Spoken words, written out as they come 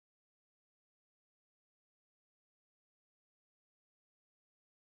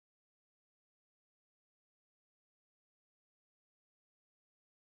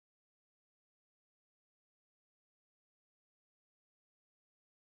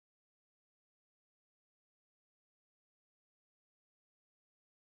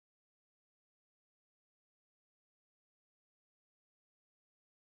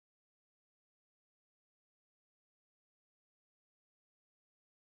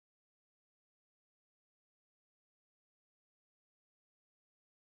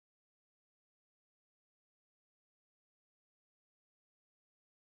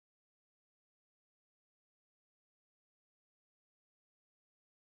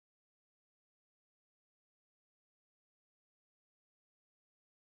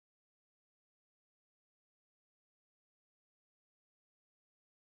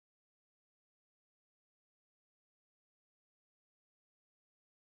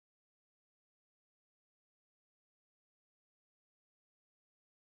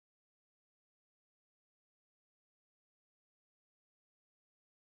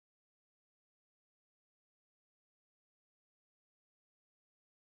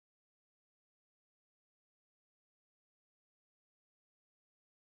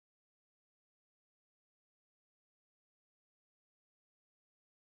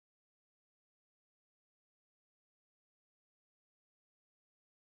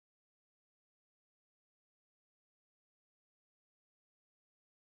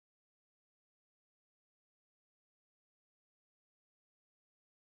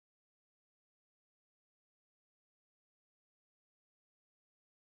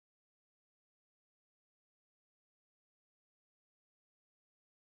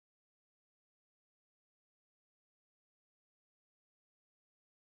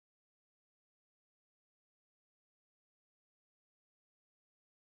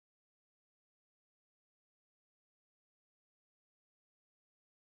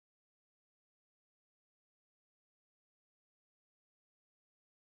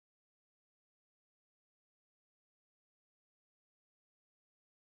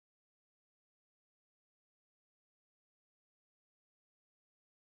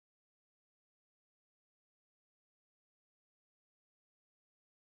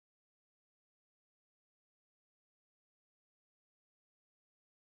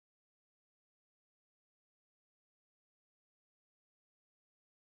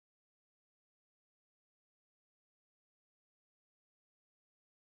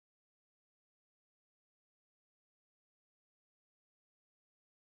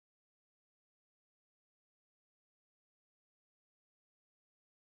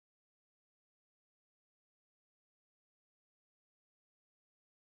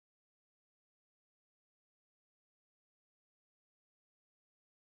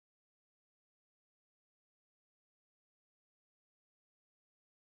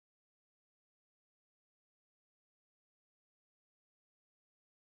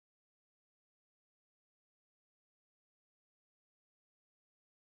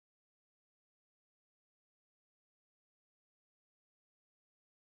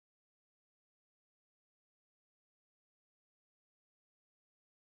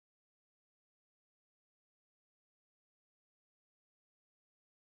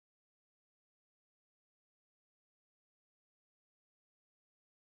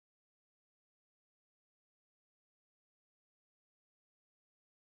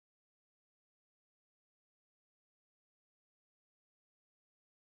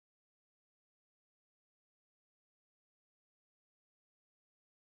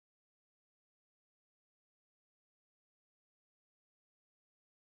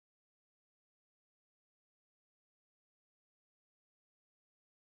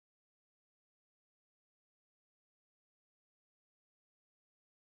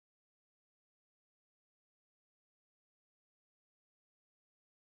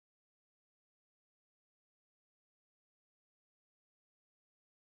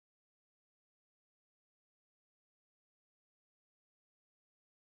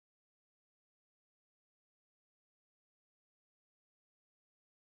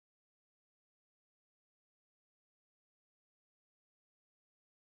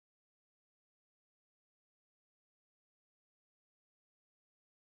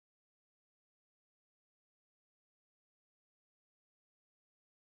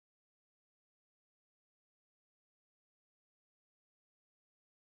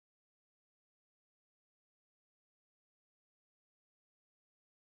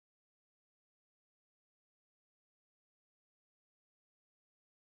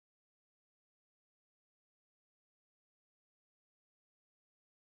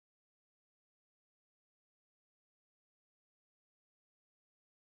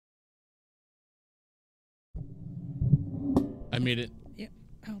I made it. Yeah.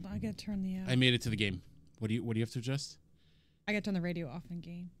 Hold on, I gotta turn the. I made it to the game. What do you have to adjust? I gotta turn the radio off in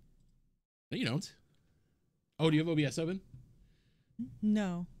game. No, you don't. Oh, do you have OBS open?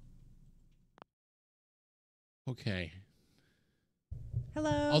 No. Okay.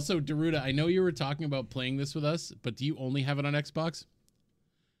 Hello. Also, Daruda, I know you were talking about playing this with us, but do you only have it on Xbox?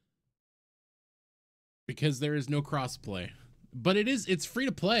 Because there is no crossplay. But it's free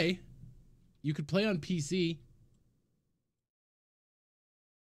to play. You could play on PC.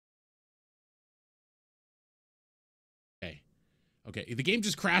 Okay. Okay, the game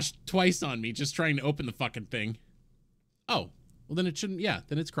just crashed twice on me just trying to open the fucking thing. Oh, well then it shouldn't, yeah,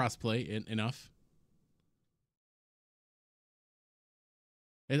 then it's crossplay enough.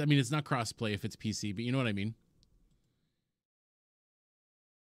 I mean, it's not crossplay if it's PC, but you know what I mean.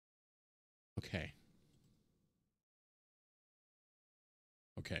 Okay.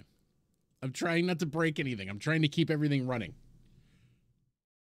 Okay. I'm trying not to break anything. I'm trying to keep everything running.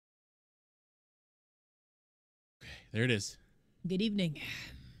 Okay, there it is. Good evening.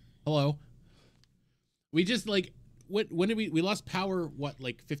 Hello. We just like when did we lost power what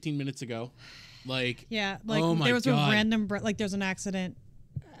like 15 minutes ago? Like yeah, like oh my there was God. a random like there's an accident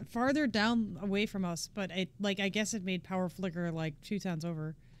farther down away from us, but it like I guess it made power flicker like 2 times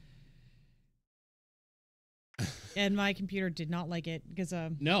over. And my computer did not like it because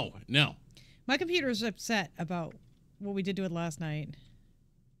No. my computer is upset about what we did to it last night.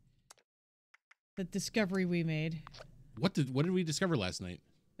 The discovery we made. What did we discover last night?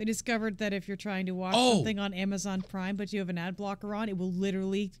 We discovered that if you're trying to watch something on Amazon Prime but you have an ad blocker on, it will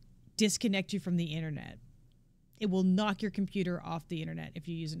literally disconnect you from the internet. It will knock your computer off the internet if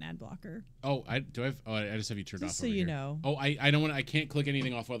you use an ad blocker. Oh, I just have you turned Just off so over you here. know. Oh, I don't want I can't click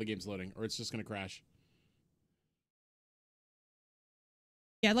anything off while the game's loading or it's just going to crash.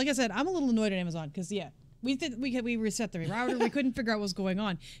 Yeah, like I said, I'm a little annoyed at Amazon because we reset the router. We couldn't figure out what was going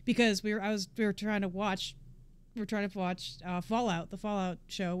on because we were trying to watch Fallout, the Fallout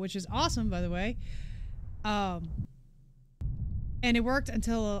show, which is awesome by the way. And it worked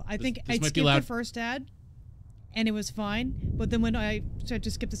until I think I skipped the first ad, and it was fine. But then when I tried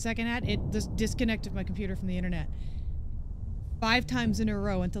to skip the second ad, it just disconnected my computer from the internet 5 times in a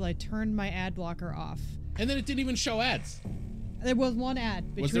row until I turned my ad blocker off. And then it didn't even show ads. There was one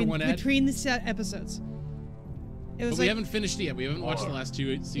ad between, was there one ad? between the set episodes. It was but we haven't finished it yet. We haven't watched the last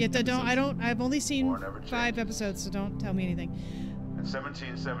 2 seasons. Yeah, I've only seen 5 episodes, so don't tell me anything. In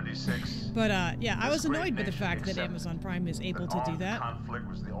 1776. But yeah, I was annoyed with the fact that Amazon Prime is able to do that.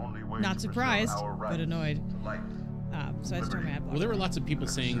 Not surprised, but annoyed. So I just turned my ad blocker. Well, there were lots of people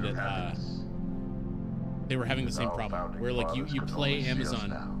saying that they were having the same problem, where like you play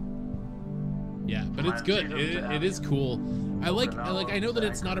Amazon. Yeah, but it's good. It is cool. I know that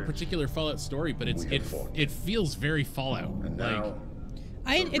it's not a particular Fallout story, but it feels very Fallout. Like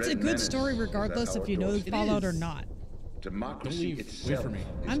it's a good story regardless if you know Fallout or not. Democracy wait for me.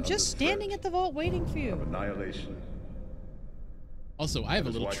 I'm just standing at the vault waiting for you. Annihilation. Also, I have a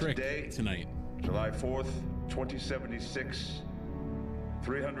little trick tonight. July 4th, 2076.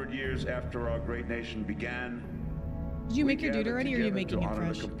 300 years after our great nation began. Did you make your dude already, or are you making it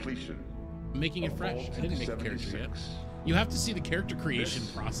fresh? I'm making it fresh. I didn't make a character yet. You have to see the character creation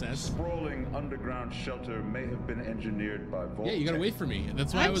process. Sprawling underground shelter may have been engineered by Voltec. Yeah, you gotta wait for me.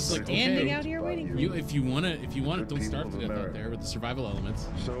 That's why I was like, standing okay. out here waiting for you. If you want it, don't starve to death out there with the survival elements.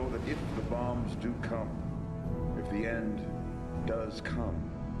 So that if the bombs do come, if the end does come,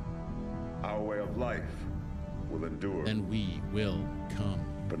 our way of life will endure. Then we will come.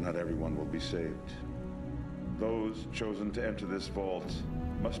 But not everyone will be saved. Those chosen to enter this vault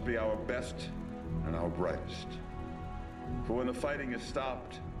must be our best and our brightest. For when the fighting is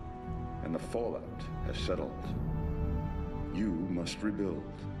stopped and the fallout has settled, you must rebuild.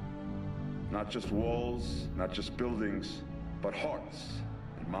 Not just walls, not just buildings, but hearts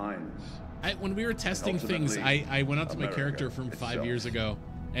and minds. When we were testing things, I went out to my character from 5 years ago,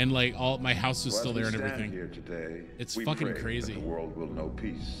 and like my house was still there and everything. Here today, it's fucking crazy. The world will know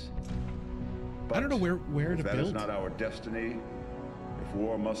peace. But I don't know where to build. That is not our destiny. If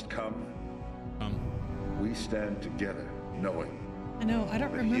war must come, we stand together, knowing. I know. I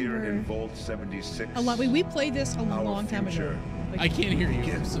don't remember. Here in Vault 76. A lot. We played this a long time ago. I can't hear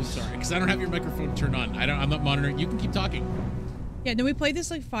you. I'm so sorry because I don't have your microphone turned on. I'm not monitoring. You can keep talking. Yeah. No, we played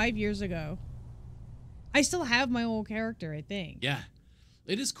this like 5 years ago. I still have my old character, I think. Yeah,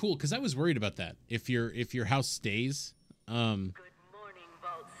 it is cool because I was worried about that. If your house stays. Good morning,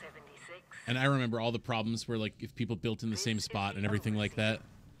 Vault 76. And I remember all the problems where like if people built in the same spot and everything like that.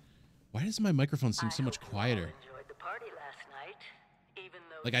 Why does my microphone seem so much quieter?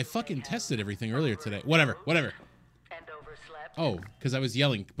 Like I fucking tested everything earlier today. Whatever. And overslept. Oh, because I was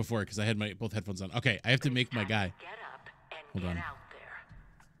yelling before because I had my both headphones on. Okay, I have to make my guy. Get up and Hold get on. out there.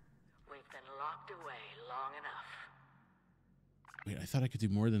 We've been locked away long enough. Wait, I thought I could do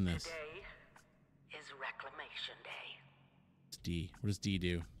more than this. Today is Reclamation Day. It's D. What does D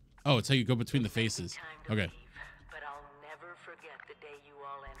do? Oh, it's how you go between the faces. Okay. Leave, but I'll never forget the day you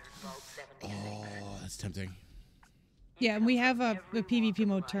all entered Vault 76. Oh, that's tempting. Yeah, and we have the PvP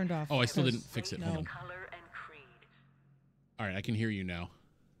mode turned off. Oh, I still didn't fix it. No. Hold on. Color and creed, All right, I can hear you now.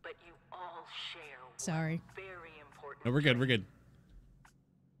 but you all share Sorry. one very important. No, we're good. We're good.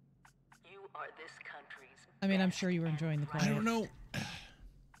 You are this country's. I mean, I'm best sure you were and enjoying the I quiet. don't know. But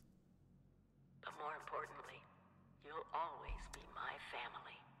more importantly, you'll always be my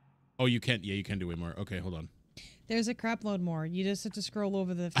family. Oh, you can't. Yeah, you can do way more. Okay, hold on. There's a crap load more. You just have to scroll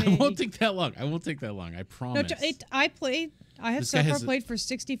over the. I won't take that long. I won't take that long. I No, promise. I played. I have This guy so far has a- played for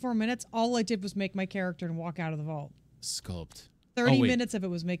 64 minutes. All I did was make my character and walk out of the vault. Sculpt. 30 Oh, wait. minutes of it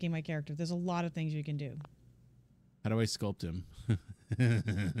was making my character. There's a lot of things you can do. How do I sculpt him?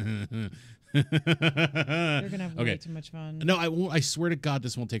 You're gonna have way Okay. too much fun. No, I won't. I swear to God,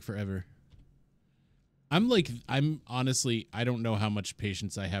 this won't take forever. I'm honestly, I don't know how much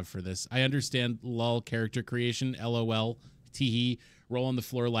patience I have for this. I understand lol character creation, LOL, teehee, roll on the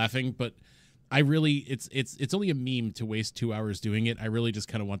floor laughing, but I really, it's only a meme to waste 2 hours doing it. I really just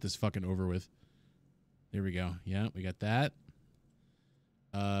kind of want this fucking over with. There we go. Yeah, we got that.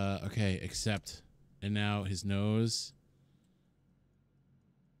 Okay, accept. And now his nose.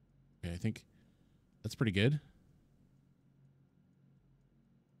 Okay, I think that's pretty good.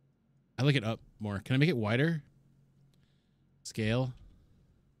 I like it up more. Can I make it wider? Scale.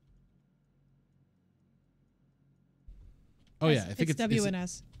 Oh yeah, I think it's W is and it-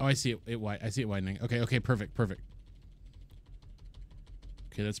 S. Oh, I see it. I see it widening. Okay, okay, perfect, perfect.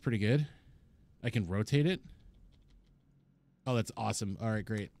 Okay, that's pretty good. I can rotate it. Oh, that's awesome. All right,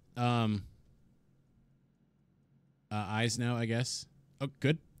 great. Eyes now, I guess. Oh,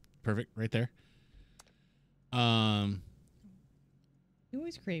 good. Perfect, right there. You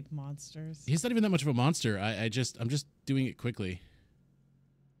always create monsters. He's not even that much of a monster. I'm just doing it quickly.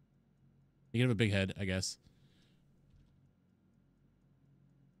 You can have a big head, I guess.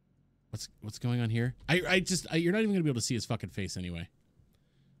 What's going on here? You're not even gonna be able to see his fucking face anyway.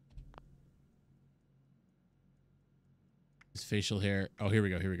 His facial hair. Oh, here we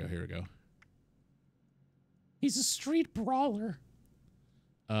go. Here we go. Here we go. He's a street brawler.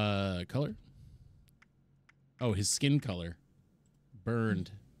 Color. Oh, his skin color.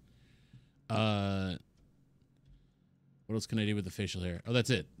 Burned. What else can I do with the facial hair? Oh, that's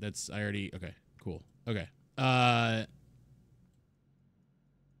it. I already. Okay, cool. Okay.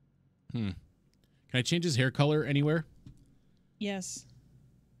 Can I change his hair color anywhere? Yes.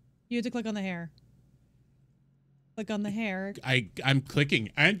 You have to click on the hair. Click on the hair. I'm clicking.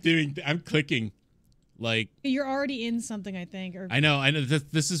 I'm clicking. Like, You're already in something, I think. Or I know.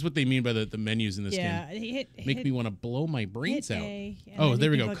 This is what they mean by the menus in this yeah, game. Make me want to blow my brains out. A, Oh, then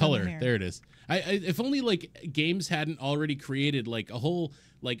there we you go. can click on the Color. hair. There it is. If only like games hadn't already created like a whole,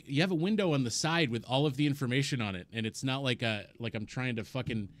 like you have a window on the side with all of the information on it, and it's not like I'm trying to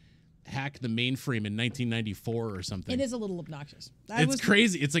fucking hack the mainframe in 1994 or something. It is a little obnoxious. It's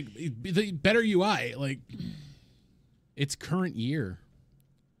crazy. It's like the better UI. Like it's current year.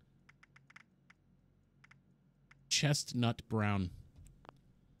 Chestnut brown.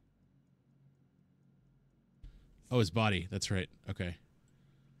 Oh, his body. That's right. Okay.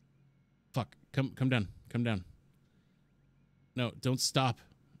 Fuck. Come down. Come down. No, don't stop.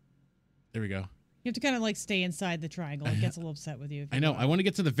 There we go. You have to kind of like stay inside the triangle. It gets a little upset with you. I know. I want to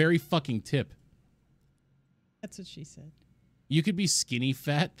get to the very fucking tip. That's what she said. You could be skinny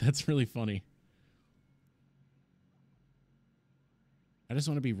fat. That's really funny. I just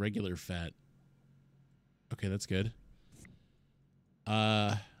want to be regular fat. Okay, that's good.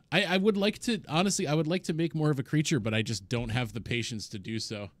 I would like to, honestly, I would like to make more of a creature, but I just don't have the patience to do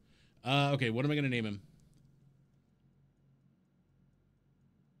so. Okay, what am I going to name him?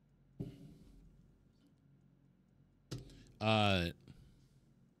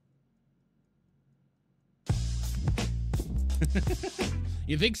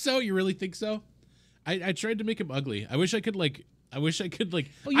 You think so? You really think so? I tried to make him ugly. I wish I could like. Oh, you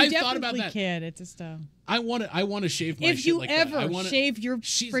I definitely thought about that. can. It's just I want to shave my if shit you like ever that. I wanna, shave your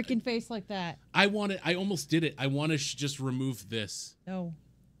freaking face like that. I almost did it. I want to just remove this. No.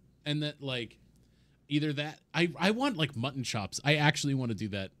 And that like either that I want like mutton chops. I actually want to do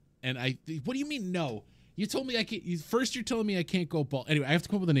that. And what do you mean no? You told me I can't. First you're telling me I can't go bald. Anyway, I have to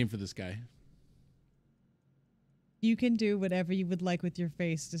come up with a name for this guy. You can do whatever you would like with your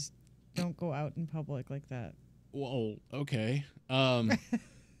face. Just don't go out in public like that. Whoa. Okay.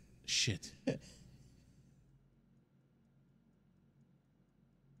 Shit.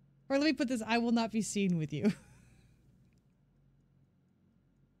 Or let me put this: I will not be seen with you.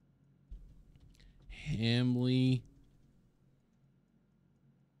 Hamley.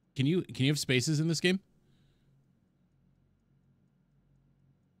 Can you have spaces in this game?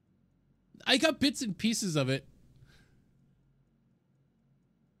 I got bits and pieces of it.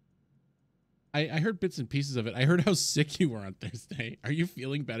 I heard bits and pieces of it. I heard how sick you were on Thursday. Are you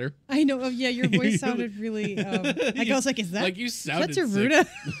feeling better? I know. Yeah, your voice sounded really. I was like, is that? Like you sounded. That's your Ruda.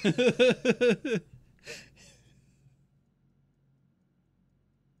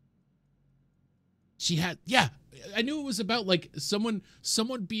 She had. Yeah, I knew it was about like someone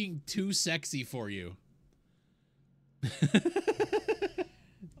being too sexy for you.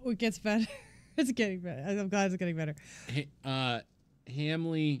 Oh, it gets better. It's getting better. I'm glad it's getting better.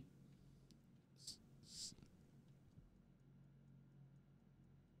 Hamley.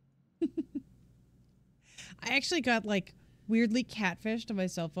 I actually got like weirdly catfished on my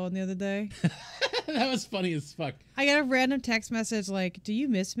cell phone the other day. That was funny as fuck. I got a random text message like, "Do you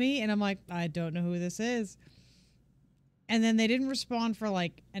miss me?" And I'm like, "I don't know who this is." And then they didn't respond for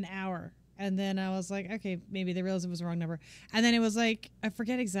like an hour. And then I was like, okay, maybe they realized it was the wrong number. And then it was like, I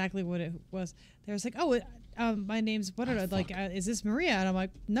forget exactly what it was. They was like, oh, my name's is this Maria? And I'm like,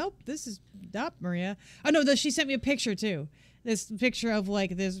 nope, this is not Maria. Oh no, she sent me a picture too. This picture of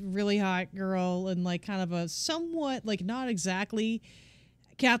like this really hot girl and like kind of a somewhat like not exactly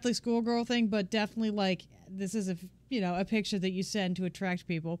Catholic schoolgirl thing, but definitely like this is a picture that you send to attract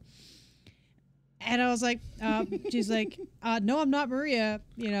people. And I was like, she's like, no, I'm not Maria,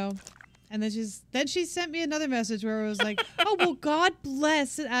 And then she sent me another message where it was like, oh, well, God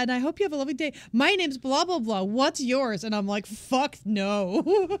bless, and I hope you have a lovely day. My name's blah, blah, blah. What's yours? And I'm like, fuck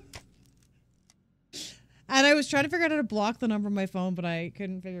no. And I was trying to figure out how to block the number on my phone, but I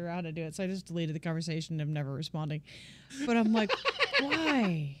couldn't figure out how to do it. So I just deleted the conversation and I'm never responding. But I'm like,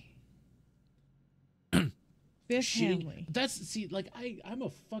 why? Biff Hamley.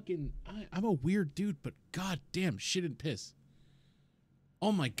 I'm a weird dude, but goddamn, shit and piss.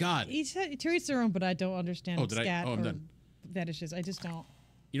 Oh my god. Each each their own, but I don't understand scat I'm or done. fetishes. I just don't.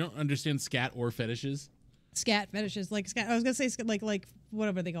 You don't understand scat or fetishes? Scat fetishes, like scat. I was gonna say like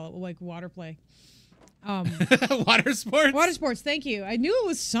whatever they call it, like water play. Water sports. Water sports. Thank you. I knew it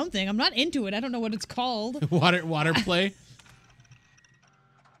was something. I'm not into it. I don't know what it's called. Water play.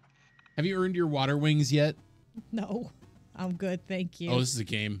 Have you earned your water wings yet? No, I'm good. Thank you. Oh, this is a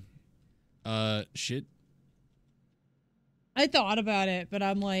game. Shit. I thought about it, but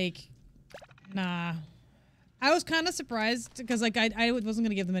I'm like, nah. I was kind of surprised because like I wasn't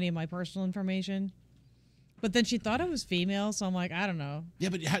gonna give them any of my personal information, but then she thought I was female, so I'm like, I don't know. Yeah,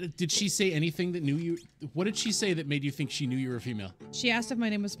 but did she say anything that knew you? What did she say that made you think she knew you were female? She asked if my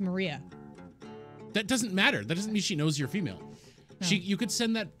name was Maria. That doesn't matter. That doesn't mean she knows you're female. No. You could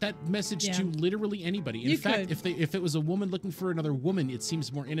send that message to literally anybody. In fact, if it was a woman looking for another woman, it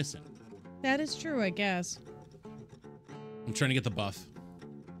seems more innocent. That is true, I guess. I'm trying to get the buff.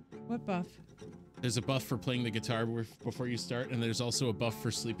 What buff? There's a buff for playing the guitar before you start, and there's also a buff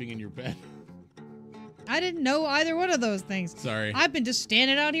for sleeping in your bed. I didn't know either one of those things. Sorry. I've been just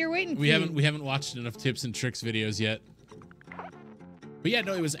standing out here waiting for you. We haven't watched enough tips and tricks videos yet. But yeah,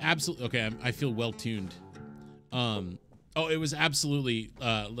 no, it was absolutely okay. I feel well tuned. Oh, it was absolutely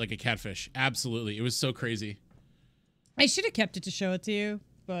like a catfish. Absolutely, it was so crazy. I should have kept it to show it to you,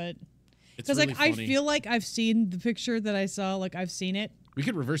 but because really I feel like I've seen the picture that I saw. Like I've seen it. We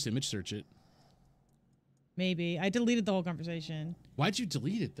could reverse image search it. Maybe I deleted the whole conversation. Why'd you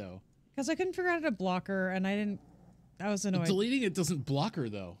delete it though? Because I couldn't figure out how to block her, and I didn't. I was annoyed. Deleting it doesn't block her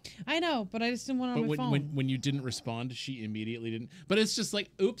though. I know, but I just didn't want it on my phone. When you didn't respond, she immediately didn't. But it's just like,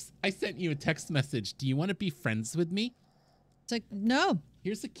 oops, I sent you a text message. Do you want to be friends with me? It's like, no.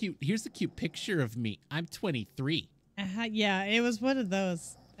 Here's a cute picture of me. I'm 23. Yeah, it was one of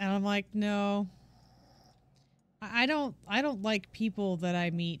those, and I'm like, no. I don't like people that I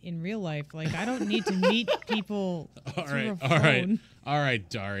meet in real life. Like, I don't need to meet people through a phone. All right,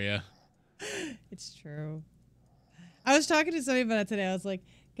 Daria. It's true. I was talking to somebody about it today. I was like,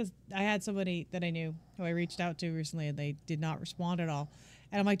 because I had somebody that I knew who I reached out to recently, and they did not respond at all.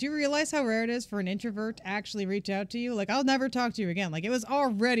 And I'm like, do you realize how rare it is for an introvert to actually reach out to you? Like, I'll never talk to you again. Like, it was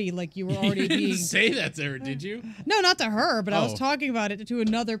already like you were already being... You didn't say that to her, did you? No, not to her, but I was talking about it to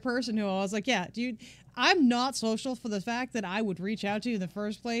another person who I was like, yeah, dude, I'm not social for the fact that I would reach out to you in the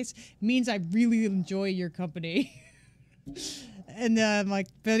first place means I really enjoy your company. And I'm like,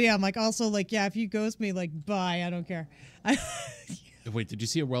 but yeah, I'm like, also like, yeah, if you ghost me, like, bye, I don't care. Wait, did you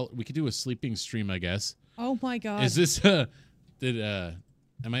see we could do a sleeping stream, I guess. Oh my god. Is this am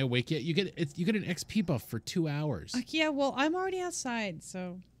I awake yet? You get an XP buff for 2 hours. Yeah, well, I'm already outside,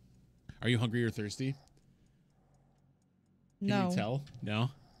 so. Are you hungry or thirsty? No. Can you tell? No.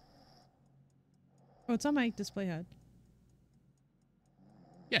 Oh, it's on my display HUD.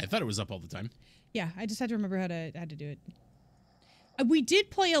 Yeah, I thought it was up all the time. Yeah, I just had to remember how to do it. We did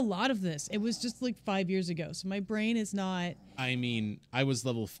play a lot of this. It was just like 5 years ago, so my brain is not. I mean,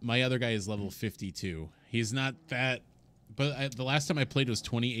 my other guy is level 52. He's not that, but the last time I played was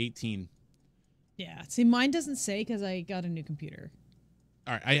 2018. Yeah, see, mine doesn't say because I got a new computer.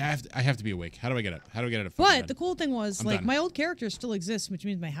 All right, I have to be awake. How do I get up? How do I get out of? But the cool thing was, I'm like, done. my old character still exists, which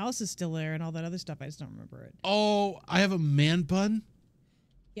means my house is still there and all that other stuff. I just don't remember it. Oh, I have a man bun.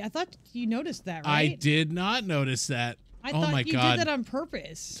 Yeah, I thought you noticed that, right? I did not notice that. I oh thought my you god! did that on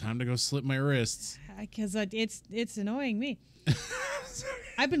purpose. Time to go slip my wrists. Because it's annoying me.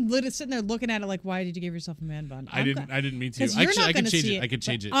 I've been literally sitting there looking at it like, why did you give yourself a man bun? I didn't mean to. You're Actually, not I can change see it. I can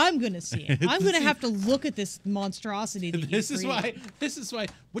change it. I'm gonna see it. I'm gonna have to look at this monstrosity. That This is why. This is why.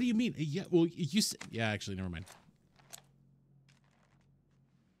 What do you mean? Yeah. Well, you. Yeah. Actually, never mind.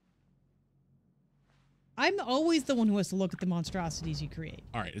 I'm always the one who has to look at the monstrosities you create.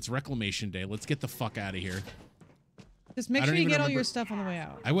 All right. It's Reclamation Day. Let's get the fuck out of here. Just make sure you get all your stuff on the way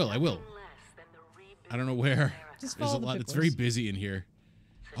out. I will. I will. I don't know where. Just There's a follow the lot. big It's very boys. busy in here.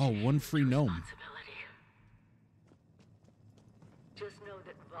 Oh, one free gnome. Just know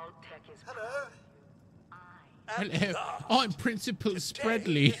that Vault Tech is Hello. Oh, I'm Principal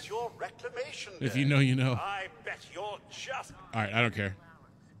Spreadly. Is your reclamation If day. you know, you know. I bet you're just All right. I don't care.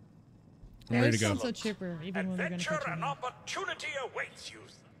 I'm They ready to go. sound so chipper, even when they're gonna adventure catch and you. opportunity awaits you.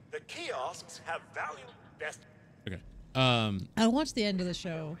 The kiosks have value best. Okay. I watched the end of the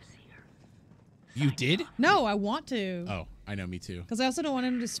show. You did? No, I want to. Oh, I know. Me too. Because I also don't want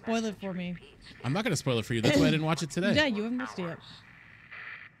him to spoil it for me. I'm not gonna spoil it for you. That's why I didn't watch it today. Yeah, you haven't watched it yet.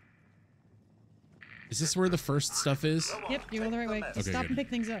 Is this where the first stuff is? Yep, you're going the right way. Just Okay, stop good. and pick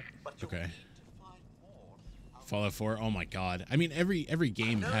things up. Okay. Fallout 4. Oh my god. I mean, every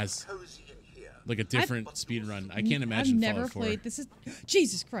game has Cozy in here. like a different speed run. I can't imagine I've never Fallout 4. played. This is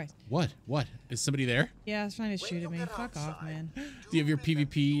Jesus Christ. What? What? Is somebody there? Yeah, it's trying to shoot at me. Fuck off, man. Do you have your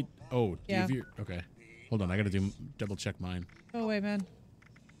PvP? Oh, do you Yeah. have your? Okay. Hold on. I gotta double check mine. Go away, man.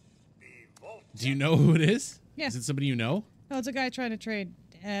 Do you know who it is? Yeah. Is it somebody you know? No, it's a guy trying to trade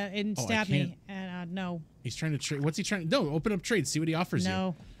and Oh, I stab me. can't- And no. He's trying to trade. What's he trying? No, open up trade. See what he offers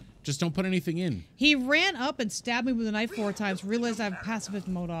No. you. Just don't put anything in. He ran up and stabbed me with a knife 4 times, realized I have pacifist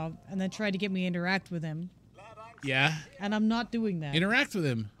mode off, and then tried to get me to interact with him. Yeah. And I'm not doing that. Interact with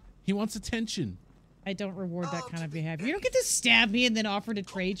him. He wants attention. I don't reward that kind of behavior. You don't get to stab me and then offer to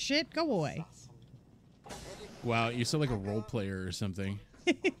trade shit. Go away. Wow, you sound like a role player or something.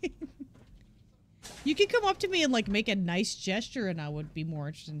 You can come up to me and like make a nice gesture and I would be more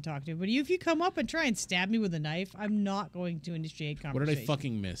interested in talking to you. But if you come up and try and stab me with a knife, I'm not going to initiate What conversation. did I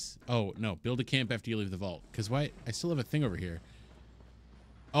fucking miss? Oh, no. Build a camp after you leave the vault. Because why? I still have a thing over here.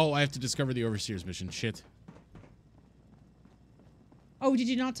 Oh, I have to discover the Overseer's mission. Shit. Oh, did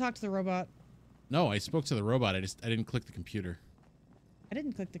you not talk to the robot? No, I spoke to the robot. I didn't click the computer. I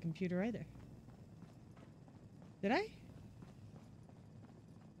didn't click the computer either. Did I?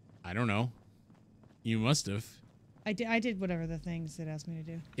 I don't know. You must have. I did whatever the things it asked me to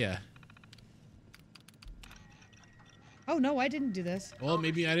do. Yeah. Oh, no, I didn't do this. Well,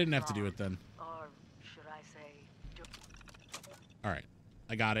 maybe I didn't have to do it then. or should I say, All right.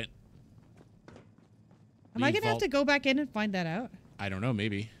 I got it. Am I The going to have vault- to go back in and find that out? I don't know.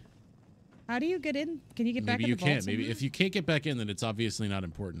 Maybe. How do you get in? Can you get back Maybe in you the vault can't. Maybe somehow? if you can't get back in, then it's obviously not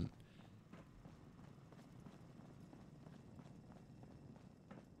important.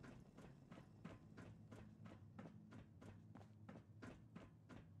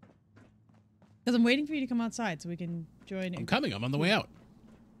 Because I'm waiting for you to come outside so we can join. I'm coming. I'm on the way out.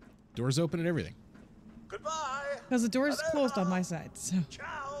 Doors open and everything. Goodbye. Because the door is closed on my side. So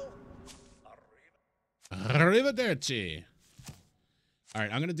Ciao. Arrivederci. All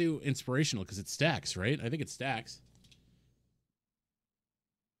right, I'm gonna do inspirational because it stacks, right? I think it stacks.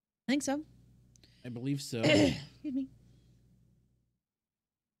 I think so. I believe so. Excuse me.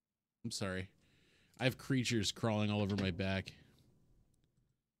 I'm sorry. I have creatures crawling all over my back.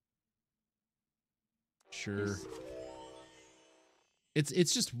 Sure.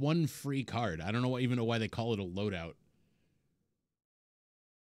 It's just one free card. I don't even know why they call it a loadout.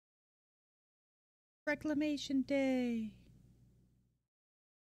 Reclamation Day.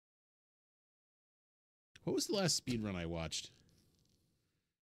 What was the last speed run I watched?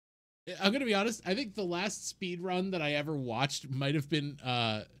 I'm gonna be honest. I think the last speed run that I ever watched might have been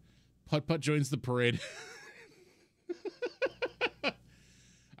Putt Putt joins the parade.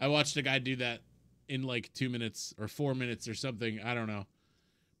 I watched a guy do that in like 2 minutes or 4 minutes or something. I don't know.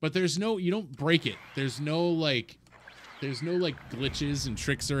 But there's no, you don't break it. There's no like glitches and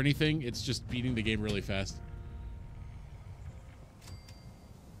tricks or anything. It's just beating the game really fast.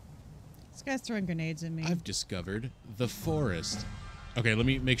 This guy's throwing grenades at me. I've discovered the forest. Okay, let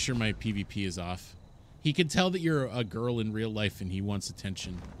me make sure my PvP is off. He can tell that you're a girl in real life and he wants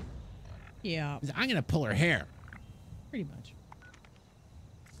attention. Yeah. I'm gonna pull her hair. Pretty much.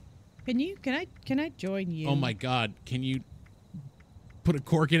 Can I join you? Oh my god, can you put a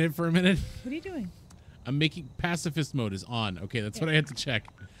cork in it for a minute? What are you doing? I'm making pacifist mode is on. Okay, that's what I had to check.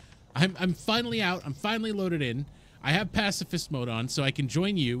 I'm finally out. I'm finally loaded in. I have pacifist mode on, so I can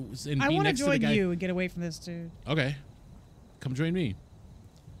join you and be next to the guy. I want to join you and get away from this dude. Okay. Come join me.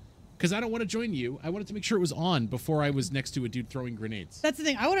 Because I don't want to join you. I wanted to make sure it was on before I was next to a dude throwing grenades. That's the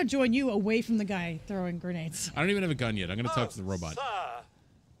thing. I want to join you away from the guy throwing grenades. I don't even have a gun yet. I'm going to talk to the robot. Sir,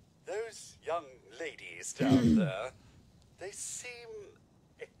 those young ladies down there, they seem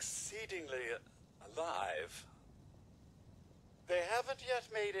exceedingly alive. They haven't yet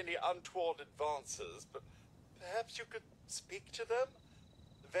made any untoward advances, but perhaps you could speak to them?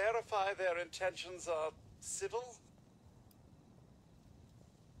 Verify their intentions are civil?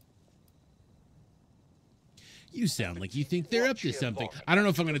 You sound like you think they're up to something. I don't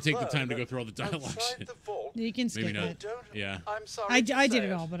know if I'm going to take the time to go through all the dialogue shit. You can skip it. Yeah. I did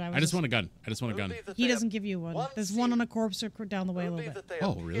it all, but I just want a gun. I just want a gun. He doesn't give you one. There's one on a corpse down the way a little bit.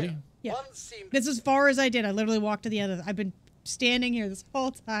 Oh, really? Yeah. That's as far as I did. I literally walked to the other. I've been standing here this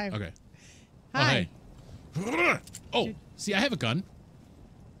whole time. Okay. Hi. Oh, hey. Oh, see, I have a gun.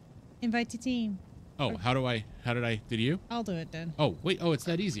 Invite to team. Oh, did you? I'll do it then. Oh, wait. Oh, it's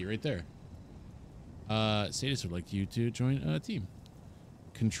that easy right there. Sadis would like you to join a team.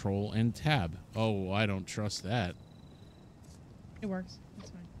 Control and tab. Oh, I don't trust that. It works.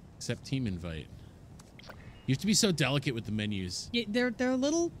 That's fine. Accept team invite. You have to be so delicate with the menus. Yeah, they're a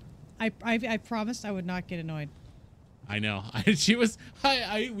little. I promised I would not get annoyed. I know.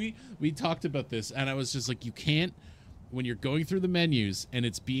 We talked about this, and I was just like, you can't, when you're going through the menus and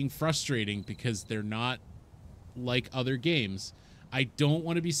it's being frustrating because they're not like other games. I don't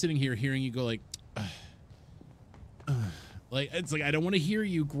want to be sitting here hearing you go like. Like it's like I don't want to hear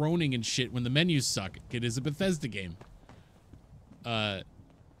you groaning and shit when the menus suck. It is a Bethesda game. There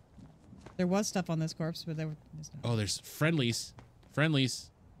was stuff on this corpse, but there's no. Oh, there's friendlies.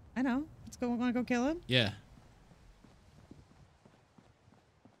 Friendlies. I know. Let's go. Want to go kill him? Yeah.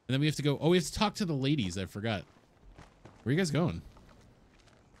 And then we have to go. Oh, we have to talk to the ladies. I forgot. Where are you guys going?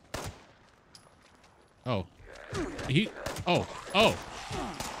 Oh. Oh.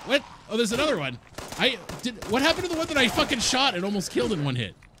 What? Oh, there's another one. What happened to the one that I fucking shot and almost killed in one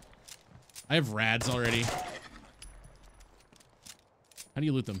hit? I have rads already. How do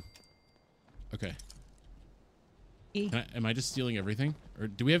you loot them? Okay. Am I just stealing everything? Or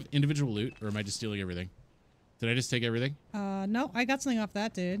do we have individual loot, or am I just stealing everything? Did I just take everything? No, I got something off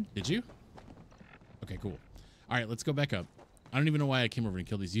that dude. Did you? Okay, cool. All right, let's go back up. I don't even know why I came over and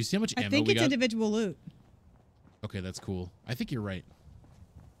killed these. You see how much ammo we got? I think it's individual loot. Okay, that's cool. I think you're right.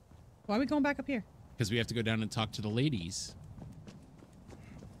 Why are we going back up here? Because we have to go down and talk to the ladies.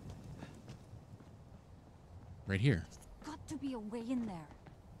 Right here. There's got to be a way in there.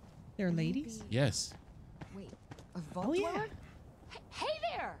 There are ladies? Yes. Wait, a vault? Oh, yeah. Hey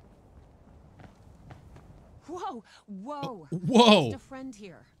there! Whoa, whoa. Whoa! Just a friend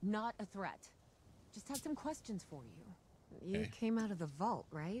here, not a threat. Just had some questions for you. You Okay. came out of the vault,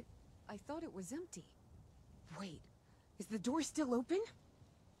 right? I thought it was empty. Wait, is the door still open?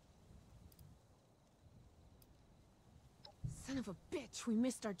 Son of a bitch, we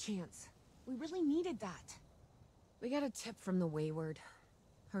missed our chance. We really needed that. We got a tip from the Wayward.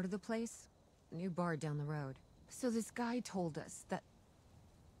 Heard of the place? New bar down the road. So this guy told us that...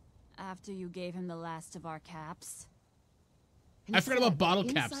 After you gave him the last of our caps? and I he forgot said about bottle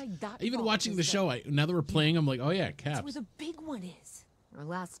that caps. inside that Even vault watching is the show, now that we're playing, I'm like, oh yeah, That's caps. where the big one is. Our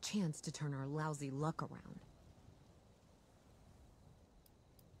last chance to turn our lousy luck around.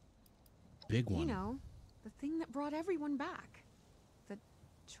 Big one. You know, the thing that brought everyone back. The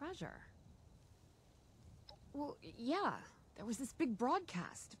treasure. Well, yeah, there was this big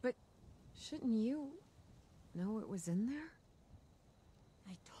broadcast, but shouldn't you know it was in there?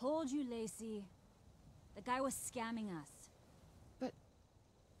 I told you, Lacey. The guy was scamming us. But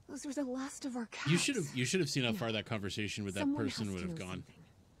those were the last of our caps. You should have seen how far that conversation with that Someone person has would to have know gone. something.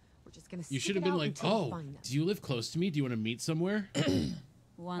 We're just gonna You stick should have it been out like, until we oh, find them. do you live close to me? Do you want to meet somewhere?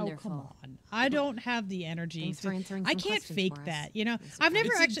 Wonderful. Oh, come on. I don't have the energy. Thanks for answering I some can't questions fake for us. that, you know? It's I've never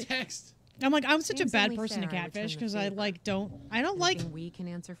It's in actually... text. I'm like, I'm such a Seems bad only person to fair I catfish return the because I favor. like I don't like Anything we can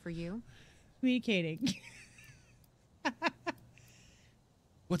answer for you? communicating.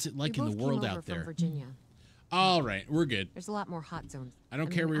 What's it like We in the both world came over out from there? Virginia. All right, we're good. There's a lot more hot zones. I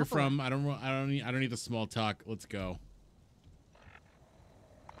don't I care mean, where you're Apple- from. I don't need the small talk. Let's go.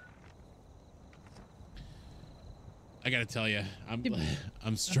 I gotta tell you,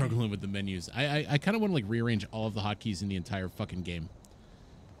 I'm struggling with the menus. I kind of want to like rearrange all of the hotkeys in the entire fucking game.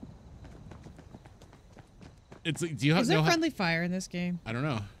 It's like, do you have Is there friendly fire in this game? I don't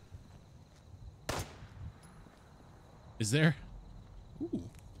know. Is there? Ooh.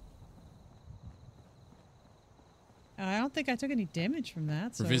 I don't think I took any damage from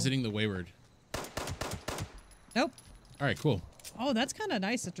that. For So. visiting the Wayward. Nope. All right, cool. Oh, that's kind of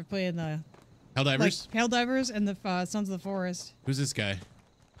nice after playing the Helldivers? like Helldivers and the Sons of the Forest. Who's this guy?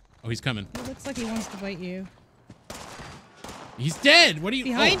 Oh, he's coming. It looks like he wants to bite you. He's dead. What are you?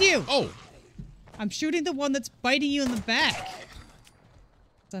 Behind you. Oh. I'm shooting the one that's biting you in the back.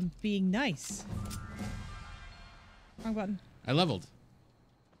 I'm being nice. Wrong button. I leveled.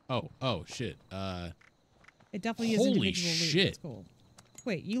 Oh, shit. It definitely is Holy individual loot. shit. That's cool.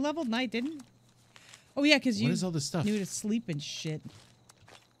 Wait, you leveled and I didn't? Oh yeah, because you What is all this stuff? knew to sleep and shit.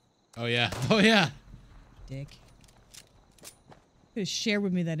 Oh yeah. Oh yeah. Dick. Could have shared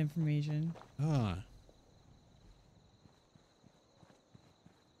with me that information. Ah.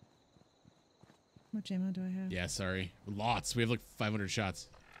 How much ammo do I have? Yeah, sorry. Lots. We have like 500 shots.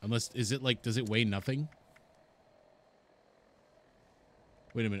 Unless, is it like, does it weigh nothing?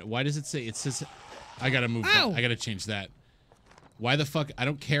 Wait a minute. Why does it say, it says, I gotta move that. I gotta change that. Why the fuck? I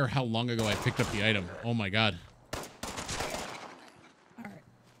don't care how long ago I picked up the item. Oh my god. Alright.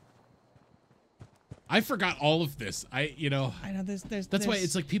 I forgot all of this. I know that's why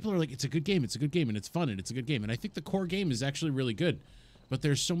it's like people are like, it's a good game, and it's fun, and it's a good game. And I think the core game is actually really good. But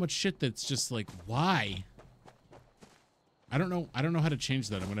there's so much shit that's just like, why? I don't know how to change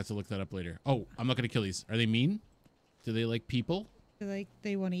that. I'm gonna have to look that up later. Oh, I'm not gonna kill these. Are they mean? Do they like people?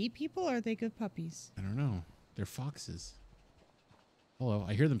 They want to eat people, or are they good puppies? I don't know. They're foxes. Hello,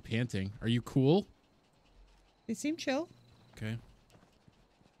 I hear them panting. Are you cool? They seem chill. Okay.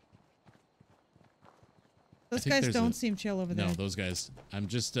 Those guys don't seem chill over there. No, those guys. I'm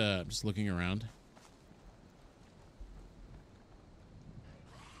just looking around.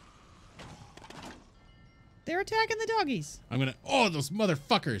 They're attacking the doggies. I'm gonna. Oh, those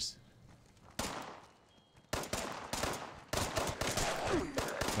motherfuckers!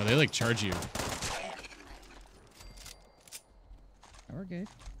 Oh, they like charge you. Oh, we're good.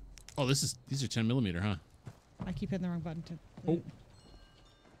 Oh, these are 10mm, huh? I keep hitting the wrong button. Oh. Okay.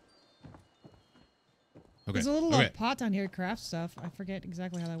 There's a little pot down here to craft stuff. I forget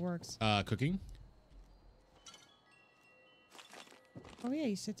exactly how that works. Cooking. Oh yeah,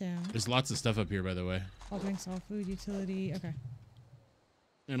 you sit down. There's lots of stuff up here, by the way. All drinks, all food, utility. Okay.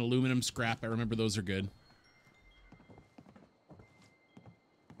 And aluminum scrap. I remember those are good.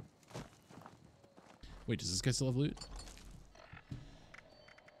 Wait, does this guy still have loot?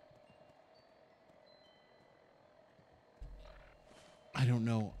 I don't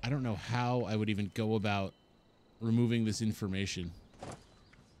know. I don't know how I would even go about removing this information.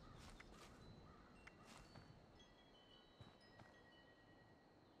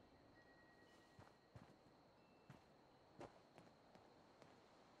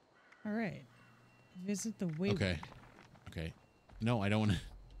 All right. Visit the Wayward. Okay. Okay. No, I don't want to.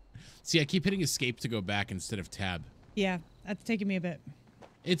 See, I keep hitting escape to go back instead of tab. Yeah, that's taking me a bit.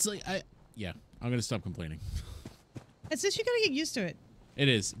 It's like, yeah, I'm going to stop complaining. It's just you got to get used to it. It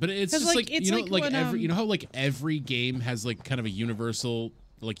is, but it's just like, it's you know, like like when, you know how like every game has like kind of a universal,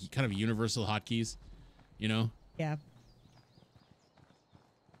 like kind of universal hotkeys, you know? Yeah.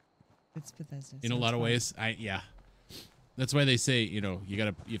 It's Bethesda. In a lot of ways, yeah. That's why they say, you know, you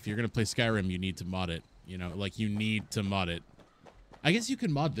gotta, if you're gonna play Skyrim, you need to mod it. You know, like you need to mod it. I guess you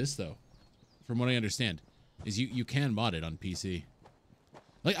can mod this though, from what I understand, is you can mod it on PC.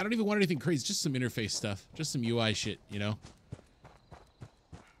 Like I don't even want anything crazy, just some interface stuff, just some UI shit, you know.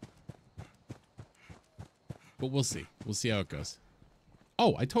 But we'll see. We'll see how it goes.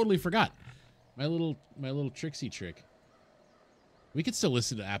 Oh, I totally forgot my little Trixie trick. We could still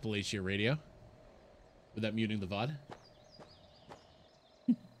listen to Appalachia Radio without muting the VOD.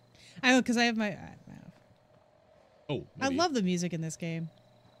 I know, because I have my. Oh, I love the music in this game,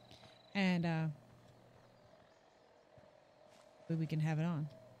 and we can have it on.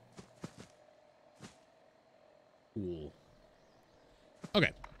 Cool. Okay.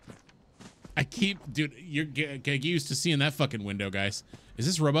 I keep, dude. You're get used to seeing that fucking window, guys. Is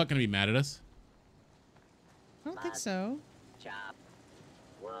this robot gonna be mad at us? I don't think so. Chop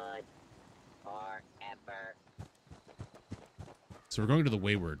wood forever. So we're going to the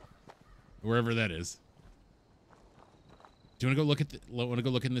Wayward, wherever that is. Do you want to go look at? Want to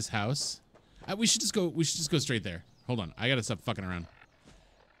go look in this house? We should just go. We should just go straight there. Hold on, I gotta stop fucking around.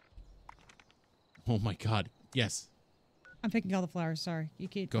 Oh my god. Yes. I'm picking all the flowers. Sorry, you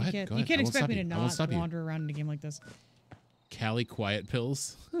can't. Go ahead. You can't expect me to not wander around in a game like this. Cali quiet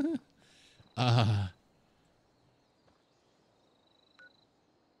pills.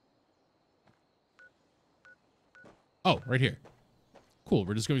 Oh, right here. Cool.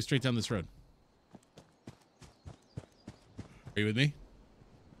 We're just going straight down this road. Are you with me?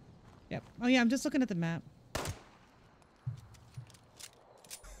 Yep. Oh yeah, I'm just looking at the map.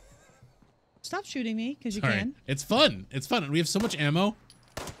 Stop shooting me, because you can. It's fun. It's fun. We have so much ammo.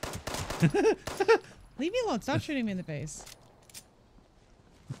 Leave me alone. Stop shooting me in the face.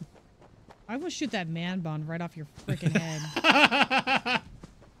 I will shoot that man bun right off your freaking head. I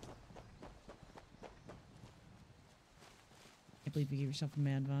can't believe you gave yourself a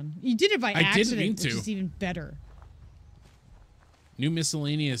man bun. You did it by accident, didn't mean to. Which is even better. New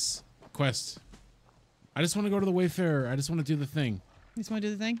miscellaneous quest. I just want to go to the Wayfarer. I just want to do the thing. You just want to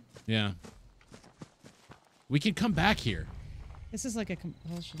do the thing? Yeah. We can come back here. This is like a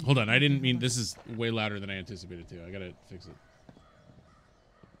compulsion. Hold on. I didn't mean this is way louder than I anticipated to. I got to fix it.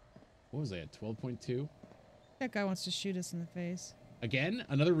 What was I at? 12.2? That guy wants to shoot us in the face. Again?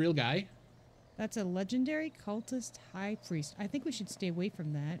 Another real guy? That's a legendary cultist high priest. I think we should stay away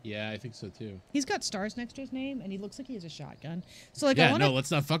from that. Yeah, I think so too. He's got stars next to his name, and he looks like he has a shotgun. So like, yeah, no, let's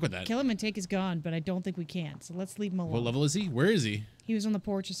not fuck with that. Kill him and take his gun, but I don't think we can. So let's leave him alone. What level is he? Where is he? He was on the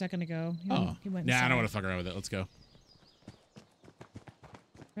porch a second ago. He went nah, inside. I don't want to fuck around with it. Let's go.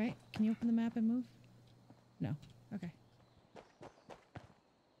 Right? Can you open the map and move? No. Okay.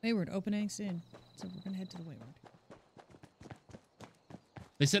 Wayward opening soon. So we're gonna head to the Wayward.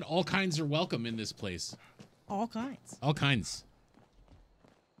 They said all kinds are welcome in this place. All kinds. All kinds.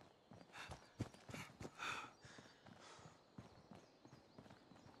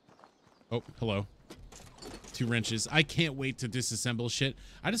 Oh, hello. 2 wrenches. I can't wait to disassemble shit.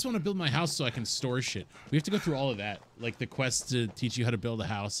 I just want to build my house so I can store shit. We have to go through all of that. Like the quest to teach you how to build a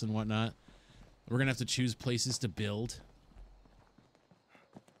house and whatnot. We're going to have to choose places to build.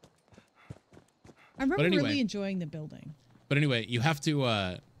 I remember really enjoying the building. But anyway, you have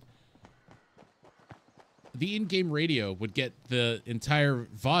to, the in-game radio would get the entire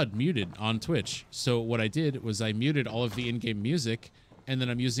VOD muted on Twitch. So what I did was I muted all of the in-game music, and then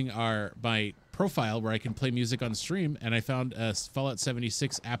I'm using my profile where I can play music on stream, and I found a Fallout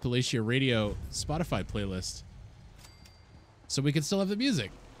 76 Appalachia Radio Spotify playlist. So we can still have the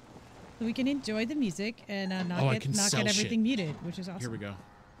music. So we can enjoy the music and not get everything muted, which is awesome. Here we go.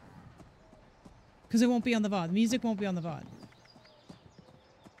 Because it won't be on the VOD. The music won't be on the VOD.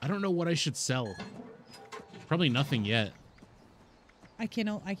 I don't know what I should sell. Probably nothing yet. I can't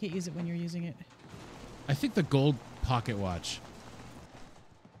use it when you're using it. I think the gold pocket watch,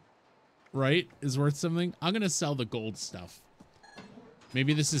 right, is worth something. I'm gonna sell the gold stuff.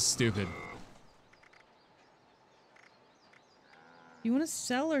 Maybe this is stupid. You want to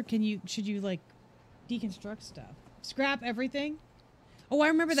sell, or should you like deconstruct stuff? Scrap everything? Oh, I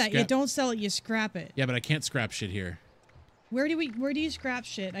remember that. You don't sell it, you scrap it. Yeah, but I can't scrap shit here. Where do you scrap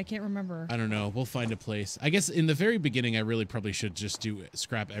shit? I can't remember. I don't know. We'll find a place. I guess in the very beginning, I really probably should just do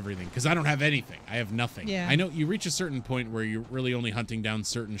scrap everything because I don't have anything. I have nothing. Yeah. I know you reach a certain point where you're really only hunting down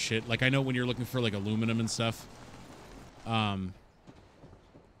certain shit. Like I know when you're looking for like aluminum and stuff. Look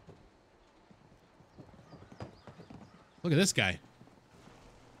at this guy.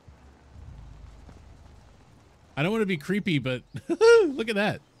 I don't want to be creepy, but look at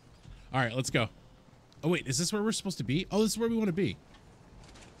that. All right, let's go. Oh, wait, is this where we're supposed to be? Oh, this is where we want to be.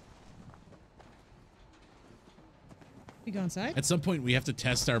 We go inside? At some point, we have to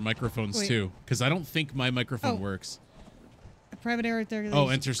test our microphones, too, because I don't think my microphone works. A private area there. Oh,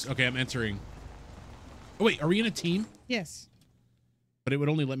 enters. Okay, I'm entering. Oh, wait, are we in a team? Yes. But it would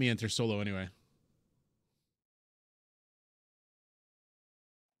only let me enter solo anyway.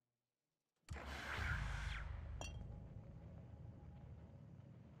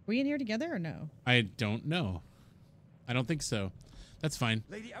 Are we in here together or no? I don't know. I don't think so. That's fine.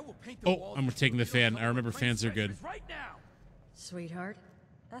 Lady, I will paint the walls. I'm taking the fan. I remember fans are good. Right now. Sweetheart,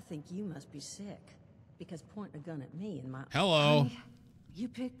 I think you must be sick. Because pointing a gun at me in my... Hello. Honey, you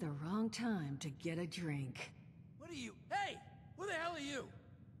picked the wrong time to get a drink. What are you? Hey! Who the hell are you?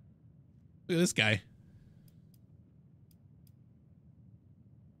 Look at this guy.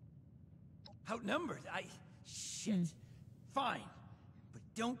 Outnumbered. Shit. Fine.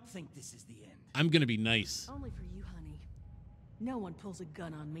 don't think this is the end. I'm gonna be nice. Only for you, honey. No one pulls a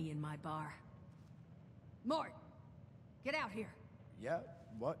gun on me in my bar. Mort, get out here. Yeah?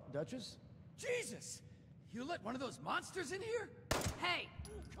 What, Duchess? Jesus! You let one of those monsters in here? Hey!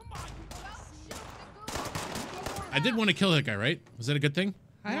 Come on! I did want to kill that guy, right? Was that a good thing?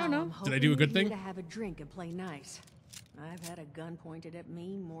 I don't know. Did I do a good thing? To have a drink and play nice. I've had a gun pointed at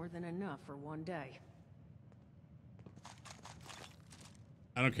me more than enough for one day.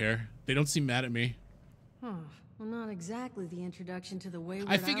 I don't care. They don't seem mad at me. Huh. Well, not exactly the introduction to the way.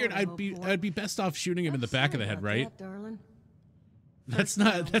 I figured I'd be best off shooting him in the back of the head, right? That, darling. That's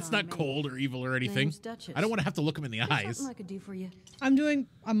not cold or evil or anything. I don't want to have to look him in the eyes. Something I could do for you. I'm doing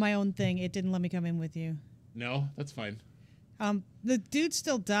my own thing. It didn't let me come in with you. No, that's fine. The dude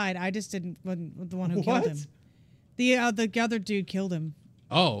still died. I just wasn't the one who killed him. The other dude killed him.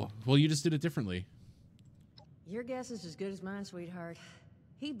 Oh, well, you just did it differently. Your guess is as good as mine, sweetheart.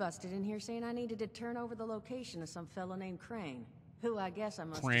 He busted in here saying I needed to turn over the location of some fellow named Crane, who I guess I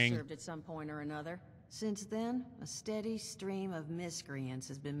must have served at some point or another. Since then, a steady stream of miscreants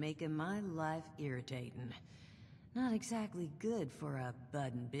has been making my life irritating. Not exactly good for a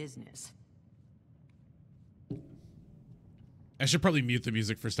budding business. I should probably mute the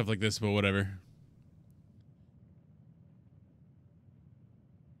music for stuff like this, but whatever.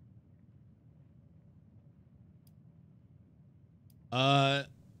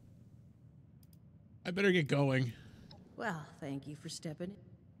 I better get going. Well, thank you for stepping in.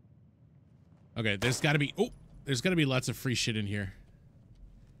 Okay, there's gotta be lots of free shit in here.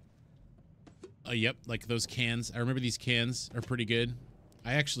 Yep, like those cans. I remember these cans are pretty good.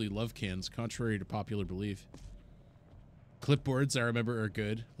 I actually love cans, contrary to popular belief. Clipboards, I remember, are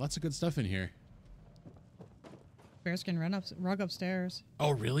good. Lots of good stuff in here. Bearskin rug upstairs.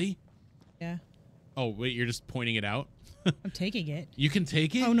 Oh, really? Yeah. Oh, wait, you're just pointing it out? I'm taking it. You can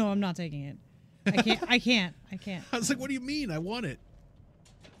take it? Oh, no, I'm not taking it. I can't. I was like, what do you mean? I want it.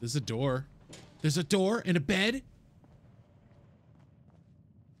 There's a door. There's a door and a bed?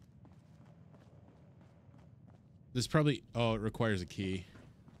 There's probably... Oh, it requires a key.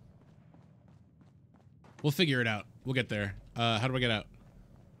 We'll figure it out. We'll get there. How do I get out?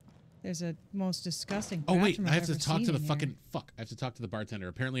 There's a most disgusting bathroom. Oh, wait. I have I've to ever talk to the seen in fucking... here. Fuck. I have to talk to the bartender.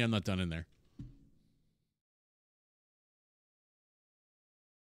 Apparently, I'm not done in there.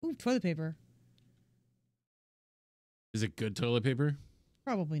 Ooh, toilet paper. Is it good toilet paper?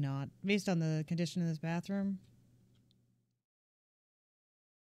 Probably not. Based on the condition of this bathroom.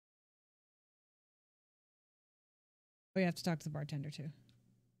 Oh, you have to talk to the bartender, too.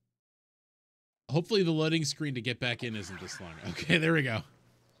 Hopefully the loading screen to get back in isn't this long. Okay, there we go.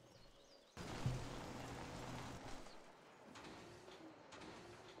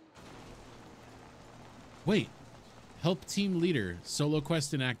 Wait. Help team leader. Solo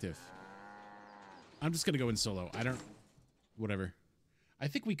quest inactive. I'm just going to go in solo. I don't... Whatever. I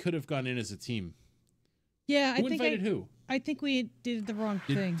think we could have gone in as a team. Yeah, Who invited who? I think we did the wrong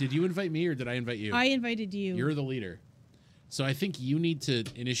thing. Did you invite me or did I invite you? I invited you. You're the leader. So I think you need to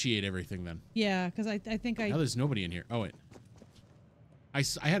initiate everything then. Yeah, because I think Now there's nobody in here. Oh, wait. I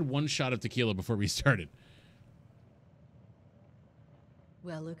had one shot of tequila before we started.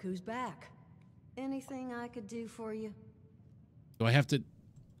 Well, look who's back. Anything I could do for you? Do I have to...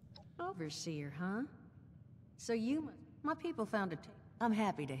 Overseer, huh? So my people found a I'm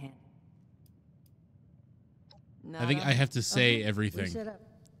happy to hand. I think I have to say everything. Set up.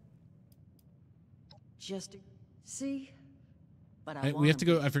 Just see, but we have to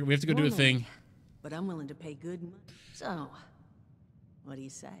go. We have to go do a thing. But I'm willing to pay good money. So, what do you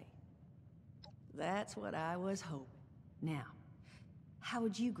say? That's what I was hoping. Now, how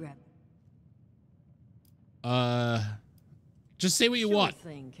would you grab? Just say what you want.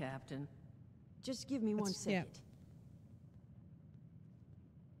 Sure thing, Captain. Just give me 1 second. Yeah.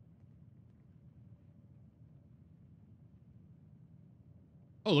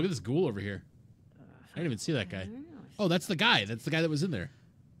 Oh, look at this ghoul over here. I didn't even see that guy. Oh, that's the guy. That's the guy that was in there.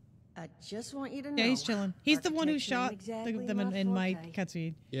 I just want you to know. Yeah, he's chilling. He's the one who shot exactly them in my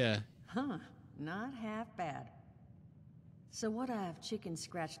cutscene. Yeah. Huh. Not half bad. So what I've chicken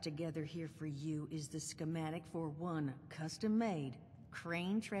scratched together here for you is the schematic for one custom-made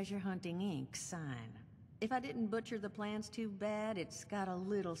Crane Treasure Hunting Inc. sign. If I didn't butcher the plans too bad, it's got a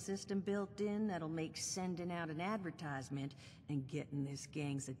little system built in that'll make sending out an advertisement and getting this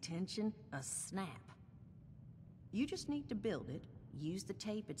gang's attention a snap. You just need to build it, use the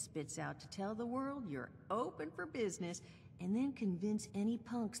tape it spits out to tell the world you're open for business, and then convince any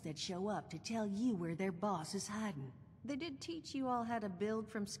punks that show up to tell you where their boss is hiding. They did teach you all how to build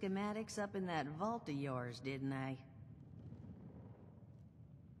from schematics up in that vault of yours, didn't they?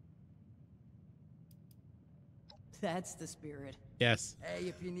 That's the spirit. Yes. Hey,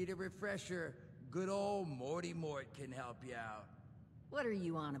 if you need a refresher, good old Morty Mort can help you out. What are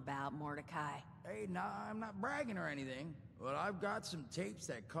you on about, Mordecai? Hey, nah, I'm not bragging or anything, but I've got some tapes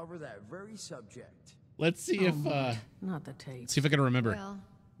that cover that very subject. Let's see if not the tape. see if I can remember. Well,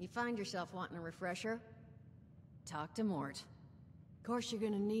 you find yourself wanting a refresher? Talk to Mort. Of course, you're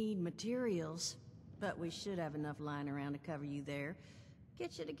gonna need materials, but we should have enough lying around to cover you there.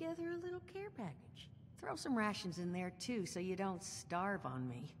 Get you together a little care package. Throw some rations in there too, so you don't starve on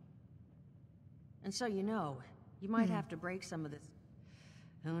me. And so you know, you might have to break some of this.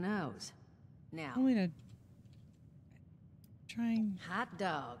 Who knows? Now. I'm gonna try and hot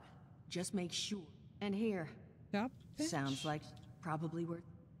dog. Just make sure. And here. stop. Sounds like probably worth.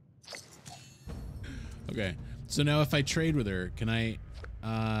 Okay. So now if I trade with her, can I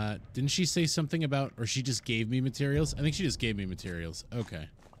didn't she say something about, or she just gave me materials? I think she just gave me materials. Okay.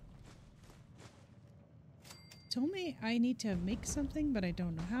 Told me I need to make something, but I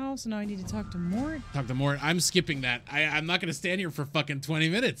don't know how, so now I need to talk to Mort. Talk to Mort. I'm skipping that. I'm not gonna stand here for fucking 20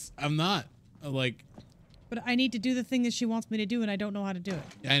 minutes. I'm not. Like, but I need to do the thing that she wants me to do, and I don't know how to do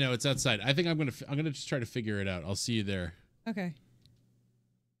it. I know it's outside. I think I'm gonna just try to figure it out. I'll see you there. Okay.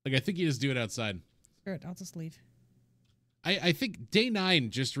 Like, I think you just do it outside. Screw it, I'll just leave. I think Day 9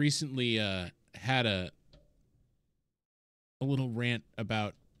 just recently had a little rant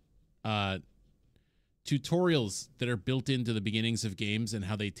about tutorials that are built into the beginnings of games and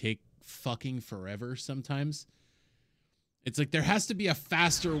how they take fucking forever sometimes. It's like there has to be a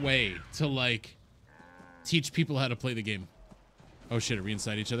faster way to, like, teach people how to play the game. Oh shit, are we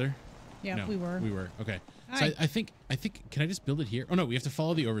inside each other? Yeah, no, we were. We were. Okay. So I think can I just build it here? Oh no, we have to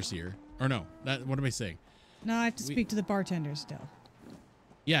follow the overseer. Or no, what am I saying? No, I have to speak to the bartender still.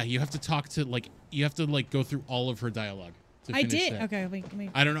 Yeah, you have to talk to, like, you have to, like, go through all of her dialogue to finish did. that. Okay, let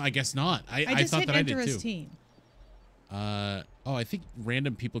me. I don't know. I guess not. I just thought hit that I did enter too. as team. Oh, I think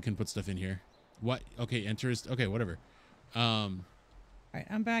random people can put stuff in here. What? Okay, enter as, okay, whatever. All right,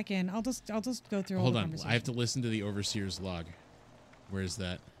 I'm back in. I'll just go through all Hold the on. conversation. I have to listen to the overseer's log. Where is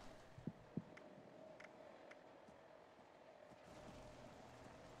that?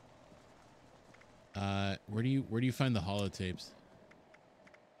 Where do you find the holotapes?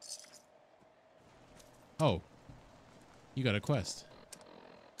 Oh, you got a quest.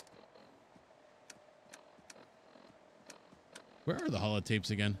 Where are the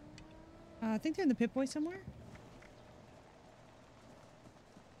holotapes again? I think they're in the Pip-Boy somewhere.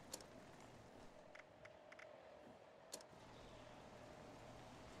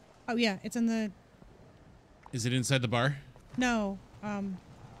 Oh yeah, it's in the. Is it inside the bar? No,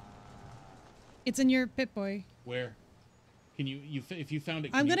 it's in your Pip-Boy. Where? Can you if you found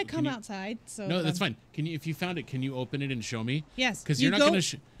it? I'm gonna come outside. So no, that's fine. Can you, if you found it, can you open it and show me? Yes. Because you're not gonna.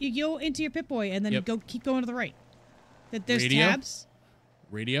 You go into your Pip-Boy and then keep going to the right. There's Radio? tabs.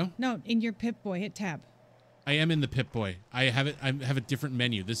 Radio? No, in your Pip-Boy, hit tab. I am in the Pip-Boy. I have it. I have a different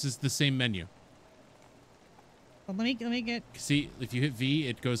menu. This is the same menu. Well, let me get. See, if you hit V,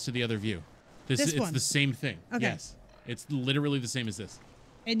 it goes to the other view. It's one. the same thing. Okay. Yes, it's literally the same as this.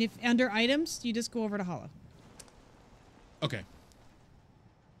 And if under items, you just go over to Hollow. Okay.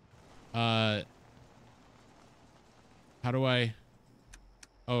 How do I?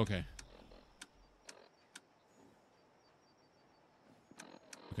 Oh, okay.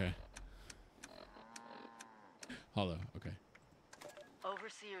 Okay. Hollow. Okay.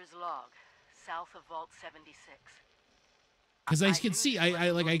 Overseer's log, south of Vault 76. Because I could see,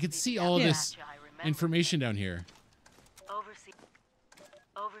 I could see all of this information down here.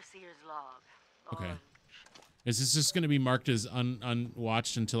 Overseer's log. Okay. Is this just going to be marked as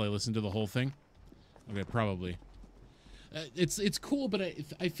unwatched until I listen to the whole thing? Okay, probably. It's cool, but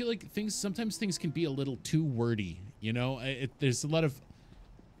I feel like sometimes things can be a little too wordy. You know, there's a lot of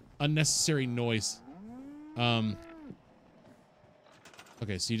unnecessary noise. Okay,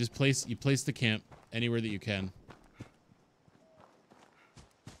 so you place the camp anywhere that you can.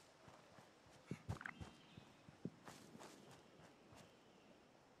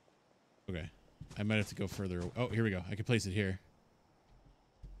 Okay. I might have to go further. Oh, here we go. I can place it here.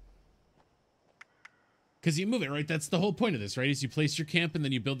 Because you move it, right? That's the whole point of this, right? Is you place your camp and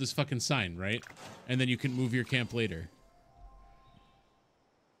then you build this fucking sign, right? And then you can move your camp later.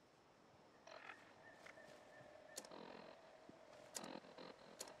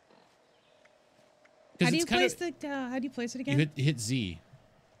 How do you place it again? You hit Z,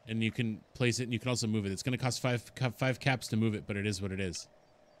 and you can place it, and you can also move it. It's going to cost five caps to move it, but it is what it is.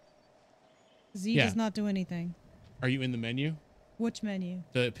 Z does not do anything. Are you in the menu? Which menu?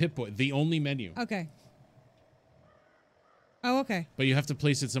 The Pip-Boy, the only menu. Okay. Oh, okay. But you have to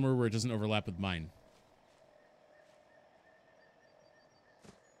place it somewhere where it doesn't overlap with mine.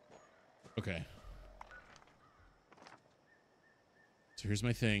 Okay. So here's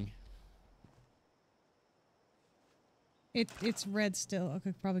my thing. It's red still.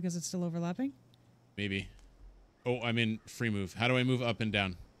 Okay, probably because it's still overlapping. Maybe. Oh, I'm in free move. How do I move up and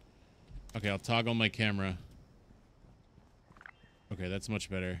down? Okay, I'll toggle my camera. Okay, that's much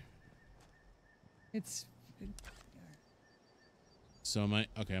better. So am I...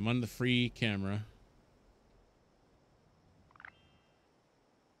 Okay, I'm on the free camera.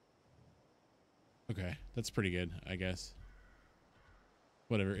 Okay, that's pretty good, I guess.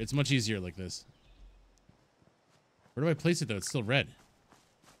 Whatever, it's much easier like this. Where do I place it, though? It's still red.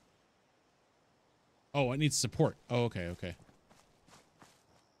 Oh, it needs support. Oh, okay, okay.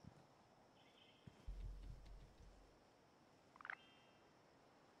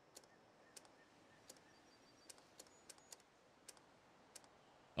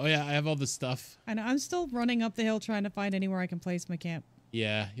 Oh, yeah, I have all this stuff. And I'm still running up the hill trying to find anywhere I can place my camp.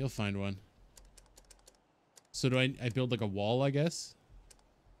 Yeah, you'll find one. So do I build like a wall, I guess?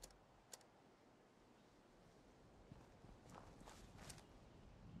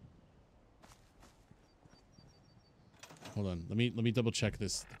 Hold on. Let me double check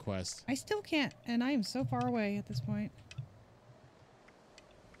this quest. I still can't, and I am so far away at this point.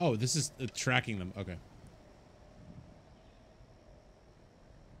 Oh, this is tracking them. Okay.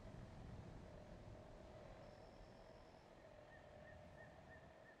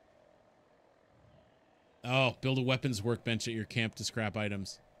 Oh, build a weapons workbench at your camp to scrap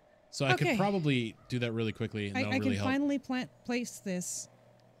items. So I could probably do that really quickly. And I can finally place this.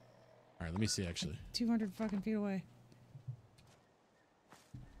 All right, let me see actually. 200 fucking feet away.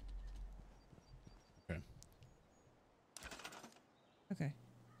 Okay. Okay.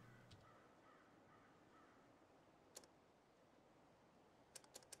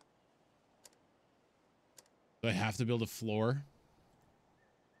 Do I have to build a floor?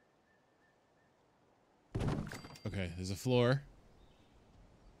 Okay, there's a floor.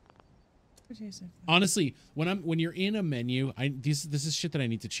 Honestly, when you're in a menu, this is shit that I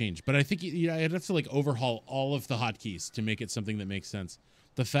need to change. But I think I'd have to like overhaul all of the hotkeys to make it something that makes sense.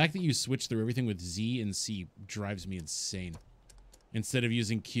 The fact that you switch through everything with Z and C drives me insane. Instead of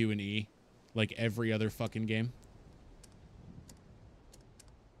using Q and E, like every other fucking game.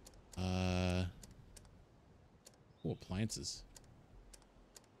 Oh, appliances.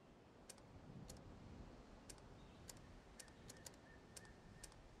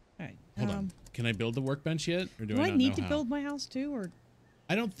 Alright. Hold on. Can I build the workbench yet? Or do I not need know to how? build my house too, or?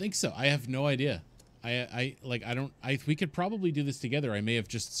 I don't think so. I have no idea. We could probably do this together. I may have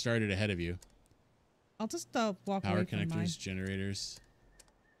just started ahead of you. I'll just walk Power away from mine. connectors, generators.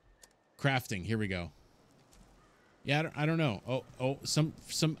 Crafting. Here we go. Yeah, I don't know.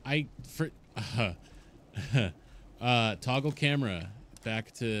 Toggle camera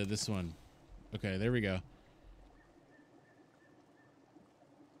back to this one. Okay, there we go.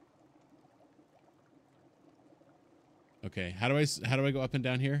 Okay, how do I go up and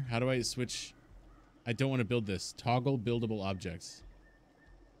down here? How do I switch? I don't want to build this. Toggle buildable objects.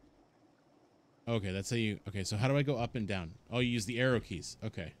 Okay, that's how you... Okay, so how do I go up and down? Oh, you use the arrow keys.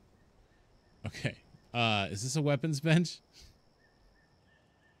 Okay. Okay. Is this a weapons bench?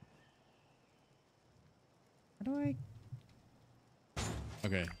 How do I...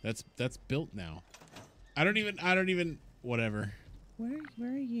 Okay, that's built now. I don't even... Whatever. Where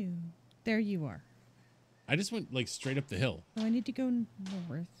are you? There you are. I just went, like, straight up the hill. Oh, I need to go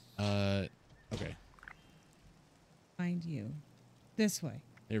north. Okay. Find you. This way.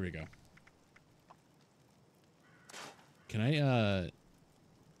 There we go. Can I,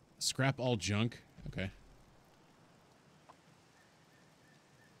 scrap all junk? Okay.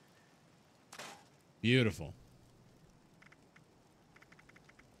 Beautiful.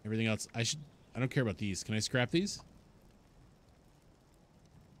 Everything else, I don't care about these. Can I scrap these?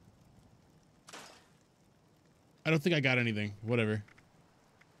 I don't think I got anything. Whatever.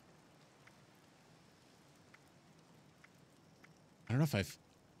 I don't know if I've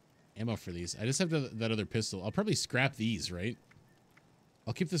ammo for these. I just have that other pistol. I'll probably scrap these, right?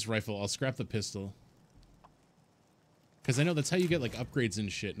 I'll keep this rifle. I'll scrap the pistol. Because I know that's how you get, like, upgrades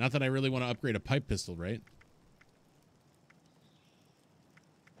and shit. Not that I really want to upgrade a pipe pistol, right?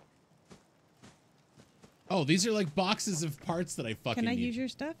 Oh, these are, like, boxes of parts that I fucking need. Can I use your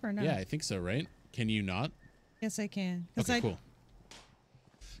stuff or not? Yeah, I think so, right? Can you not? Yes, I can. Okay, cool.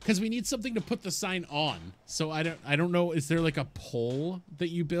 Because we need something to put the sign on. So I don't know. Is there like a pole that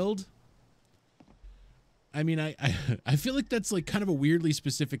you build? I mean, I feel like that's like kind of a weirdly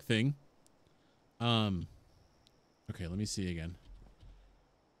specific thing. Okay, let me see again.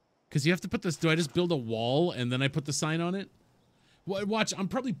 Because you have to put this. Do I just build a wall and then I put the sign on it? Watch, I'm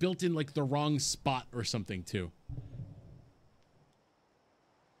probably built in like the wrong spot or something too.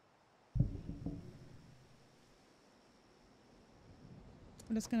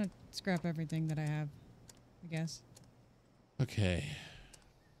 I'm just gonna scrap everything that I have, I guess. Okay.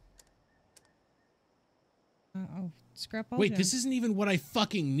 Oh, scrap all. Wait, this isn't even what I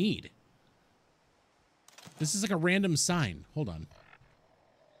fucking need. This is like a random sign. Hold on.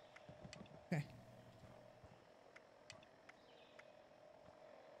 Okay.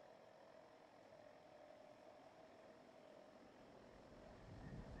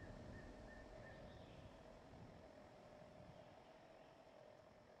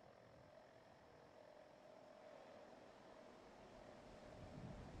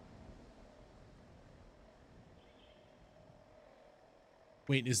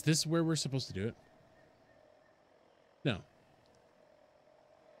 Wait, is this where we're supposed to do it? No.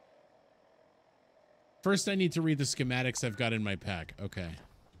 First, I need to read the schematics I've got in my pack. Okay.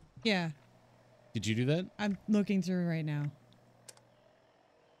 Yeah. Did you do that? I'm looking through right now.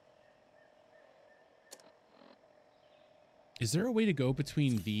 Is there a way to go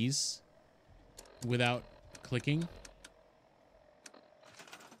between these without clicking?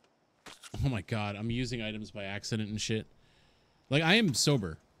 Oh my god, I'm using items by accident and shit. Like, I am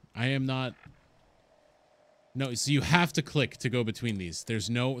sober. I am not... No, so you have to click to go between these. There's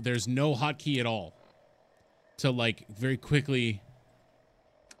no hotkey at all to, like, very quickly...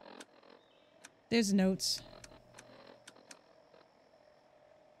 There's notes.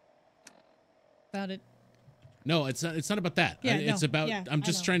 About it. No, it's not about that. Yeah, it's about... yeah, I'm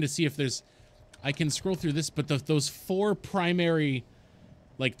just trying to see if there's... I can scroll through this, but those 4 primary,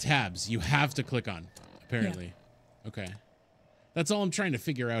 like, tabs you have to click on, apparently. Yeah. Okay. That's all I'm trying to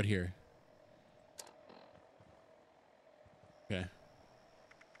figure out here. Okay.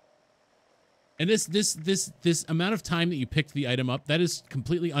 And this amount of time that you picked the item up, that is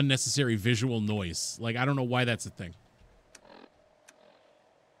completely unnecessary visual noise. Like, I don't know why that's a thing.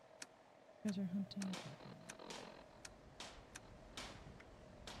 Treasure hunting.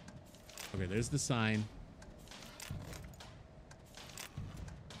 Okay, there's the sign.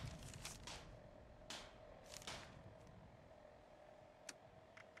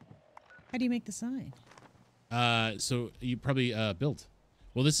 How do you make the sign? So you probably build.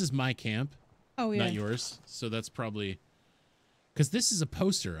 Well, this is my camp. Oh, yeah. Not yours. So that's probably... Because this is a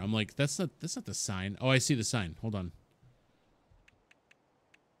poster. I'm like, that's not the sign. Oh, I see the sign. Hold on.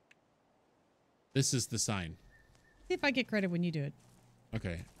 This is the sign. See if I get credit when you do it.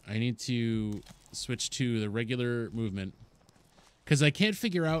 Okay. I need to switch to the regular movement. Because I can't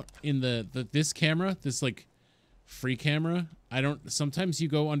figure out in this camera, this, like, free camera, sometimes you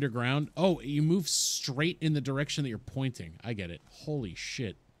go underground. Oh, you move straight in the direction that you're pointing. I get it. Holy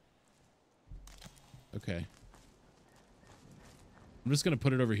shit. Okay. I'm just going to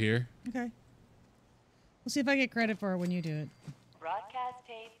put it over here. Okay. We'll see if I get credit for it when you do it. Broadcast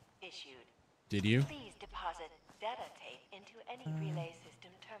tape issued. Did you? Please deposit data tape into any relay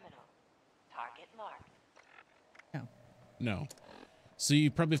system terminal. Target marked. No. No. So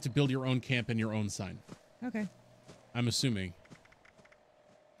you probably have to build your own camp and your own sign. Okay. I'm assuming.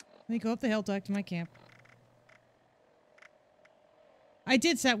 Let me go up the hill back to my camp. I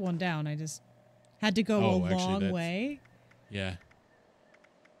did set one down. I just had to go a long way. Yeah.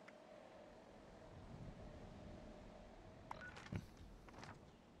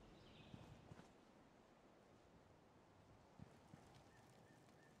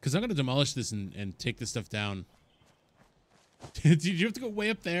 Because I'm going to demolish this and take this stuff down. Did you have to go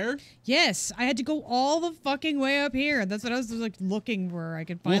way up there? Yes, I had to go all the fucking way up here. That's what I was like looking where I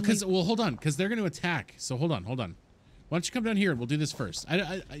could find. Well, hold on, because they're going to attack. So hold on. Why don't you come down here and we'll do this first?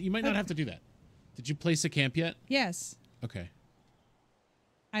 You might not have to do that. Did you place a camp yet? Yes. Okay.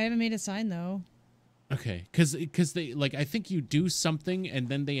 I haven't made a sign though. Okay, because they like I think you do something and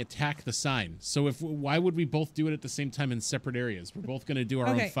then they attack the sign. So why would we both do it at the same time in separate areas? We're both going to do our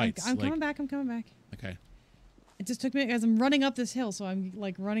own fights. I'm coming back. Okay. It just took me as I'm running up this hill, so I'm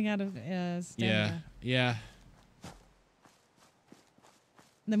like running out of stamina. Yeah.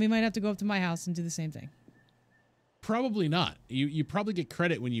 Then we might have to go up to my house and do the same thing. Probably not. You probably get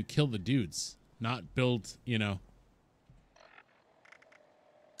credit when you kill the dudes, not build, you know.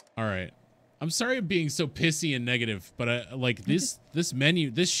 All right. I'm sorry I'm being so pissy and negative, but I like this menu,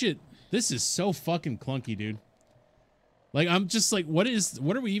 this is so fucking clunky, dude. Like I'm just like what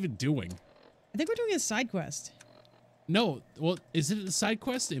are we even doing? I think we're doing a side quest. No, well, is it a side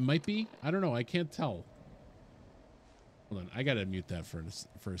quest? It might be. I don't know. I can't tell. Hold on. I got to mute that for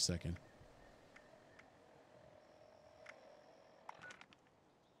a second.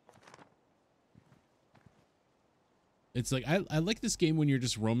 It's like I like this game when you're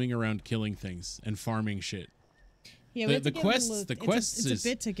just roaming around killing things and farming shit. Yeah, the quests it's a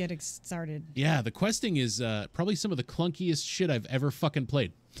bit to get started. Yeah, the questing is probably some of the clunkiest shit I've ever fucking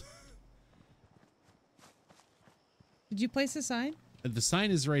played. Did you place the sign? The sign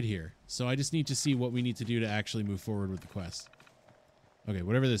is right here, so I just need to see what we need to do to actually move forward with the quest. Okay,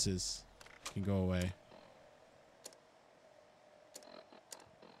 whatever this is can go away.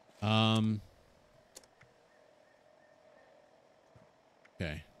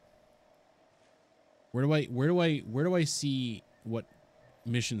 Okay. Where do I see what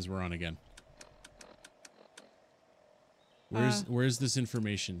missions we're on again? Where's this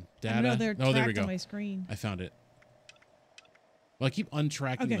information? Data? I know they're oh, there we tracked go. on my screen. I found it. Well, I keep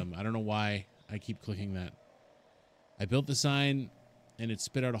untracking them. I don't know why I keep clicking that. I built the sign and it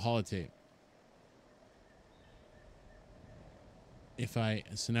spit out a holotape.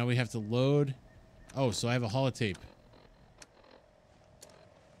 So now we have to load. Oh, so I have a holotape.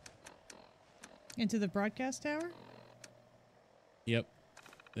 Into the broadcast tower? Yep.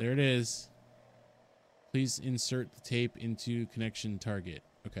 There it is. Please insert the tape into connection target.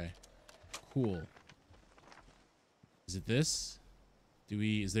 Okay. Cool. Is it this?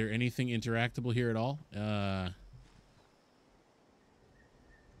 Is there anything interactable here at all?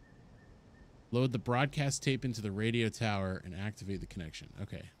 Load the broadcast tape into the radio tower and activate the connection.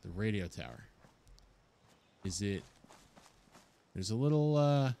 Okay, the radio tower. Is it... There's a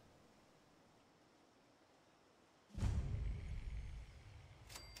little,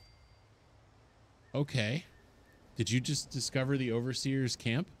 Okay. Did you just discover the Overseer's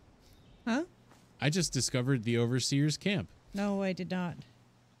camp? Huh? I just discovered the Overseer's camp. No, I did not.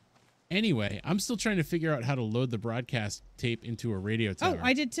 Anyway, I'm still trying to figure out how to load the broadcast tape into a radio tower. Oh,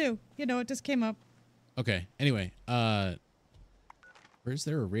 I did too. You know, it just came up. Okay. Anyway, where's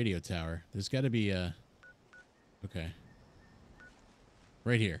there a radio tower? There's got to be a... Okay.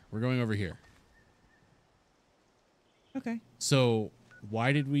 Right here. We're going over here. Okay. So...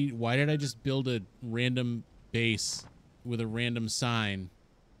 Why did I just build a random base with a random sign?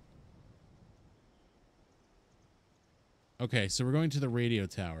 Okay, so we're going to the radio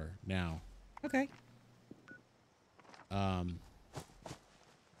tower now. Okay.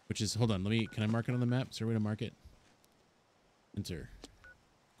 Which is, hold on, can I mark it on the map? Is there a way to mark it? Enter.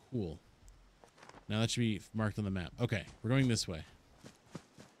 Cool. Now that should be marked on the map. Okay, we're going this way.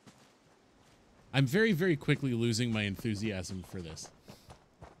 I'm very, very quickly losing my enthusiasm for this.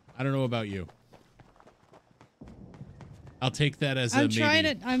 I don't know about you. I'll take that as a maybe.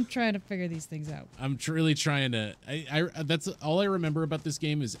 I'm trying to figure these things out. I'm really trying to. That's all I remember about this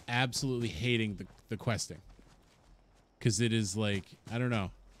game is absolutely hating the questing, because it is like, I don't know.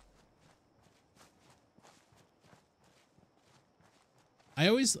 I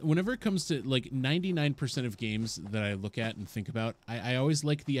always, whenever it comes to like 99% of games that I look at and think about, I always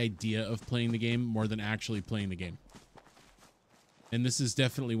like the idea of playing the game more than actually playing the game. And this is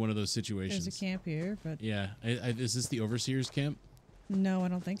definitely one of those situations. There's a camp here, but... Yeah. Is this the Overseer's camp? No, I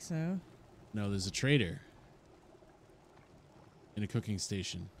don't think so. No, there's a trader. In a cooking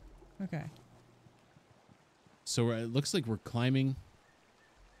station. Okay. So it looks like we're climbing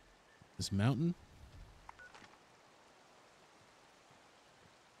this mountain.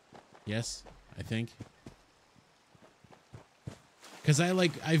 Yes, I think. Because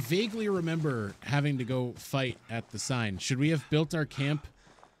I vaguely remember having to go fight at the sign. Should we have built our camp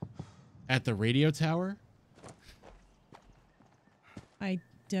at the radio tower? I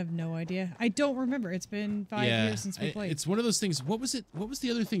have no idea. I don't remember. It's been 5 years since we played. It's one of those things. What was it? What was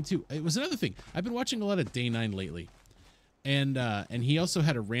the other thing too? It was another thing. I've been watching a lot of Day 9 lately. And he also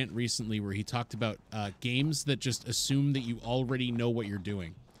had a rant recently where he talked about games that just assume that you already know what you're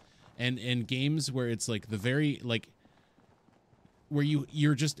doing. And games where it's like the very, like, where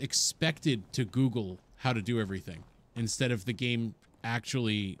you're just expected to Google how to do everything instead of the game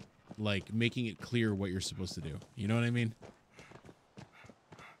actually, like, making it clear what you're supposed to do. You know what I mean?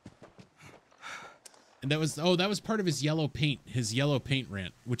 And that was part of his yellow paint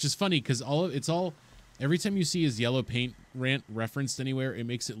rant, which is funny because every time you see his yellow paint rant referenced anywhere, it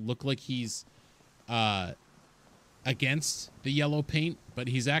makes it look like he's against the yellow paint, but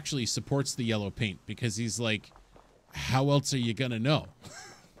he's actually supports the yellow paint because he's like, how else are you gonna know?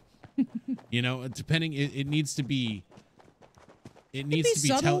 You know, depending, it needs to be. It needs to be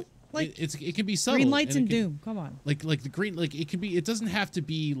subtle. Like, it can be subtle. Green lights and Doom. Come on. Like the green, like it can be. It doesn't have to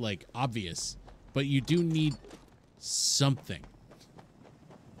be like obvious, but you do need something.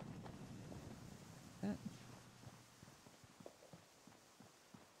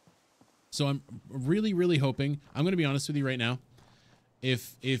 So I'm really, really hoping. I'm going to be honest with you right now.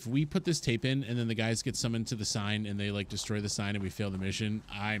 if we put this tape in and then the guys get summoned to the sign and they like destroy the sign and we fail the mission,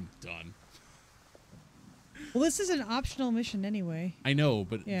 I'm done. Well, this is an optional mission anyway. I know,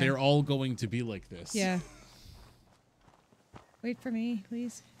 but they're all going to be like this. Yeah. Wait for me,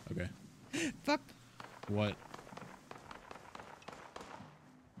 please. Okay. Fuck. What?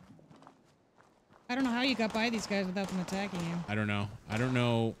 I don't know how you got by these guys without them attacking you. I don't know. I don't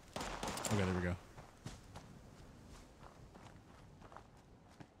know. Okay, there we go.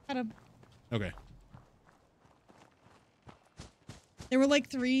 Got him. Okay. There were like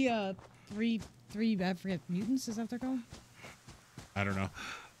three, I forget, mutants? Is that what they're called? I don't know.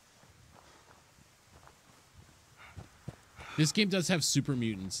 This game does have super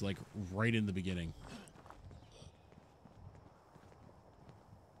mutants, like, right in the beginning.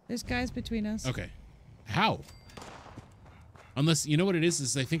 There's guys between us. Okay. How? Unless, you know what it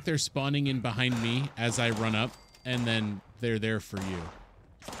is I think they're spawning in behind me as I run up, and then they're there for you.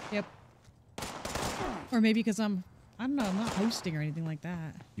 Yep. Or maybe because I don't know, I'm not hosting or anything like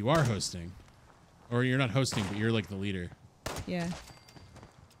that. You are hosting. Or you're not hosting, but you're like the leader. Yeah.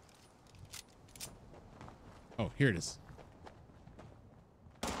 Oh, here it is.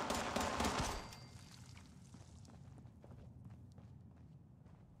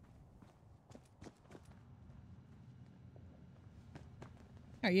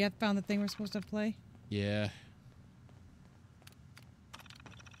 All right, you have found the thing we're supposed to play? Yeah.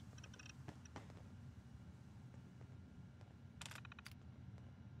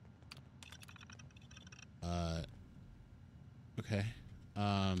 Okay.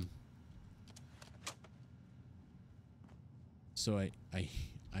 So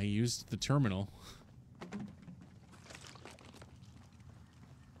I used the terminal.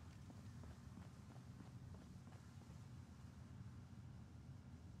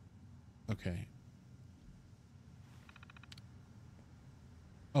 Okay.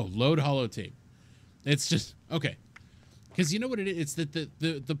 Oh, load holotape. It's just okay. Because you know what it is? It's that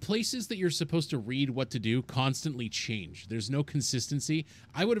the places that you're supposed to read what to do constantly change. There's no consistency.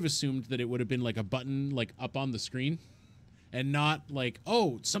 I would have assumed that it would have been like a button like up on the screen and not like,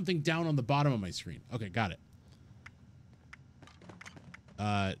 oh, something down on the bottom of my screen. Okay, got it.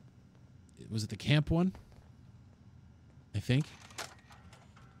 Was it the camp one? I think.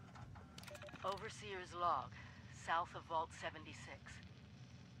 Overseer's log, south of Vault 76.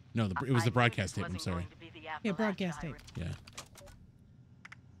 No, it was the broadcast tape. I'm sorry. Yeah, broadcast tape. Yeah.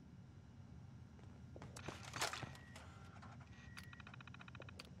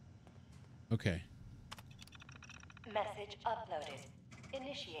 Okay. Message uploaded.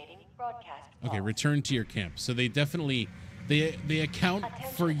 Initiating broadcast. Okay, return to your camp. So they definitely they account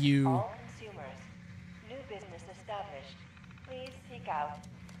for you. All consumers. New business established. Please seek out.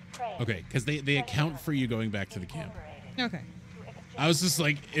 Okay, because they account for you going back to the camp. Okay. I was just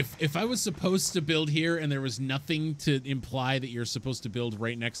like, if I was supposed to build here and there was nothing to imply that you're supposed to build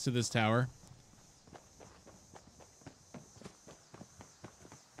right next to this tower.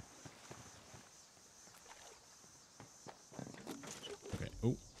 Okay.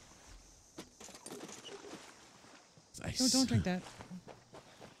 Oh. Don't drink that.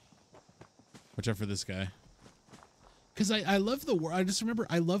 Watch out for this guy. Because I love the world. I just remember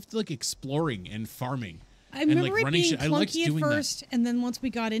I loved like exploring and farming. I remember it being clunky at first, and then once we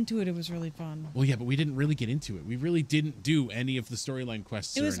got into it, it was really fun. Well, yeah, but we didn't really get into it. We really didn't do any of the storyline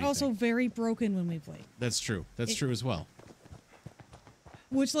quests. It was also very broken when we played. That's true. That's true as well.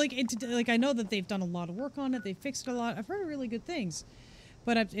 Which, like, I know that they've done a lot of work on it. They fixed it a lot. I've heard really good things,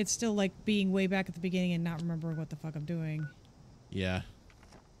 but it's still like being way back at the beginning and not remembering what the fuck I'm doing. Yeah.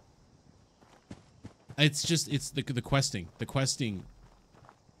 It's the questing. The questing,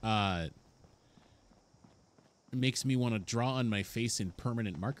 makes me want to draw on my face in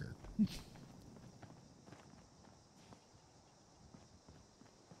permanent marker.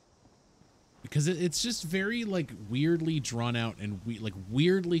 Because it's just very like weirdly drawn out and like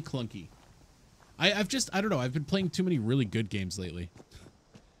weirdly clunky. I don't know. I've been playing too many really good games lately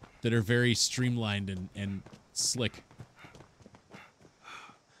that are very streamlined and slick.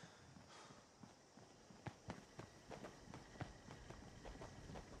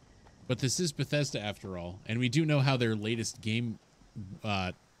 But this is Bethesda after all, and we do know how their latest game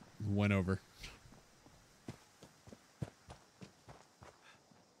went over.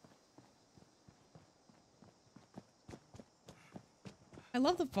 I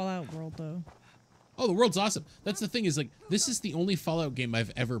love the Fallout world, though. Oh, the world's awesome. That's the thing is, like, this is the only Fallout game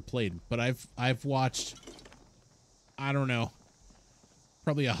I've ever played, but I've watched, I don't know,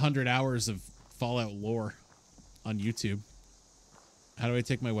 probably 100 hours of Fallout lore on YouTube. How do I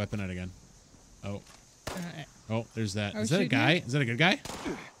take my weapon out again? Oh. Oh, there's that. Is that a guy? Is that a good guy?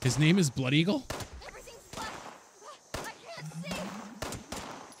 His name is Blood Eagle?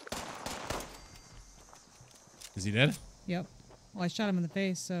 Is he dead? Yep. Well, I shot him in the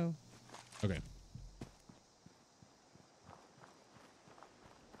face, so... Okay.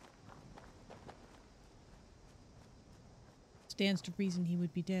 Stands to reason he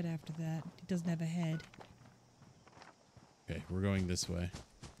would be dead after that. He doesn't have a head. Okay, we're going this way.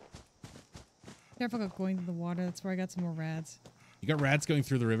 Careful about going to the water. That's where I got some more rats. You got rats going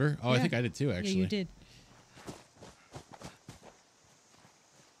through the river? Oh, yeah. I think I did too, actually. Yeah, you did.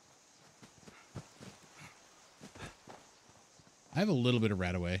 I have a little bit of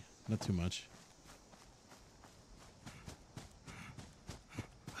rat away. Not too much.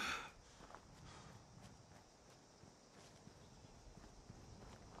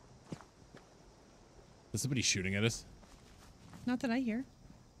 Is somebody shooting at us? Not that I hear.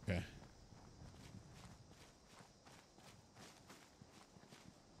 Okay.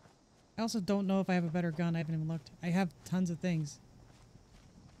 I also don't know if I have a better gun. I haven't even looked. I have tons of things.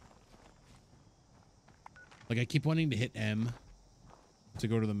 Like, I keep wanting to hit M to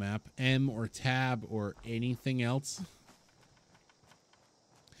go to the map. M or tab or anything else.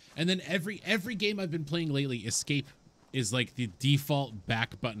 And then every game I've been playing lately, escape is like the default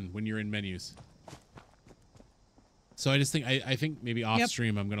back button when you're in menus. So I just think I think maybe off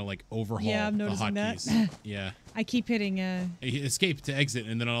stream I'm gonna like overhaul the hotkeys. Yeah. I keep hitting escape to exit,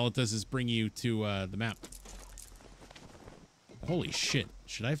 and then all it does is bring you to the map. Holy shit!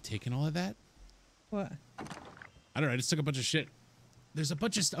 Should I have taken all of that? What? I don't know. I just took a bunch of shit. There's a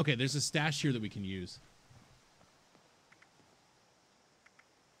bunch of okay. There's a stash here that we can use.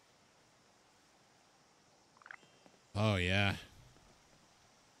 Oh yeah.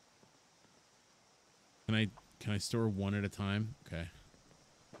 Can I store one at a time? Okay.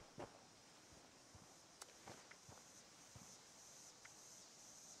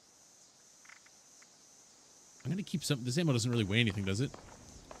 I'm gonna keep some. This ammo doesn't really weigh anything, does it?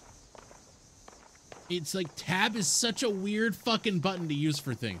 It's like tab is such a weird fucking button to use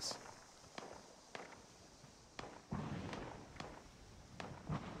for things.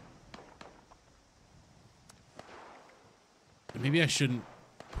 Maybe I shouldn't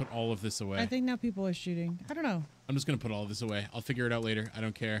put all of this away. I think now people are shooting. I don't know. I'm just gonna put all of this away. I'll figure it out later. I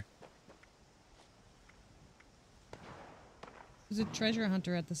don't care. There's a treasure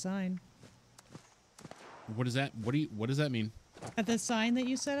hunter at the sign. What is that? What does that mean? At the sign that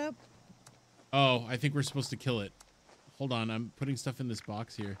you set up? Oh, I think we're supposed to kill it. Hold on, I'm putting stuff in this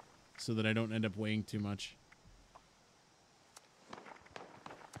box here so that I don't end up weighing too much.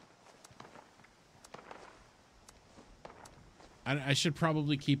 I should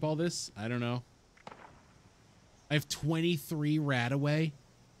probably keep all this. I don't know. I have 23 rat away.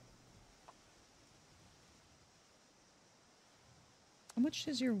 How much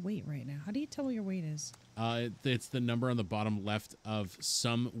is your weight right now? How do you tell what your weight is? It's the number on the bottom left of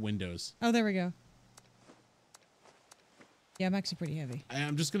some windows. Oh, there we go. Yeah, I'm actually pretty heavy.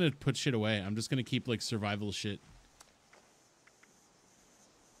 I'm just going to put shit away. I'm just going to keep, like, survival shit.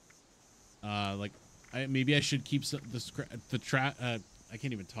 Maybe I should keep I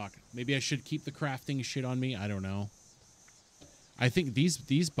can't even talk. Maybe I should keep the crafting shit on me. I don't know. I think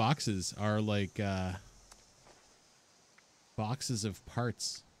these boxes are like boxes of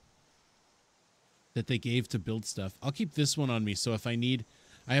parts that they gave to build stuff. I'll keep this one on me, so if I need,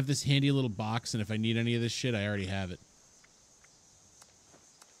 I have this handy little box, and if I need any of this shit, I already have it.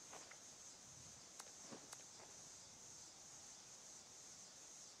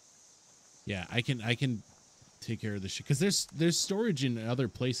 Yeah, I can take care of this shit, because there's storage in other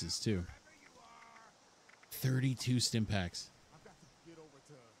places too. 32 stim packs. I've got to get over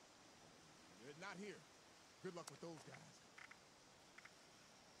to not here. Good luck with those guys.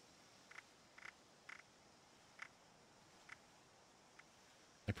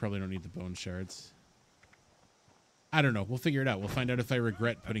 I probably don't need the bone shards. I don't know. We'll figure it out. We'll find out if I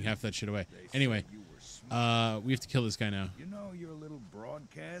regret putting half that shit away. Anyway, we have to kill this guy now. You know your little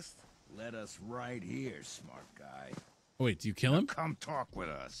broadcast? Let us right here, smart guy. Oh, wait, do you kill him? Come talk with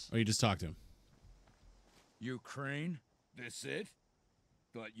us. Or you just talk to him? Ukraine? This it?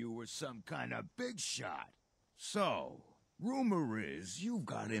 Thought you were some kind of big shot. So, rumor is you've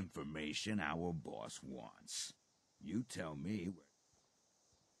got information our boss wants. You tell me where...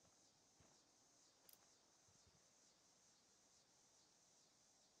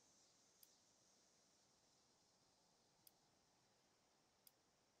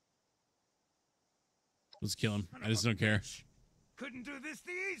 Let's kill him. I just don't care. Couldn't do this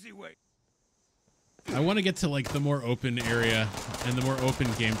the easy way. I want to get to, like, the more open area and the more open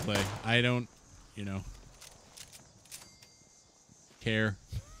gameplay. I don't, you know. care.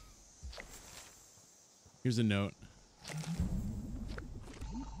 Here's a note.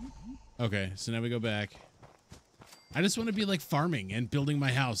 Okay, so now we go back. I just want to be like farming and building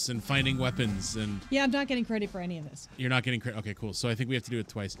my house and finding weapons and... Yeah, I'm not getting credit for any of this. You're not getting credit? Okay, cool. So I think we have to do it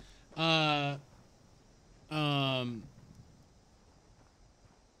twice.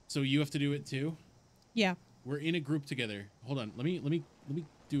 So you have to do it too? Yeah. We're in a group together. Hold on. Let me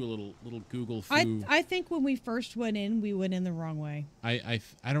do a little Google foo. I think when we first went in, we went in the wrong way. I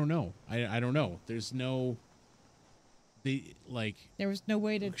don't know. I don't know. There's no... There was no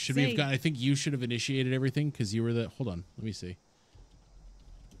way to Should we have got... I think you should have initiated everything because you were the... Hold on. Let me see.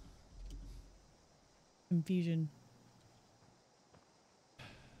 Confusion.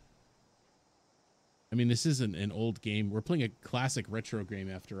 I mean, this isn't an old game. We're playing a classic retro game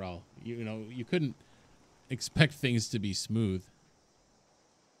after all. You know, you couldn't expect things to be smooth.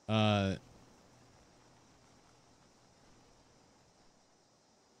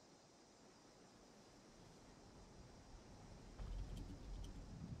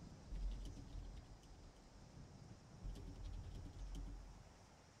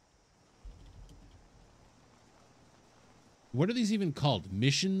 What are these even called?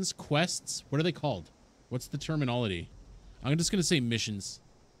 Missions? Quests? What are they called? What's the terminology? I'm just going to say missions.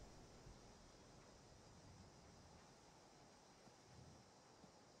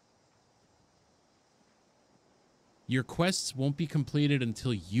 Your quests won't be completed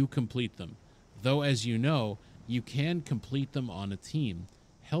until you complete them. Though, as you know, you can complete them on a team.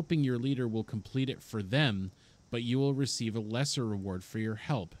 Helping your leader will complete it for them, but you will receive a lesser reward for your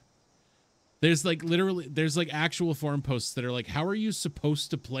help. There's like literally, there's like actual forum posts that are like, how are you supposed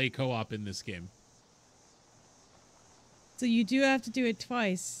to play co-op in this game? So you do have to do it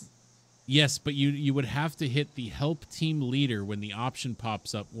twice. Yes, but you would have to hit the help team leader when the option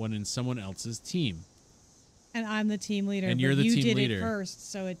pops up when in someone else's team. And I'm the team leader. And you're the team leader. You did it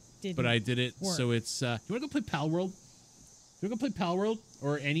first, so it didn't But I did it, work. so it's... you want to go play Pal World? You want to go play Pal World?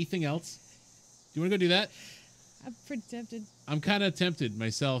 Or anything else? Do you want to go do that? I'm pretty tempted. I'm kind of tempted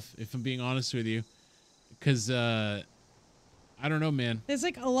myself, if I'm being honest with you. Because, I don't know, man. There's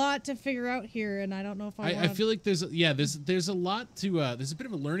like a lot to figure out here, and I don't know if I feel like there's a lot to... there's a bit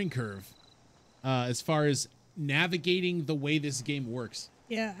of a learning curve as far as navigating the way this game works.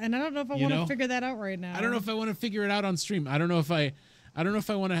 Yeah, and I don't know if I want to figure that out right now. I don't know if I want to figure it out on stream. I don't know if I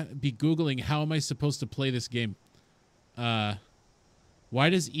want to be Googling how am I supposed to play this game. Why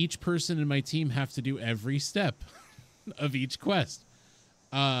does each person in my team have to do every step of each quest?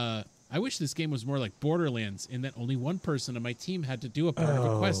 I wish this game was more like Borderlands in that only one person on my team had to do a part of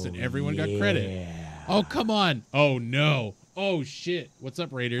a quest and everyone got credit. Oh, come on. Oh, no. Oh, shit. What's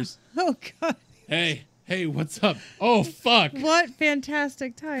up, Raiders? Oh, God. Hey, what's up? Oh, fuck. What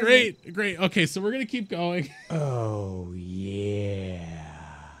fantastic time. Great. Okay, so we're going to keep going. Oh, yeah.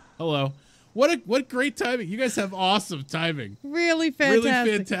 Hello. What great timing. You guys have awesome timing. Really fantastic.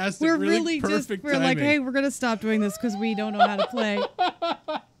 Really fantastic. We're really perfect we're timing. like, hey, we're going to stop doing this because we don't know how to play.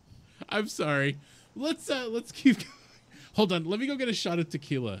 I'm sorry. Let's keep going. Hold on. Let me go get a shot of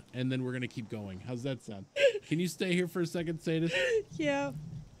tequila, and then we're going to keep going. How's that sound? Can you stay here for a second, Sadis? Yeah.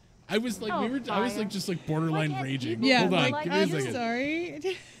 I was like, I was like just like borderline raging. Yeah, hold on, like, give me a I'm second.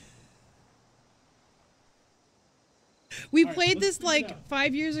 sorry. We played this like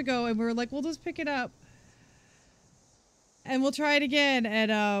 5 years ago, and we were like, we'll just pick it up, and we'll try it again.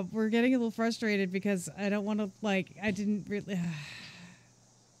 And we're getting a little frustrated because I don't want to like. I didn't really.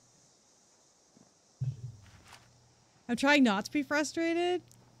 I'm trying not to be frustrated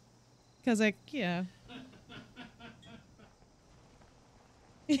because yeah.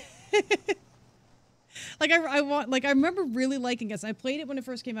 Like I remember really liking this. I played it when it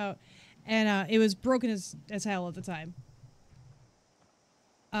first came out, and it was broken as hell at the time.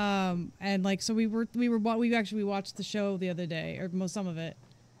 And like so we actually watched the show the other day, or some of it,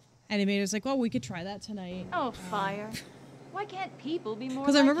 and it made us like, oh, we could try that tonight. Oh, fire! Why can't people be more?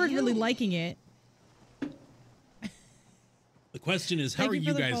 Because I remember really liking it. The question is, how are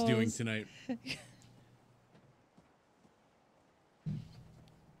you guys doing tonight?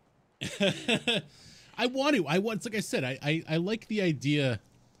 I want. It's like I said, I like the idea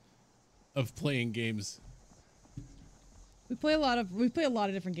of playing games. We play a lot of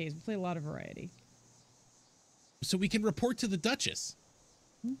different games. We play a lot of variety. So we can report to the Duchess.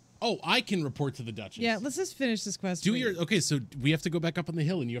 Oh, I can report to the Duchess. Yeah, let's just finish this quest. Okay, so we have to go back up on the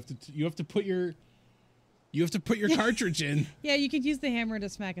hill, and you have to put your cartridge in. Yeah, you could use the hammer to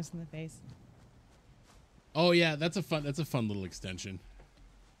smack us in the face. Oh yeah, that's a fun little extension.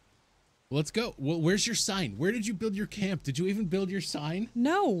 Let's go. Well, where's your sign? Where did you build your camp? Did you even build your sign?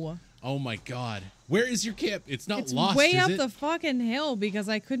 No. Oh my god. Where is your camp? It's not it's lost, way is up it? the fucking hill because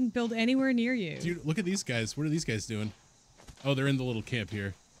I couldn't build anywhere near you. Dude, look at these guys. What are these guys doing? Oh, they're in the little camp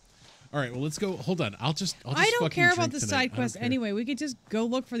here. All right, well, let's go. Hold on. I'll just I don't care about the tonight. side quest anyway. We could just go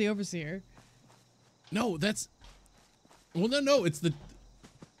look for the overseer. No, that's... Well, no. It's the...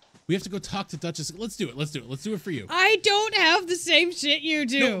 We have to go talk to Duchess. Let's do it. Let's do it. Let's do it for you. I don't have the same shit you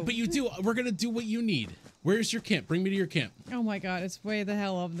do. No, but you do. We're going to do what you need. Where's your camp? Bring me to your camp. Oh my god, it's way the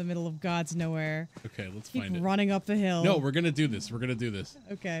hell up in the middle of God's nowhere. Okay, let's Keep find it. running up the hill. No, we're going to do this. We're going to do this.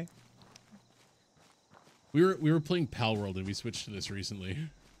 Okay. We were playing Pal World and we switched to this recently.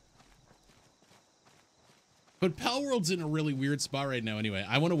 But Pal World's in a really weird spot right now anyway.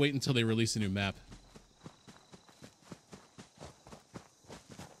 I want to wait until they release a new map.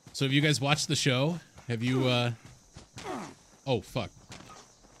 So have you guys watched the show? Have you, Oh, fuck.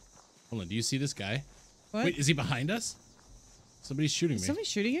 Hold on, do you see this guy? What? Wait, is he behind us? Somebody's shooting me. Somebody's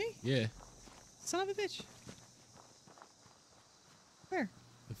shooting me? Yeah. Son of a bitch. Where?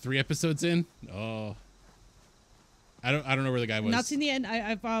 3 episodes in? Oh. I don't know where the guy was. Not seen the end.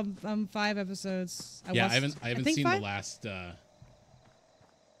 I've 5 episodes. I haven't seen 5? The last I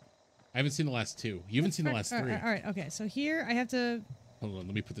haven't seen the last 2. You haven't seen the last 3. All right. Okay. So here I have to hold on,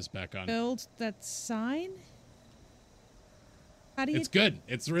 let me put this back on. Build that sign. How do you It's good.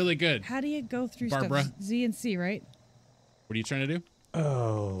 It's really good. How do you go through Barbara. stuff? Z and C, right? What are you trying to do?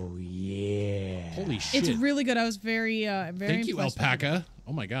 Oh yeah. Holy shit. It's really good. I was very Thank you, Alpaca.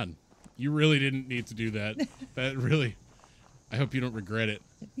 Oh my god. You really didn't need to do that. That really... I hope you don't regret it.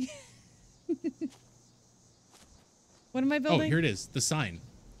 What am I building? Oh, here it is. The sign.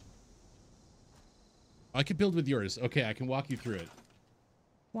 I could build with yours. Okay, I can walk you through it.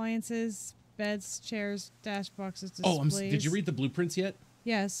 Appliances, beds, chairs, dash boxes, displays. Oh, did you read the blueprints yet?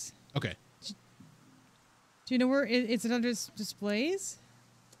 Yes. Okay. Do you know where... Is it under displays?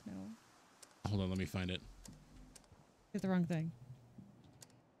 No. Hold on, let me find it. Did the wrong thing.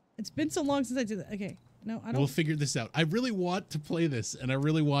 It's been so long since I did that. Okay. No, I don't. We'll figure this out. I really want to play this, and I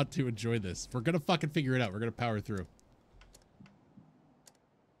really want to enjoy this. We're going to fucking figure it out. We're going to power through.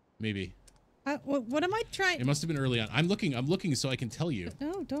 Maybe. What am I trying? It must have been early on. I'm looking so I can tell you.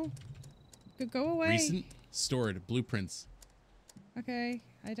 No, don't. Go away. Recent stored blueprints. Okay,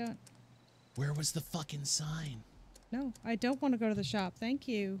 I don't. Where was the fucking sign? No, I don't want to go to the shop. Thank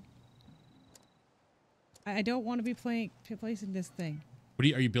you. I don't want to be placing this thing.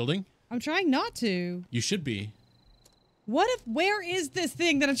 Are you building? I'm trying not to. You should be. Where is this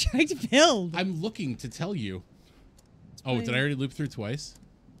thing that I'm trying to build? I'm looking to tell you. Oh, did I already loop through twice?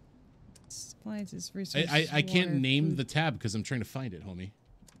 Appliances, resources, I can't water, name food. the tab because I'm trying to find it, homie.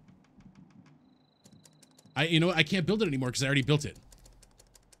 You know what? I can't build it anymore because I already built it.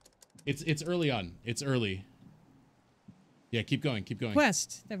 It's early on. It's early. Yeah, keep going. Keep going.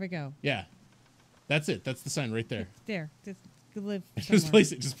 Quest. There we go. Yeah. That's it. That's the sign right there. There. Just live Just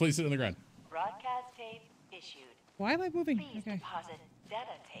place it. Just place it on the ground. Broadcast tape issued. Why am I moving? Please Okay. deposit data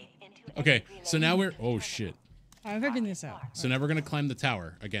tape into Okay. any So now we're... relay Oh, terminal. shit. I'm figuring this out. So now we're going to climb the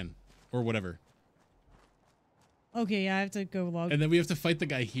tower again. Or whatever. Okay, yeah, I have to go log. And then we have to fight the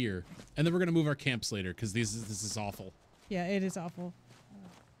guy here. And then we're going to move our camps later because this is awful. Yeah, it is awful.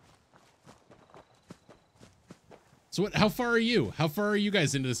 So how far are you? How far are you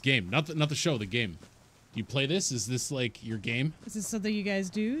guys into this game? Not the show, the game. Do you play this? Is this like your game? Is this something you guys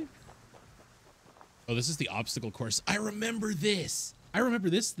do? Oh, this is the obstacle course. I remember this. I remember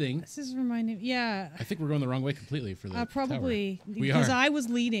this thing. This is reminding. Yeah. I think we're going the wrong way completely for the probably tower. We because are. I was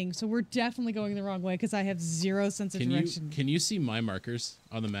leading, so we're definitely going the wrong way because I have zero sense of direction. Can you see my markers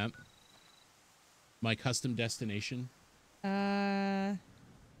on the map? My custom destination.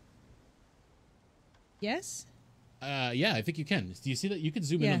 Yes. Yeah, I think you can. Do you see that? You can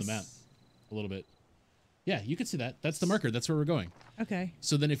zoom in on the map a little bit. Yeah, you can see that. That's the marker. That's where we're going. Okay.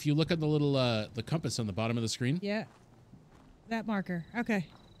 So then if you look at the little the compass on the bottom of the screen. Yeah. That marker. Okay.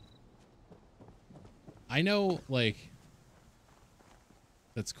 I know, like,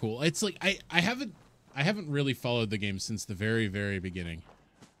 that's cool. It's like I haven't really followed the game since the very, very beginning.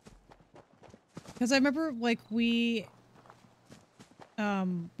 Because I remember, like, we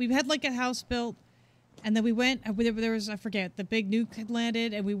had like a house built, and then we went. There was, I forget, the big nuke had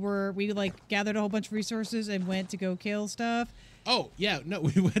landed, and we like gathered a whole bunch of resources and went to go kill stuff. Oh yeah, no,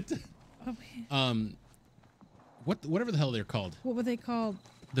 we went to whatever the hell they're called. What were they called?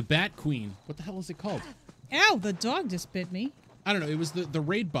 The Bat Queen. What the hell is it called? Ow! The dog just bit me. I don't know. It was the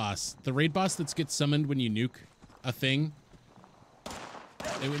raid boss. The raid boss that gets summoned when you nuke a thing.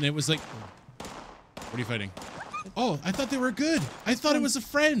 It was like, what are you fighting? Oh, I thought they were good. I thought it was a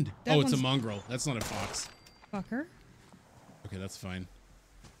friend. Oh, it's a mongrel. That's not a fox. Fucker. Okay, that's fine.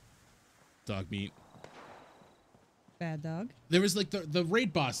 dog meat. Bad dog. There was like the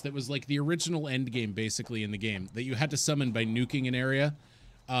raid boss that was like the original end game basically in the game that you had to summon by nuking an area.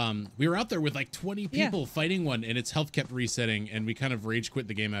 We were out there with like 20 people fighting one, and its health kept resetting, and we kind of rage quit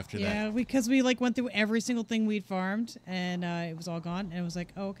the game after that. Yeah, because we like went through every single thing we'd farmed, and it was all gone, and it was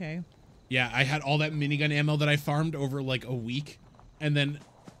like, oh, okay. Yeah, I had all that minigun ammo that I farmed over like a week, and then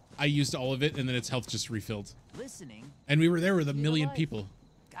I used all of it, and then its health just refilled. Listening. And we were there with a million people.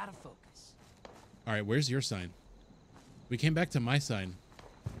 Gotta focus. All right, where's your sign? We came back to my sign.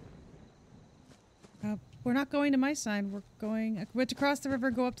 We're not going to my sign. We're going. We have to cross the river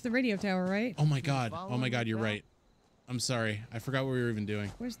and go up to the radio tower, right? Oh my god. Oh my god, you're right. I'm sorry. I forgot what we were even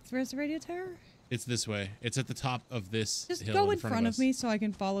doing. Where's the radio tower? It's this way. It's at the top of this Just hill go in front of me so I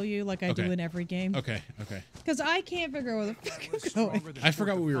can follow you like I do in every game. Okay, okay. Because I can't figure out where the fuck I'm going. I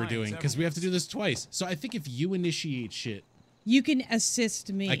forgot what we were doing because we have to do this twice. So I think if you initiate shit, you can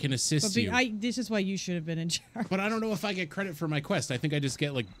assist me. I can assist you. This is why you should have been in charge. But I don't know if I get credit for my quest. I think I just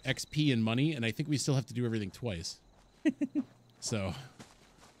get like XP and money, and I think we still have to do everything twice. So.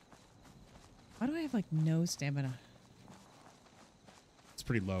 Why do I have like no stamina? It's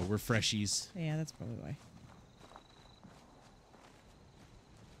pretty low. We're freshies. Yeah, that's probably why.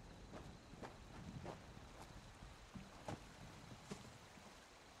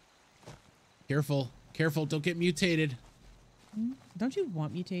 Careful. Careful. Don't get mutated. Don't you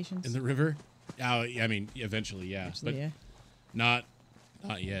want mutations? In the river? Oh, I mean, eventually, yeah. Actually, but yeah. Not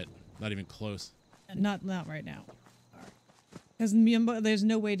yet. Not even close. Not right now. Because there's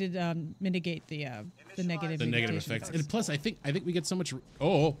no way to mitigate the negative effects. And plus, I think we get so much.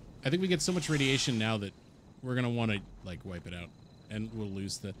 I think we get so much radiation now that we're gonna want to like wipe it out, and we'll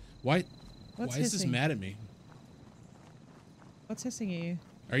lose the. Why is this mad at me? What's hissing at you?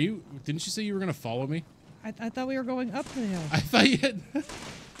 Are you? Didn't you say you were gonna follow me? I thought we were going up the hill. I thought you had.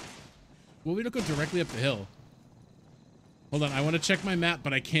 Well, we don't go directly up the hill. Hold on, I want to check my map,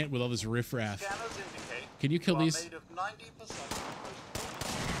 but I can't with all this riffraff. Can you kill these?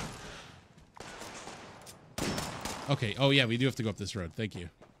 Okay. Oh yeah, we do have to go up this road. Thank you.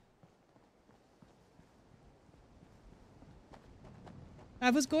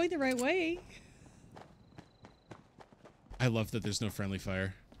 I was going the right way. I love that there's no friendly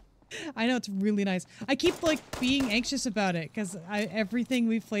fire. I know, it's really nice. I keep like being anxious about it because everything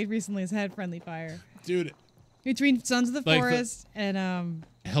we've played recently has had friendly fire. Dude. Between Sons of the Forest and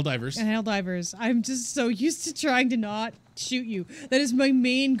Helldivers. I'm just so used to trying to not shoot you. That is my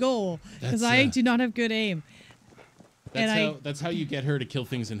main goal because I do not have good aim. That's how you get her to kill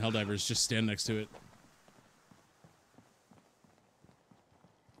things in Helldivers. Just stand next to it.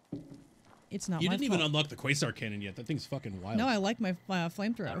 It's not. You didn't even unlock the Quasar cannon yet. That thing's fucking wild. No, I like my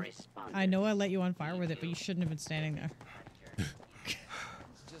flamethrower. I know I let you on fire with it, but you shouldn't have been standing there.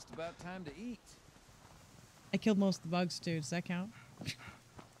 It's just about time to eat. I killed most of the bugs too. Does that count?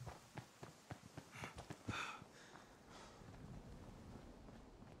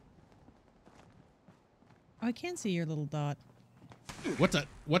 Oh, I can see your little dot. What dot?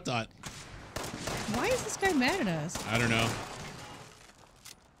 What dot? Why is this guy mad at us? I don't know.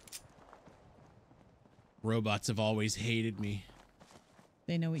 Robots have always hated me.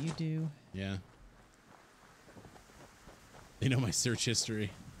 They know what you do. Yeah. They know my search history.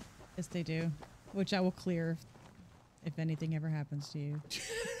 Yes, they do. Which I will clear if anything ever happens to you.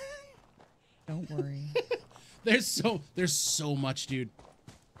 Don't worry. There's so much, dude.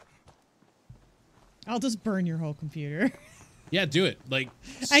 I'll just burn your whole computer. Yeah, do it. Like,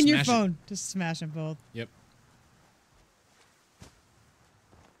 and your phone. Just smash them both. Yep.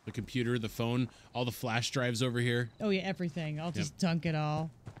 The computer, the phone, all the flash drives over here. Oh yeah, everything. I'll just dunk it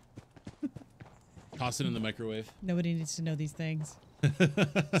all. Toss it in the microwave. Nobody needs to know these things.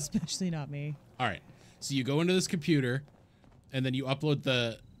 Especially not me. All right. So you go into this computer, and then you upload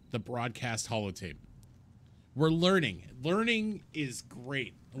the broadcast holotape. We're learning. Learning is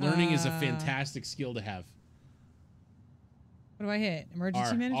great. Learning is a fantastic skill to have. What do I hit?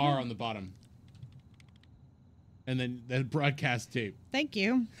 Emergency management? R on the bottom. And then broadcast tape. Thank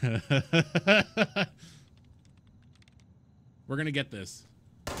you. We're going to get this.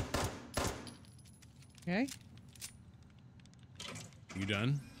 Okay. You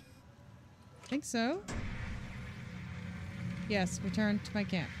done? I think so. Yes, return to my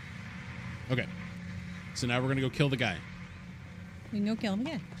camp. Okay. So now we're going to go kill the guy. We can go kill him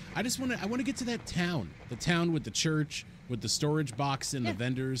again. I want to get to that town. The town with the church, with the storage box and the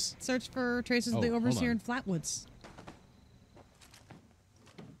vendors. Search for traces of the overseer in Flatwoods.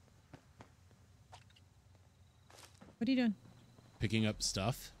 What are you doing? Picking up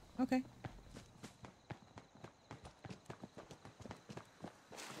stuff. Okay.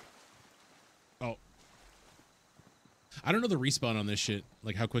 I don't know the respawn on this shit.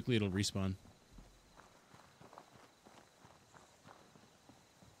 Like how quickly it'll respawn.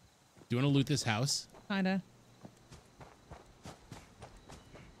 Do you want to loot this house? Kinda.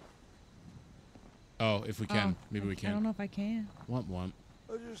 Oh, if we can. Maybe we can. I don't know if I can. Womp womp.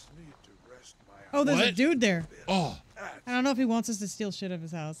 I just need to rest my Oh, there's a dude there. Oh. I don't know if he wants us to steal shit of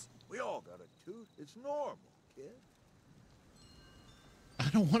his house. We all got a tooth. It's normal, kid. I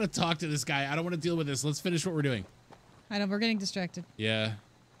don't want to talk to this guy. I don't want to deal with this. Let's finish what we're doing. I know, we're getting distracted. Yeah.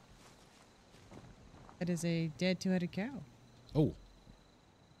 That is a dead two-headed cow. Oh.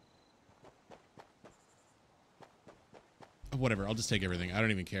 Whatever. I'll just take everything. I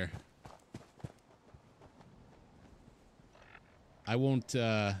don't even care. I won't,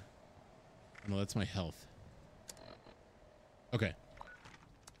 no, that's my health. Okay.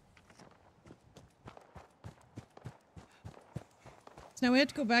 So now we have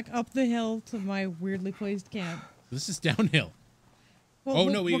to go back up the hill to my weirdly placed camp. This is downhill. Well,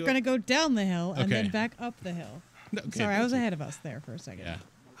 no, we're going to go down the hill and then back up the hill. Okay, sorry, I was ahead of us there for a second. Yeah.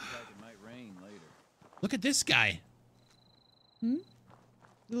 Looks like it might rain later. Look at this guy. Hmm?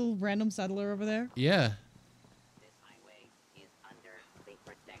 Little random settler over there. Yeah. This highway is under the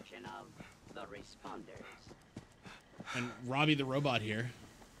protection of the responders. And Robbie the robot here.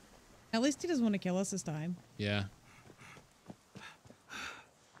 At least he doesn't want to kill us this time. Yeah.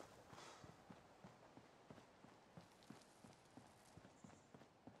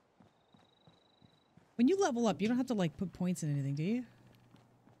 When you level up, you don't have to like put points in anything, do you?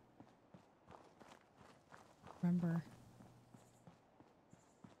 Remember.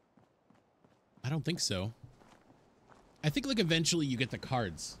 I don't think so. I think like eventually you get the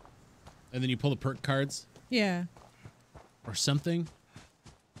cards. And then you pull the perk cards. Yeah. Or something.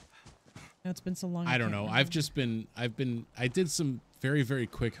 No, it's been so long. I don't know. I did some very, very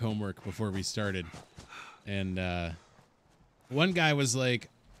quick homework before we started. And one guy was like,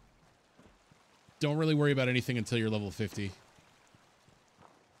 don't really worry about anything until you're level 50.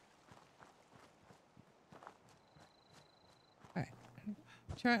 All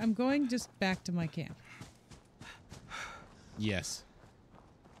right. I'm going just back to my camp. Yes.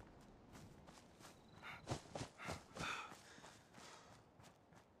 I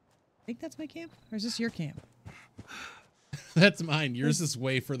think that's my camp? Or is this your camp? That's mine. Yours is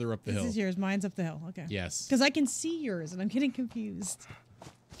way further up the hill. This is yours. Mine's up the hill. Okay. Yes. Because I can see yours and I'm getting confused.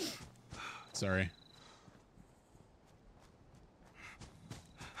 Sorry.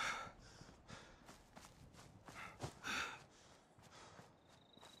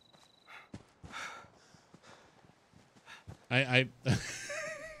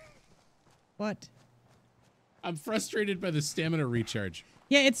 What? I'm frustrated by the stamina recharge.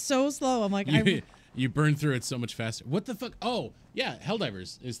 Yeah, it's so slow. I'm like, you burn through it so much faster. What the fuck? Oh, yeah,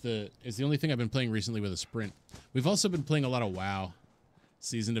 Helldivers is the only thing I've been playing recently with a sprint. We've also been playing a lot of WoW,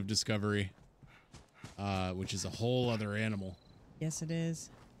 Season of Discovery, which is a whole other animal. Yes, it is.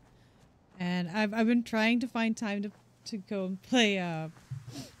 And I've been trying to find time to go and play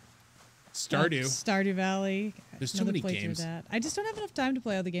Stardew. Stardew Valley. There's too many games. That. I just don't have enough time to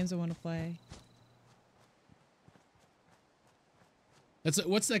play all the games I want to play.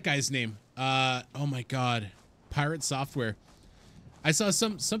 What's that guy's name? Oh my god, Pirate Software. I saw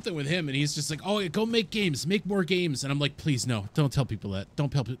something with him, and he's just like, "Oh, go make games, make more games." And I'm like, "Please, no, don't tell people that.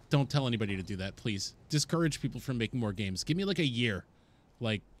 Don't tell anybody to do that, please. Discourage people from making more games. Give me like a year,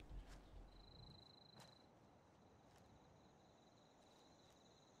 like."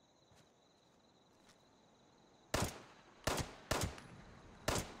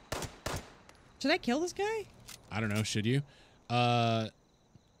 Should I kill this guy? I don't know. Should you? Hold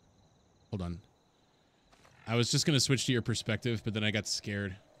on. I was just going to switch to your perspective, but then I got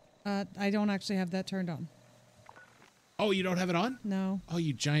scared. I don't actually have that turned on. Oh, you don't have it on? No. Oh,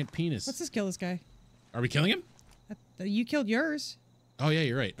 you giant penis. Let's just kill this guy. Are we killing him? You killed yours. Oh, yeah,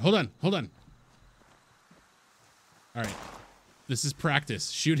 you're right. Hold on. Hold on. All right. This is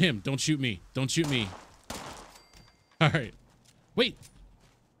practice. Shoot him. Don't shoot me. Don't shoot me. All right. Wait.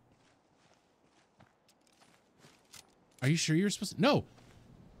 Are you sure you were supposed to? No.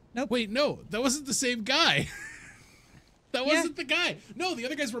 Nope. Wait, no. That wasn't the same guy. That wasn't the guy. No, the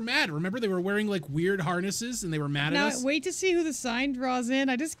other guys were mad. Remember, they were wearing like weird harnesses and they were mad at us. Now, wait to see who the sign draws in.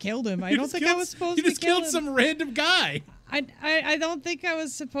 I just killed him. I don't think I was supposed to kill him. You just killed some random guy. I don't think I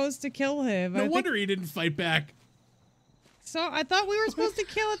was supposed to kill him. No wonder he didn't fight back. So I thought we were supposed to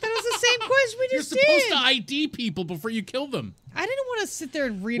kill it. That was the same quest we just did. You're supposed to ID people before you kill them. I didn't want to sit there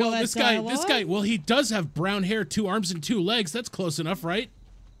and read all that dialogue. This guy, well, he does have brown hair, 2 arms, and 2 legs. That's close enough, right?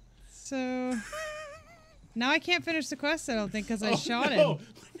 So now I can't finish the quest, I don't think, because I shot him.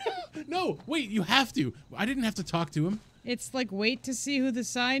 No, wait, you have to. I didn't have to talk to him. It's like wait to see who the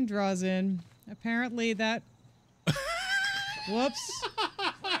sign draws in. Apparently that... Whoops.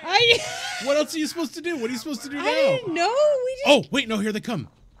 What else are you supposed to do? What are you supposed to do now? I didn't know. Oh, wait, no, here they come.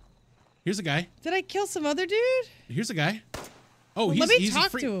 Here's a guy. Did I kill some other dude? Here's a guy. Oh, well,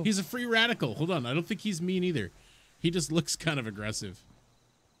 he's a free radical. Hold on, I don't think he's mean either. He just looks kind of aggressive.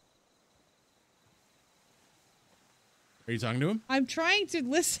 Are you talking to him? I'm trying to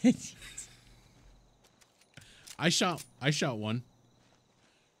listen. I shot one.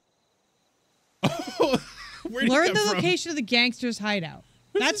 Oh, where'd he Learn come the from? location of the gangster's hideout.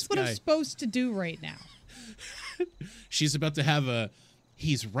 That's what I'm supposed to do right now. She's about to have a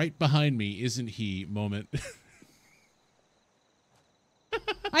 "he's right behind me, isn't he?" moment.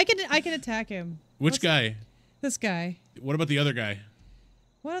 I can attack him. Which guy? This guy. What about the other guy?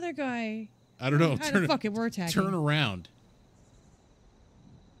 What other guy? I don't know. Fuck it, we're attacking. Turn around.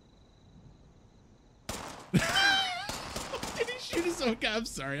 Did he shoot his own guy? I'm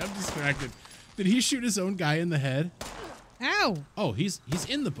sorry, I'm distracted. Did he shoot his own guy in the head? Ow! Oh, he's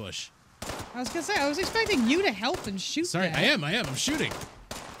in the bush. I was gonna say, I was expecting you to help and shoot. Sorry, that. I am. I'm shooting.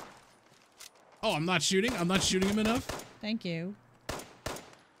 Oh, I'm not shooting? I'm not shooting him enough? Thank you.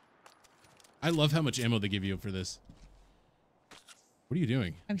 I love how much ammo they give you for this. What are you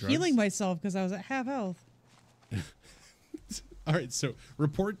doing? I'm Drugs? healing myself because I was at half health. All right, so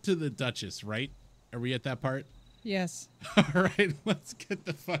report to the Duchess, right? Are we at that part? Yes. All right, let's get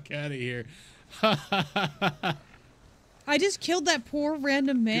the fuck out of here. I just killed that poor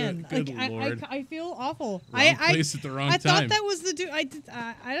random man. Good like, Lord. I feel awful. Wrong place at the wrong I time. thought that was the dude.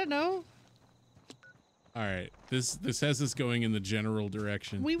 I don't know. All right, this has us going in the general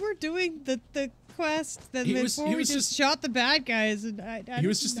direction. We were doing the quest, then He before was we just shot the bad guys, and I he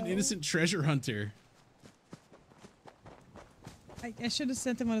was just an innocent treasure hunter. I should have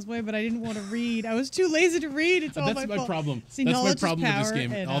sent him on his way, but I didn't want to read. I was too lazy to read. It's all That's my my fault. problem. See, That's my knowledge is problem with this power,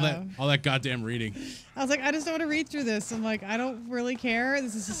 game. and, All that goddamn reading. I was like, I just don't want to read through this. I'm like, I don't really care.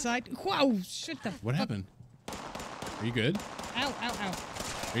 This is a side. Whoa! Shit the. What happened? Are you good? Ow! Ow! Ow!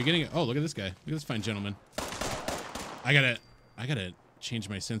 Are you getting it? Oh, look at this guy. Look at this fine gentleman. I gotta change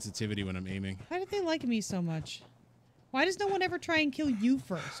my sensitivity when I'm aiming. Why did they like me so much? Why does no one ever try and kill you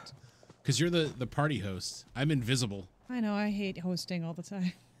first? Because you're the party host. I'm invisible. I know, I hate hosting all the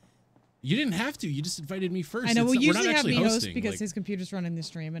time. You didn't have to. You just invited me first. I know. We're We not usually have actually me host hosting, because like, his computer's running the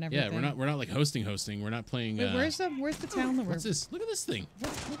stream and everything. Yeah, we're not like hosting. We're not playing. Wait, where's the town that we're? What's this? Look at this thing.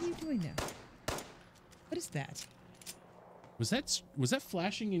 What are you doing now? What is that? Was that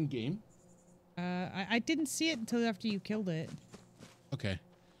flashing in game? I didn't see it until after you killed it. Okay.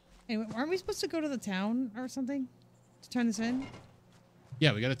 Anyway, aren't we supposed to go to the town or something to turn this in?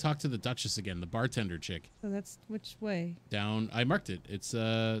 Yeah, we got to talk to the Duchess again, the bartender chick. So that's which way? Down. I marked it. It's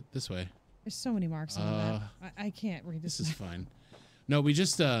this way. There's so many marks on the map. I can't read this. This is fine. No, we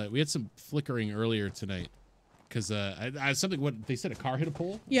just we had some flickering earlier tonight because I something. What they said, a car hit a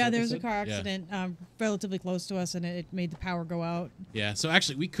pole. Yeah, there was a car accident relatively close to us, and it made the power go out. Yeah, so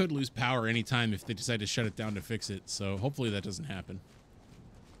actually we could lose power anytime if they decide to shut it down to fix it. So hopefully that doesn't happen.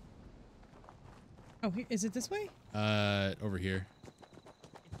 Oh, is it this way? Over here.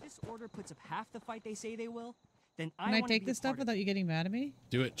 If this order puts up half the fight they say they will, then Can I take this stuff without you getting mad at me?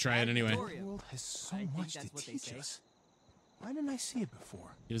 Do it. Try it anyway. The world has so much to teach us. Why didn't I see it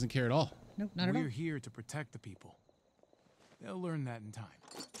before? He doesn't care at all. Nope, not at all. We're here to protect the people. They'll learn that in time.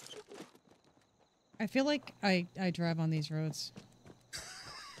 I feel like I drive on these roads.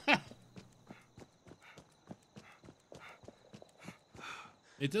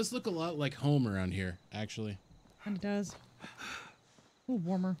 It does look a lot like home around here, actually. And it does. A little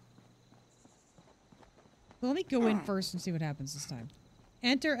warmer. Well, let me go in first and see what happens this time.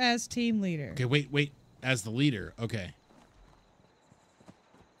 Enter as team leader. Okay, wait. As the leader. Okay.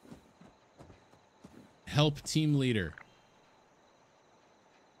 Help team leader.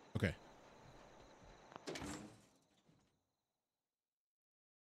 Okay.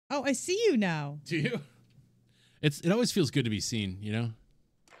 Oh, I see you now. Do you? It always feels good to be seen, you know?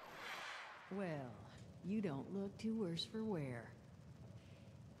 Well, you don't look too worse for wear.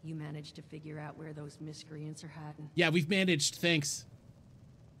 You managed to figure out where those miscreants are hiding? Yeah, we've managed. Thanks.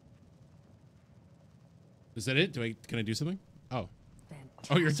 Is that it? Can I do something? Oh.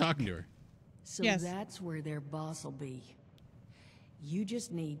 Fantastic. Oh, you're talking to her. So yes. That's where their boss will be. You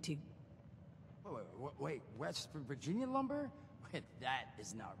just need to... Wait, West Virginia lumber? That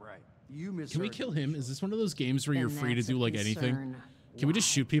is not right. You misheard. Can we kill him? Is this one of those games where Then you're free to that's a do like anything? concern. Can we just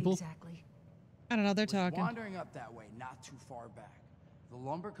shoot people? Exactly. I don't know, they're Was talking. wandering up that way not too far back. The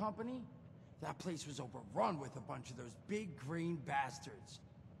lumber company? That place was overrun with a bunch of those big green bastards.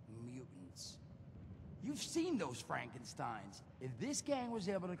 Mutants. You've seen those Frankensteins. If this gang was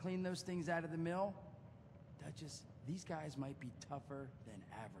able to clean those things out of the mill, these guys might be tougher than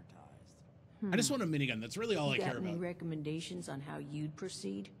advertised. I just want a minigun. That's really all I care Got any about. recommendations on how you'd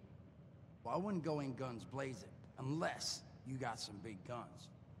proceed? Well, I wouldn't go in guns blazing, unless you got some big guns.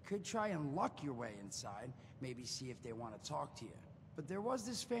 Could try and luck your way inside, maybe see if they want to talk to you. But there was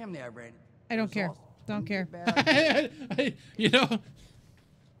this family I ran. I don't care. Don't care. You know.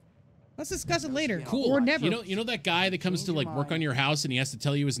 Let's discuss it later. Cool. Or never. You know that guy that comes to like work on your house and he has to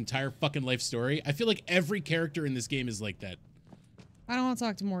tell you his entire fucking life story? I feel like every character in this game is like that. I don't want to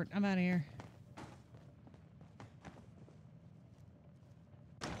talk to Mort. I'm out of here.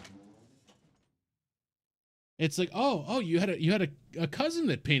 It's like, oh, you had a cousin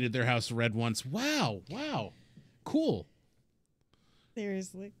that painted their house red once. Wow, cool.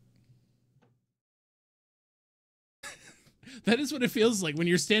 Seriously. That is what it feels like when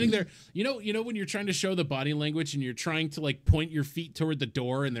you're standing there. You know when you're trying to show the body language and you're trying to like point your feet toward the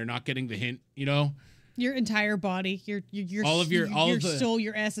door and they're not getting the hint. You know, your entire body, your soul,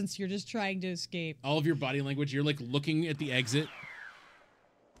 your essence. You're just trying to escape. All of your body language. You're like looking at the exit.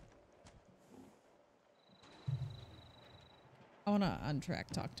 I want to untrack.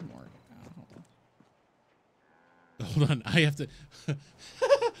 Talk to Mort. Hold on. I have to.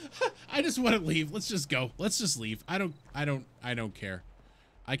 I just want to leave. Let's just go. Let's just leave. I don't care.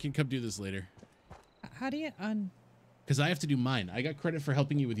 I can come do this later. How do you Because I have to do mine. I got credit for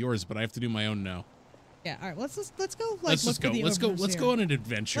helping you with yours, but I have to do my own now. Yeah. All right. Let's go. Like, let's just go. Let's go on an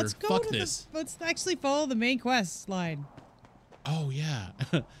adventure. Let's go. Fuck this. Let's actually follow the main quest line. Oh yeah.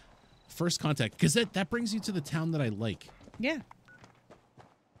 First contact, because that brings you to the town that I like. Yeah.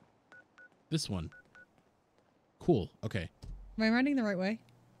 This one. Cool. Okay. Am I running the right way?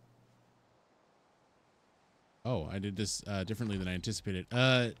 Oh, I did this differently than I anticipated.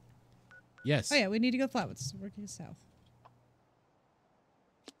 Yes. Oh yeah, we need to go flatwoods. We're going south.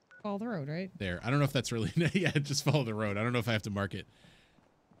 Follow the road, right? There. I don't know if that's really... Yeah, just follow the road. I don't know if I have to mark it.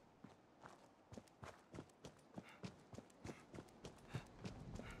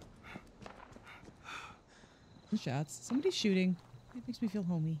 Shots. Somebody's shooting. It makes me feel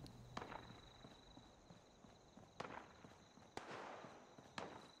homey.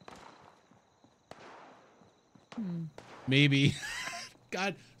 Maybe.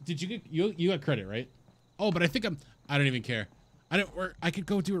 God, did you get you got credit, right? Oh, but I think I don't even care. I could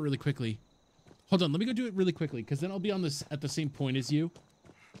go do it really quickly. Hold on, let me go do it really quickly because then I'll be on this at the same point as you.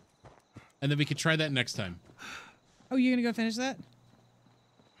 And then we could try that next time. Oh, you're going to go finish that?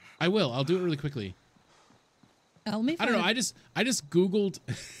 I will. I'll do it really quickly. I don't know. I just Googled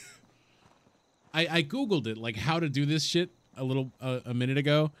I Googled it, like how to do this shit a minute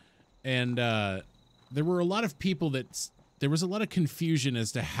ago, and there were a lot of people there was a lot of confusion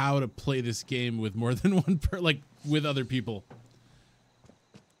as to how to play this game with more than one with other people.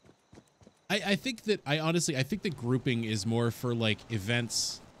 I think that I think the grouping is more for like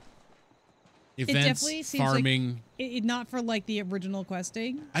events, farming. Like not for like the original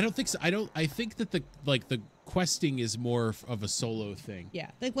questing. I don't think so. I think that the questing is more of a solo thing.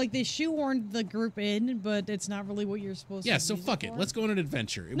 Yeah, like they shoehorned the group in, but it's not really what you're supposed to. Yeah, so fuck it. Let's go on an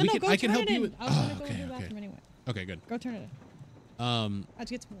adventure. I can help you with. I was gonna go to the bathroom anyway. Okay, good. Go turn it in. I have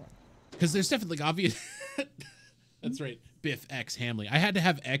to get some more. Because there's definitely obvious. That's right, Biff X Hamley. I had to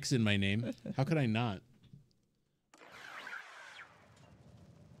have X in my name. How could I not?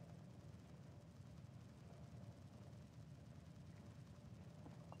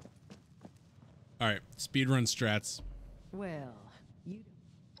 All right, speedrun strats. Well, you...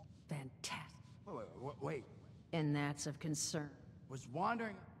 Fantastic. Wait. And that's of concern. Was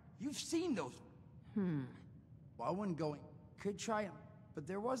wandering... You've seen those... Well, I wouldn't go in. Could try them. But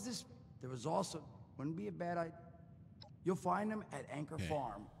there was also... Wouldn't be a bad idea. You'll find them at Anchor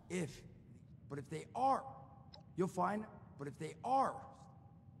Farm. But if they are... You'll find them. But if they are...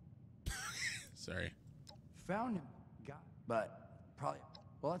 Sorry. Found him. But probably...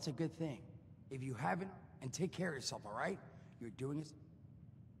 Well, that's a good thing. If you haven't, and take care of yourself, all right? You're doing it.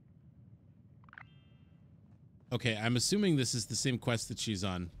 Okay, I'm assuming this is the same quest that she's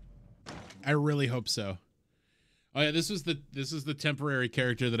on. I really hope so. Oh yeah, this is the temporary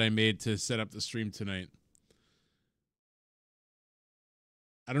character that I made to set up the stream tonight.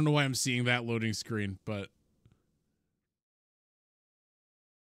 I don't know why I'm seeing that loading screen, but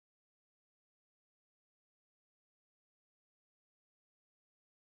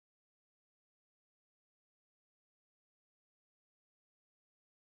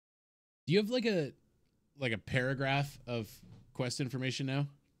do you have like a paragraph of quest information now?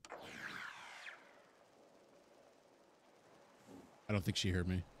 I don't think she heard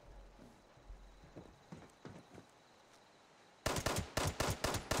me.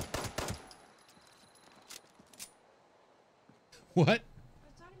 What?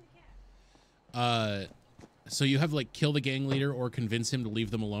 So you have like kill the gang leader or convince him to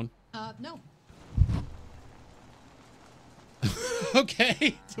leave them alone? No.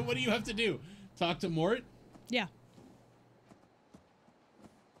 Okay. So what do you have to do? Talk to Mort? Yeah.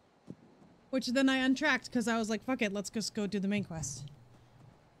 Which then I untracked because I was like, fuck it, let's just go do the main quest.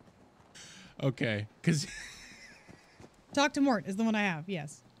 Okay. Because Talk to Mort is the one I have,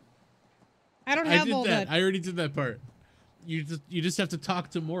 yes. I don't have all that. I already did that part. You just have to talk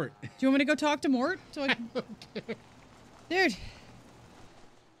to Mort. Do you want me to go talk to Mort? So Dude.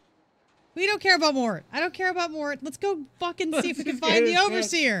 We don't care about Mort. I don't care about Mort. Let's go fucking see if we can find the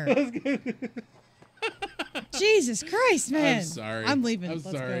Overseer. Jesus Christ, man. I'm sorry. I'm leaving. I'm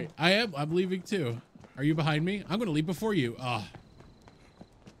Let's sorry. go. I'm leaving too. Are you behind me? I'm going to leave before you.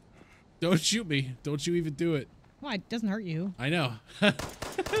 Don't shoot me. Don't you even do it. Well, it doesn't hurt you. I know.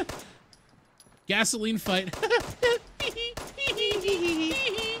 Gasoline fight.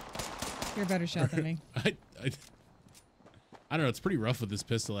 You're a better shot than me. I don't know. It's pretty rough with this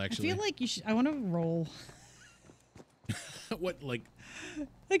pistol, actually. I feel like you should. I want to roll. What, like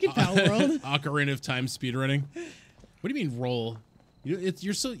in Power World? Ocarina of Time speedrunning? What do you mean roll?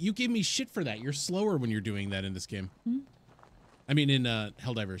 You gave me shit for that. You're slower when you're doing that in this game. Hmm? I mean, in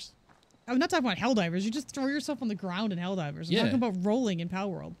Helldivers. I'm not talking about Helldivers. You just throw yourself on the ground in Helldivers. I'm talking about rolling in Power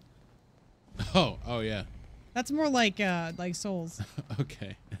World. Oh yeah. That's more like Souls.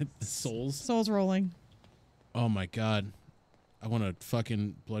 Okay. Souls? Souls rolling. Oh my god. I want a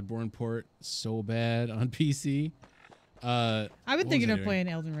fucking Bloodborne port so bad on PC. I've been thinking of playing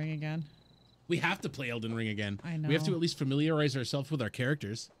Elden Ring again. We have to play Elden Ring again. I know. We have to at least familiarize ourselves with our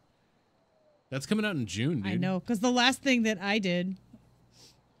characters. That's coming out in June, dude. I know, because the last thing that I did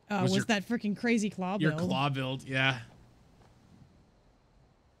was that freaking crazy claw build. Your claw build, yeah.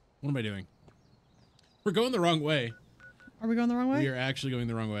 What am I doing? We're going the wrong way. Are we going the wrong way? We are actually going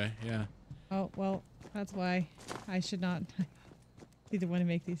the wrong way, yeah. Oh, well, that's why I should not be the one to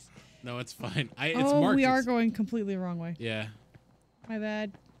make these. No, it's fine. It's oh, marked. We are going completely the wrong way. Yeah. My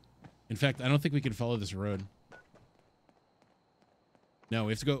bad. In fact, I don't think we can follow this road. No,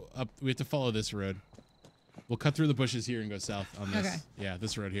 we have to go up. We have to follow this road. We'll cut through the bushes here and go south on this. Okay. Yeah,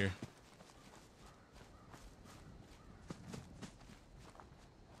 this road here.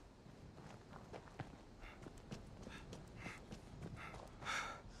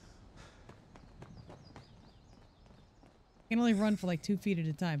 I can only run for like 2 feet at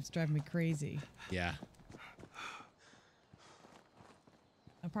a time. It's driving me crazy. Yeah.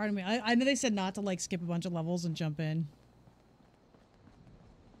 Pardon me. I know they said not to like skip a bunch of levels and jump in.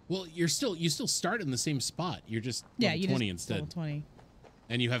 Well, you still start in the same spot. You're just level level 20 instead. Level 20.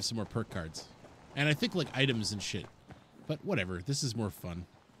 And you have some more perk cards. And I think like items and shit. But whatever. This is more fun.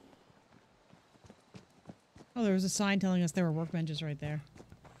 Oh, there was a sign telling us there were workbenches right there.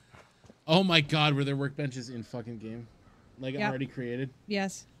 Oh my god, were there workbenches in fucking game? Like already created?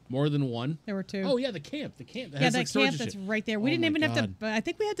 Yes. More than one? There were 2. Oh yeah, the camp. The camp. That camp that's right there. We didn't even have to. But I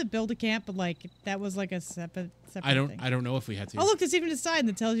think we had to build a camp, but like that was like a separate thing. I don't know if we had to. Oh look, there's even a sign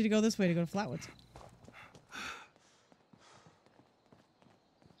that tells you to go this way to go to Flatwoods.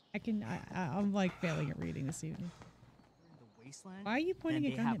 I'm like failing at reading this evening. The wasteland? Why are you pointing a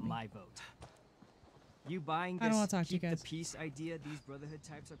gun at me? They have my vote. You buying this I don't want to talk to you keep guys. the peace idea these Brotherhood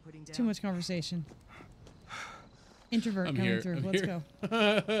types are putting down? Too much conversation. Introvert coming through. Let's go.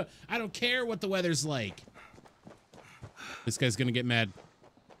 I don't care what the weather's like. This guy's gonna get mad.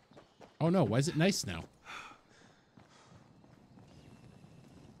 Oh no, why is it nice now?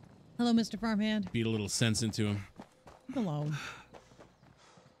 Hello, Mr. Farmhand. Beat a little sense into him. Leave him alone.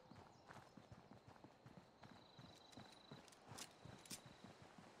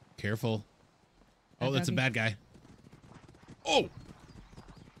 Careful. Oh, that's a bad guy. Oh!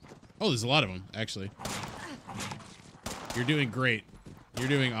 Oh, there's a lot of them, actually. You're doing great. You're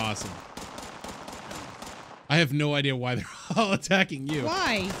doing awesome. I have no idea why they're all attacking you.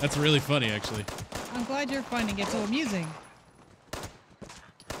 Why? That's really funny, actually. I'm glad you're finding it so amusing.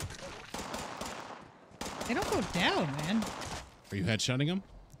 They don't go down, man. Are you headshotting them?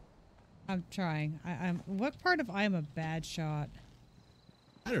 I'm trying. I'm. What part of I am a bad shot?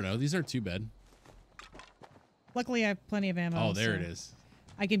 I don't know. These aren't too bad. Luckily, I have plenty of ammo. Oh, there it is.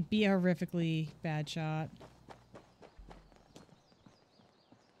 I can be a horrifically bad shot.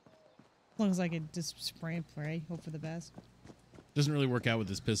 As long as I can just spray and pray, hope for the best. Doesn't really work out with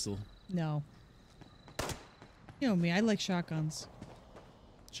this pistol. No. You know me, I like shotguns.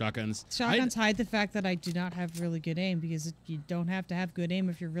 Shotguns. Shotguns hide the fact that I do not have really good aim, because you don't have to have good aim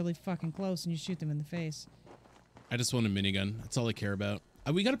if you're really fucking close and you shoot them in the face. I just want a minigun. That's all I care about.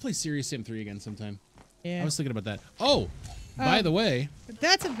 We gotta play Serious Sam 3 again sometime. Yeah. I was thinking about that. Oh! By the way,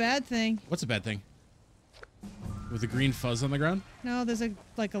 that's a bad thing. What's a bad thing? With the green fuzz on the ground? No, there's a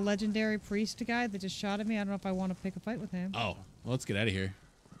legendary priest guy that just shot at me. I don't know if I want to pick a fight with him. Oh, well, let's get out of here.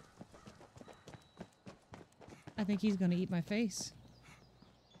 I think he's gonna eat my face.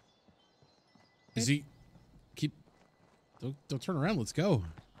 Is he? Don't turn around. Let's go.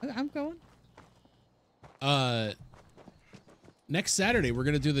 I'm going. Next Saturday we're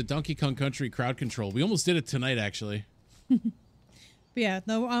gonna do the Donkey Kong Country crowd control. We almost did it tonight, actually. But yeah,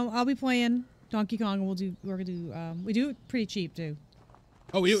 no, I'll be playing Donkey Kong, and we're gonna do we do it pretty cheap too.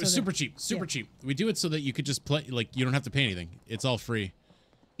 Oh, we do it super cheap, super cheap. We do it so that you could just play, like, you don't have to pay anything. It's all free.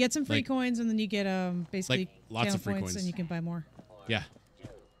 Get some free coins, and then you get basically lots of free points, coins, and you can buy more. Yeah,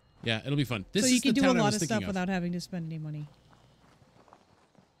 yeah, it'll be fun. This so is you can the do a town I lot was of thinking stuff without having to spend any money.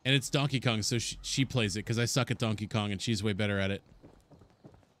 And it's Donkey Kong, so she plays it because I suck at Donkey Kong and she's way better at it.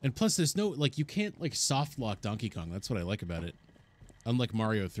 And plus, there's no, like, you can't, like, soft lock Donkey Kong. That's what I like about it. Unlike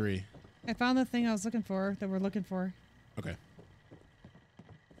Mario 3. I found the thing I was looking for, that we're looking for. Okay.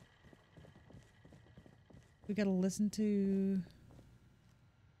 We gotta listen to...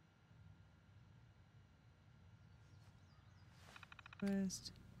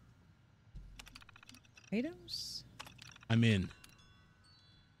 Quest. Items? I'm in.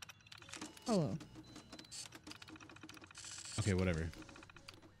 Hello. Okay, whatever.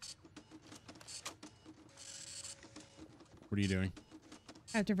 What are you doing?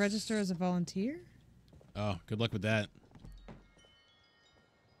 I have to register as a volunteer? Oh, good luck with that.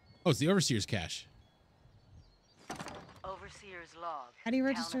 Oh, it's the Overseer's cache. Overseer's log. How do you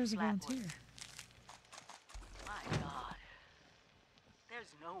register as a volunteer? My God.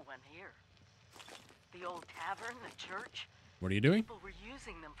 There's no one here. The old tavern, the church. What are you doing? People were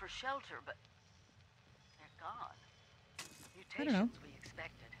using them for shelter, but they're gone. I don't know. Mutations we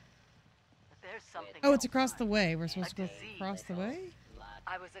expected. But there's something Oh, it's across the way. We're supposed to go across the way?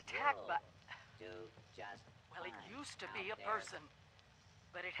 I was attacked by... Well, it used to be a person.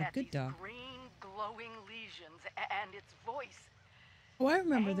 But it had these green, glowing lesions, and its voice. Oh, I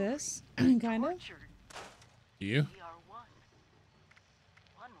remember this. Kind of. Do you? We are one.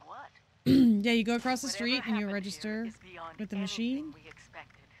 One what? Yeah, you go across the street and you register with the machine. We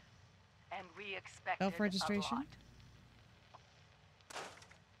expected. And we expected Self-registration.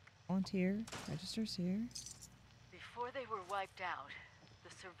 Volunteer. Registers here. Before they were wiped out, the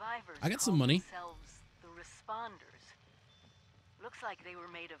survivors I got some money. themselves the responders. Looks like they were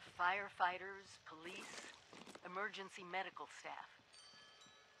made of firefighters, police, emergency medical staff.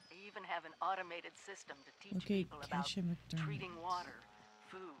 They even have an automated system to teach people about treating water,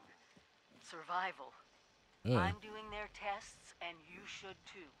 food, survival. I'm doing their tests, and you should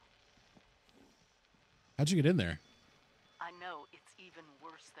too. How'd you get in there? I know it's even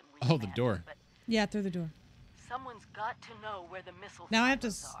worse than we Oh, the door. Yeah, through the door. Someone's got to know where the missile Now I have to,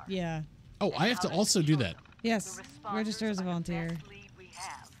 are. yeah. Oh, I have to also do that. Yes, register as a volunteer. This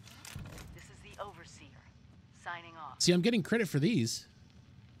is the Overseer, signing off. See, I'm getting credit for these.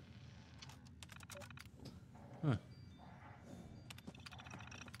 Huh.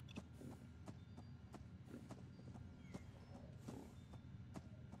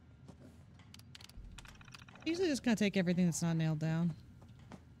 Usually just kind of take everything that's not nailed down.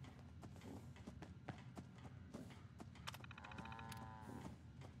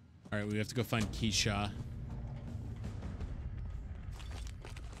 All right, we have to go find Keisha.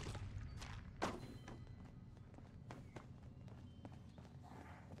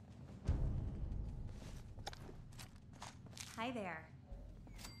 Hi there.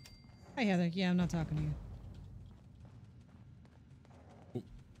 Hi, Heather. Yeah, I'm not talking to you.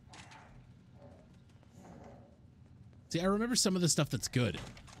 See, I remember some of the stuff that's good.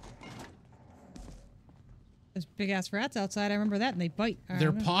 There's big ass rats outside. I remember that, and they bite.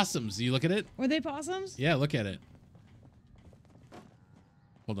 They're possums. You look at it? Were they possums? Yeah, look at it.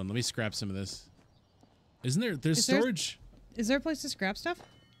 Hold on, let me scrap some of this. Isn't there? There's storage. Is there a place to scrap stuff?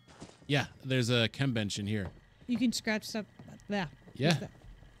 Yeah, there's a chem bench in here. You can scratch stuff. Yeah. Yeah.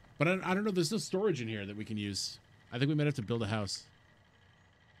 But I don't know. There's no storage in here that we can use. I think we might have to build a house.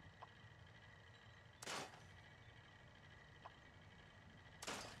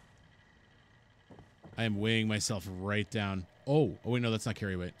 I am weighing myself right down. Oh, wait, no, that's not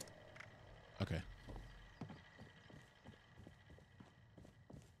carry weight. Okay.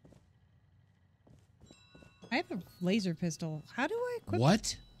 I have a laser pistol. How do I equip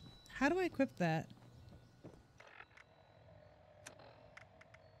What? How do I equip that?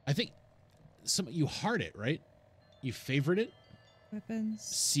 I think you heart it, right? You favorite it? Weapons.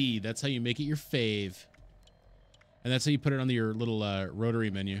 C, that's how you make it your fave. And that's how you put it on your little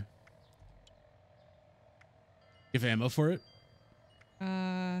rotary menu. You have ammo for it?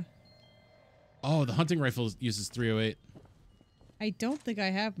 Oh, the hunting rifle uses 308. I don't think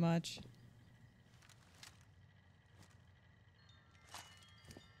I have much.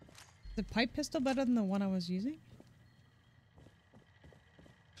 Is the pipe pistol better than the one I was using?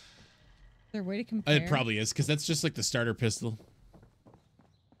 Is there a way to compare? It probably is, because that's just like the starter pistol.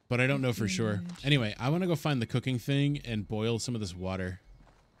 But I don't know for sure. Anyway, I want to go find the cooking thing and boil some of this water.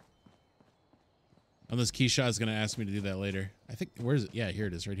 Unless Keisha is going to ask me to do that later. I think, where is it? Yeah, here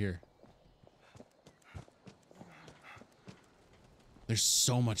it is, right here. There's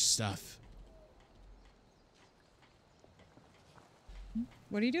so much stuff.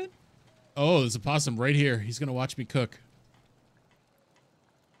 What are you doing? Oh, there's a possum right here. He's going to watch me cook.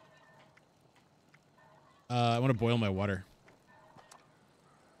 I want to boil my water.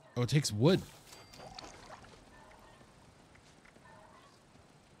 Oh, it takes wood.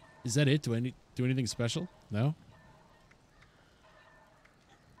 Is that it? Do I need do anything special? No?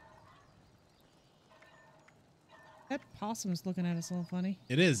 That possum's looking at us a little funny.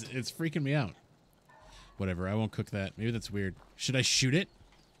 It is. It's freaking me out. Whatever. I won't cook that. Maybe that's weird. Should I shoot it?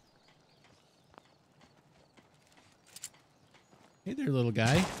 Hey there, little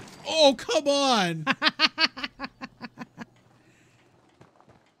guy. Oh, come on!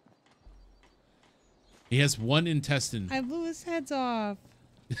 He has one intestine. I blew his heads off.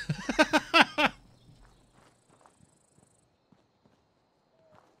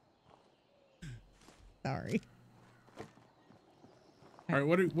 Sorry. All right,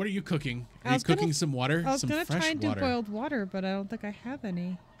 what are you cooking? Are you cooking some water? I was some gonna fresh try and do water. boiled water, but I don't think I have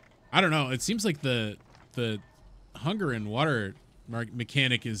any. I don't know. It seems like the hunger and water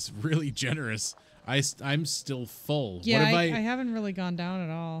mechanic is really generous. I'm still full. Yeah, what I haven't really gone down at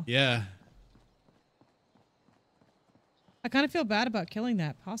all. Yeah. I kind of feel bad about killing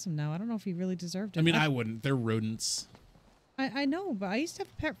that possum now. I don't know if he really deserved it. I mean, I wouldn't. They're rodents. I know, but I used to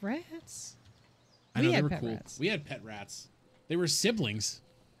have pet rats. I know, We they had were pet cool. rats. We had pet rats. They were siblings.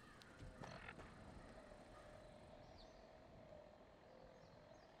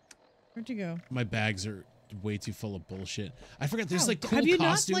 Where'd you go? My bags are way too full of bullshit. I forgot there's like cool have you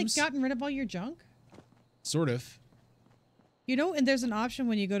costumes. not like gotten rid of all your junk? Sort of. You know, and there's an option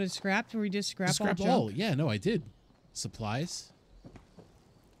when you go to scrap where you just scrap all junk. Yeah, no, I did. Supplies.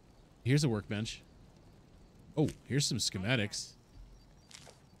 Here's a workbench. Oh, here's some schematics.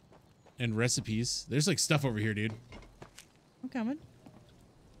 And recipes. There's like stuff over here, dude. I'm coming.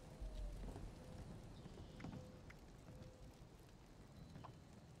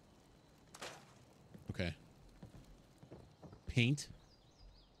 Okay. Paint.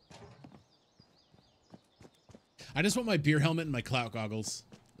 I just want my beer helmet and my clout goggles.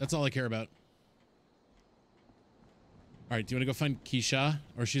 That's all I care about. All right, do you want to go find Keisha?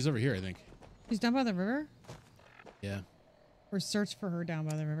 Or she's over here, I think. She's down by the river? Yeah. Or search for her down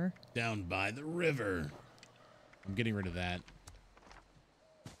by the river? Down by the river. I'm getting rid of that.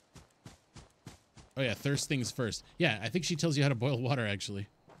 Oh yeah, thirst things first. Yeah, I think she tells you how to boil water, actually.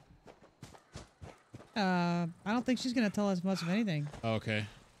 I don't think she's going to tell us much of anything. Oh, okay.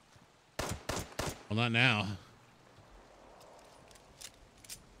 Well, not now.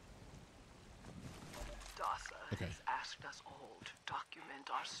 DASA has asked us all to document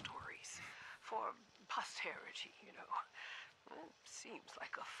our stories for posterity, you know. It seems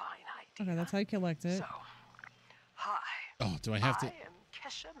like a fine idea. Okay, that's how you collect it. So, hi. Oh, do I have to? I am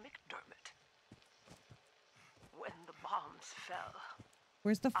Kesha McDermott. When the bombs fell,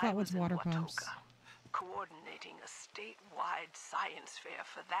 Where's the Flatwoods water pumps? coordinating a statewide science fair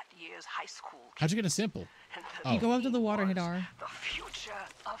for that year's high school. How'd you get a sample? You go up to the water, hit R. The future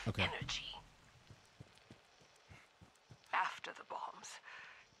of energy. After the bombs,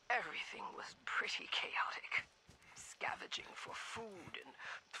 everything was pretty chaotic. Scavenging for food and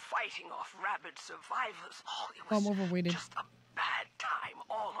fighting off rabid survivors. Oh, it was I'm overweighted. just a bad time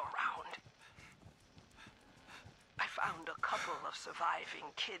all around. I found a couple of surviving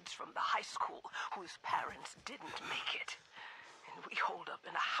kids from the high school whose parents didn't make it. And we holed up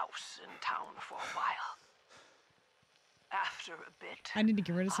in a house in town for a while. After a bit, I need to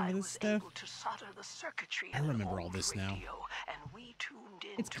get rid of some of this stuff. to solder the circuitry I remember all this now. and we tuned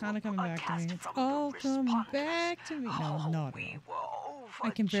in It's kind of coming back to me. It's all coming back to me. No, not at all.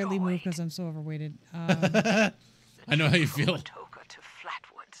 I can barely move because I'm so overweighted. I know how you feel. To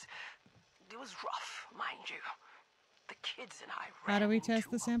Flatwoods. It was rough, mind you. The kids and I How do we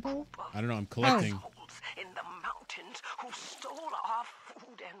test the sample? I don't know. I'm collecting. in the mountains who stole our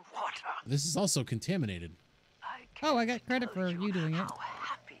food and water. This is also contaminated. Oh, I got credit for you doing it.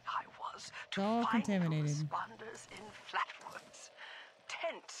 Happy I was It's all contaminated. responders in Flatwoods.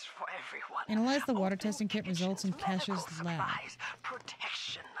 Tents Justice for everyone. Analyze the water testing kit results in Cash's lab.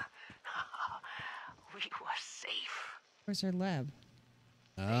 Protection. We were safe. Where's her lab?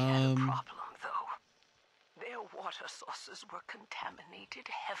 They had a problem, though. Their water sources were contaminated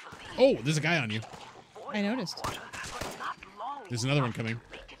heavily. Oh, there's a guy on you. I noticed. Water, but not long There's another one coming. to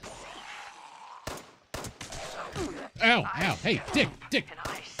make it safe. Ow, ow. Hey, Dick.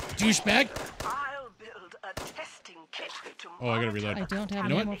 Douchebag. I'll build a testing kit to Oh, I gotta reload. I don't have you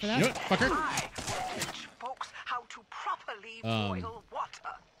know ammo what? for that. You know what, fucker? I will teach folks how to properly boil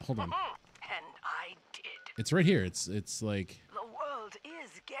water. Hold on. And I did. It's right here. It's like The world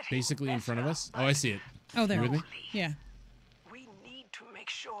is getting basically in front of us. Oh, I see it. Oh, there. You with me? Yeah. We need to make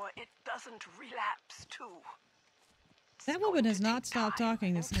sure it doesn't relapse too. That woman has not stopped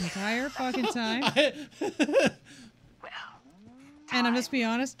talking this entire fucking time. And I'm just be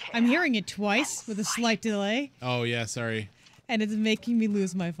honest, I'm hearing it twice with a slight delay, Oh yeah, sorry. and it's making me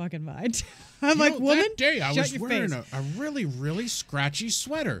lose my fucking mind. I'm like, woman, that day I shut was your wearing face. a really, really scratchy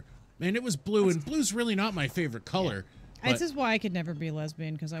sweater. And it was blue, and blue's really not my favorite color. This is why I could never be a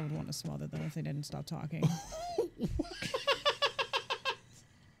lesbian, because I would want to smother them if they didn't stop talking.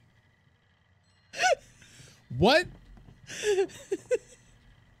 What?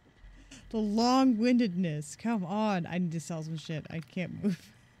 The long-windedness. Come on. I need to sell some shit. I can't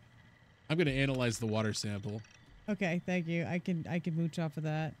move. I'm gonna analyze the water sample. Okay, thank you. I can mooch off of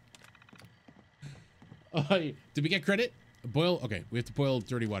that. Did we get credit? Boil. Okay, we have to boil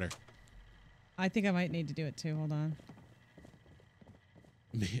dirty water. I think I might need to do it too. Hold on.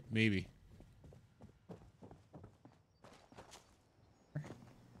 Maybe.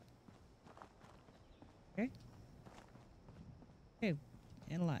 Okay. Okay.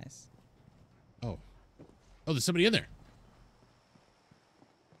 Analyze. Oh, there's somebody in there.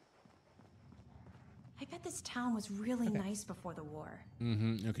 I bet this town was really nice before the war.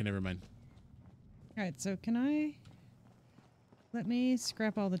 Mm-hmm. Okay, never mind. All right. So can I? Let me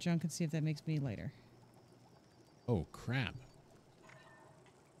scrap all the junk and see if that makes me lighter. Oh crap.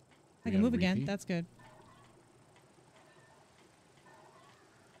 I can move again. That's good.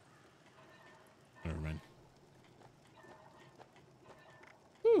 Never mind.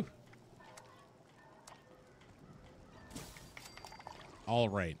 Whew. All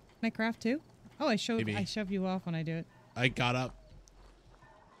right. Can I craft too? Oh, I shove you off when I do it. I got up.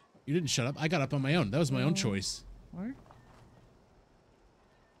 You didn't shut up. I got up on my own. That was my own choice. Or?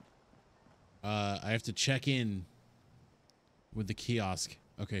 I have to check in with the kiosk.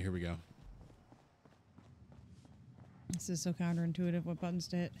 Okay, here we go. This is so counterintuitive. What buttons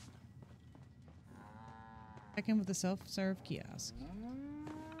to hit? Check in with the self-serve kiosk.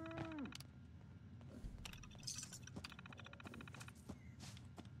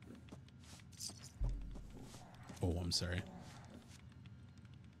 Oh, I'm sorry.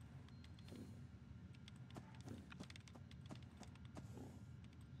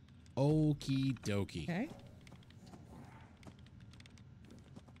 Okie dokie. Okay.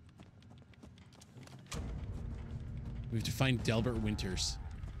 We have to find Delbert Winters.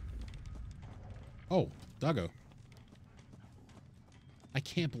 Oh, doggo. I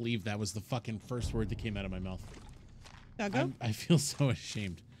can't believe that was the fucking first word that came out of my mouth. Doggo? I feel so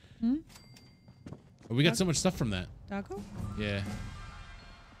ashamed. Hmm? Oh, we got so much stuff from that. Doggo? Yeah.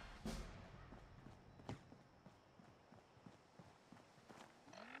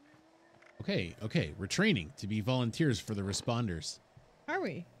 Okay. We're training to be volunteers for the responders. Are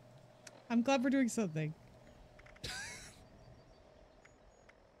we? I'm glad we're doing something.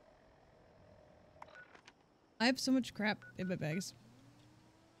 I have so much crap in my bags.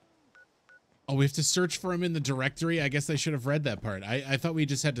 Oh, we have to search for him in the directory? I guess I should have read that part. I thought we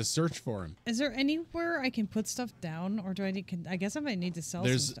just had to search for him. Is there anywhere I can put stuff down, or do I need? I guess I might need to sell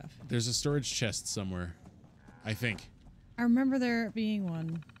some stuff. There's a storage chest somewhere, I think. I remember there being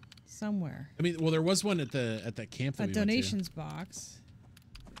one somewhere. I mean, well, there was one at that camp that we went to. A donations box.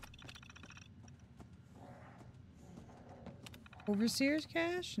 Overseer's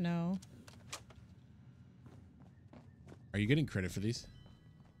cash? No. Are you getting credit for these?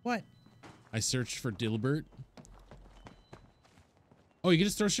 What? I searched for Dilbert. Oh, you can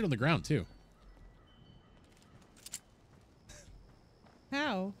just throw shit on the ground, too.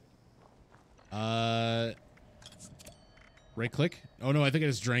 How? Right click? Oh, no, I think I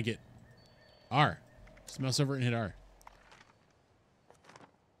just drank it. R. Just mouse over it and hit R.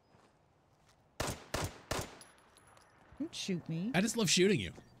 Don't shoot me. I just love shooting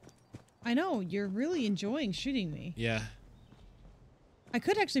you. I know. You're really enjoying shooting me. Yeah. I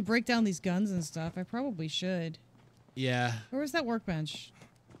could actually break down these guns and stuff. I probably should. Yeah. Where was that workbench?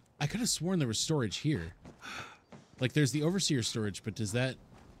 I could have sworn there was storage here. Like, there's the overseer storage, but does that...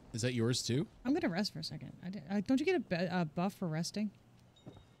 Is that yours too? I'm gonna rest for a second. Don't you get a buff for resting?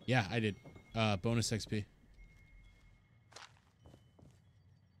 Yeah, I did. Bonus XP.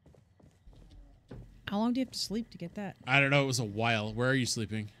 How long do you have to sleep to get that? I don't know. It was a while. Where are you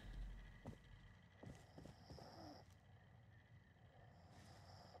sleeping?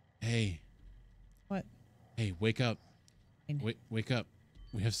 Hey. What? Hey, wake up. Wake up.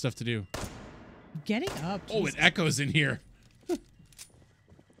 We have stuff to do. Getting up. Oh, it echoes in here.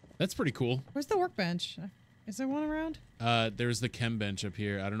 That's pretty cool. Where's the workbench? Is there one around? There's the chem bench up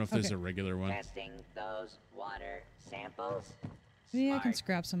here. I don't know if there's a regular one. Testing those water samples. Maybe I can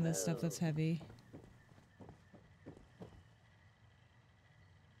scrap some of this stuff that's heavy.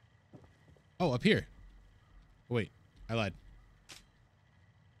 Oh, up here. Oh, wait, I lied.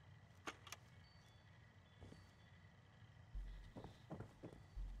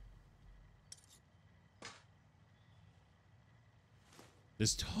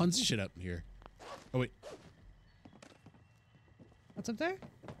 There's tons of shit up here. Oh, wait. What's up there?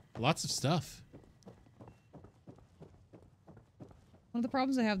 Lots of stuff. One of the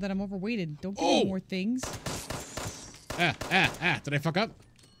problems I have that I'm overweighted. Don't give me more things. Did I fuck up?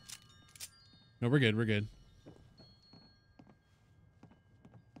 No, we're good. We're good.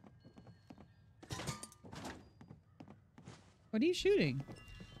 What are you shooting?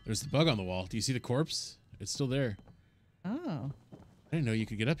 There's the bug on the wall. Do you see the corpse? It's still there. Oh. I didn't know you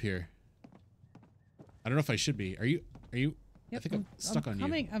could get up here. I don't know if I should be. Are you? Yep, I think I'm stuck on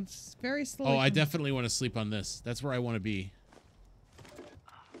you. I'm very slow. Oh, I definitely want to sleep on this. That's where I want to be.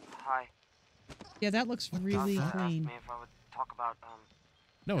 Hi. Yeah, that looks really clean. Asked me if I would talk about,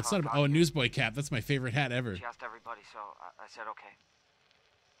 No, it's not. Oh, a newsboy cap. That's my favorite hat ever. She asked everybody, so I said okay.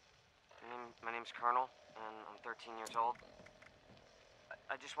 My name's Colonel, and I'm 13 years old.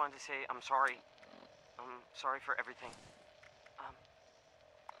 I just wanted to say I'm sorry. I'm sorry for everything.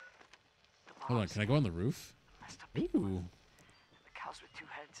 Hold on, can I go on the roof? Ooh. The cows with two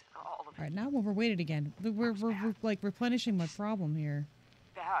heads, all of it. All right, now I'm overweighted again. We're like replenishing my problem here.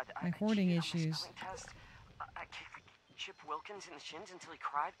 Bad. My hoarding issues. I kicked Chip Wilkins in the shins until he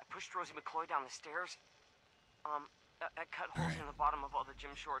cried. I pushed Rosie McCloy down the stairs. I cut holes in the bottom of all the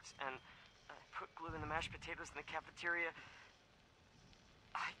gym shorts, and I put glue in the mashed potatoes in the cafeteria.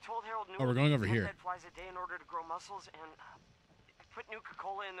 I told Harold Newell we're going over here. 10 flies a day in order to grow muscles, and I put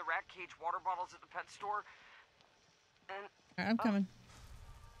Nuka-Cola in the rat cage water bottles at the pet store. And I'm coming.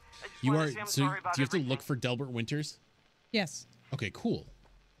 You are. So do you have to look for Delbert Winters? Yes. Okay, cool.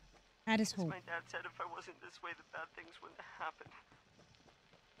 At his home. My dad said if I wasn't this way, the bad things wouldn't happen.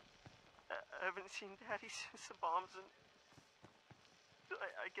 I haven't seen Daddy since the bombs, and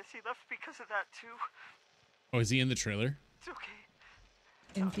I guess he left because of that too. Oh, is he in the trailer? It's okay.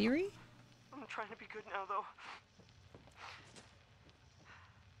 In theory? I'm trying to be good now, though.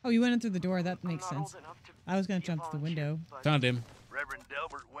 Oh, you went in through the door. That makes sense. I was gonna jump to the window. Found him. Reverend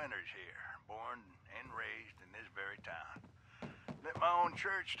Delbert Winters here, born and raised in this very town. Lit my own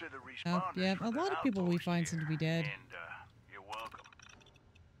church to the responders. Yeah, a lot of people we find seem to be dead. And you're welcome.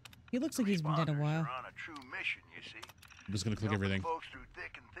 He looks like he's been dead a while. Are on a true mission, you see. I'm just gonna click everything. Folks through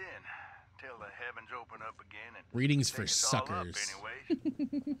thick and thin till the heavens open up again and readings for suckers.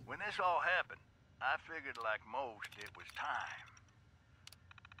 When this all happened, I figured like most it was time.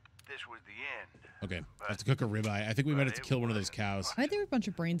 This was the end. Okay, I have to cook a ribeye. I think we might have to kill one of those cows. I think there were a bunch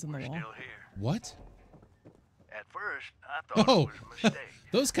of brains on the wall. What? At first, I thought it was a mistake.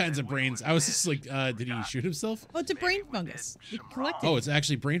 Those kinds of brains. I was just like, did he shoot himself? Oh, it's a brain fungus. You collect it. Oh, it's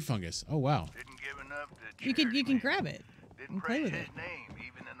actually brain fungus. Oh, wow. You can grab it and play with it.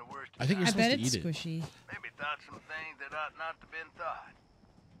 I think you're supposed to eat it. I bet it's squishy. Maybe thought some things that ought not to have been thought.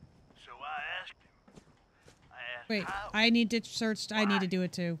 So I asked him. Wait, I need to search. I need to do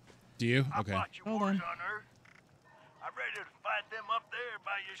it too. Do you? Okay. Hold on. I'm ready to fight them up there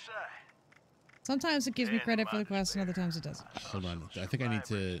by your side. Sometimes it gives me credit for the quest, and other times it doesn't. Hold on. I think I need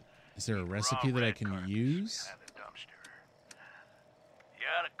to... Is there a recipe that I can use? You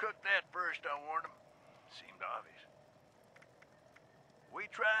ought to cook that first, I warned him. Seemed obvious. We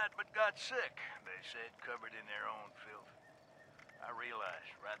tried but got sick, they said, covered in their own filth. I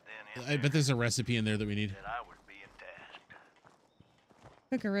realized right then I bet there's a recipe in there that we need. that I was being tasked.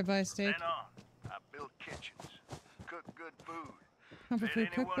 Cook a ribeye steak. Then on, I built kitchens, cooked good food. Comfort food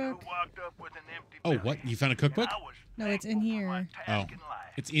Anyone who cookbook. walked up with an empty Oh, what? You found a cookbook? No, it's in here. Oh.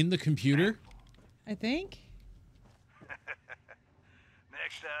 It's in the computer? I think.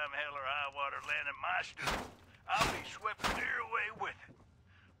 Next time hell or high water land in my stew, I'll be swept clear away with it.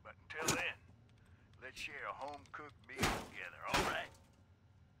 But until then, let's share a home-cooked meal together, all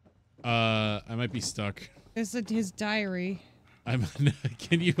right? I might be stuck. It's his diary.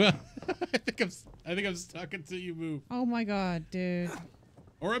 Can you? I think I'm stuck until you move. Oh my god, dude.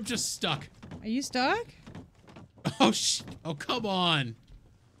 Or I'm just stuck. Are you stuck? Oh oh, come on.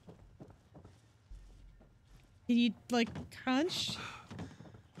 Can you like crunch?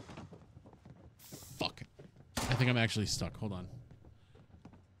 Fuck. I think I'm actually stuck. Hold on.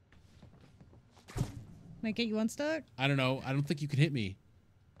 Can I get you unstuck? I don't know. I don't think you can hit me.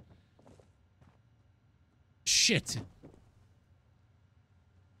 Shit.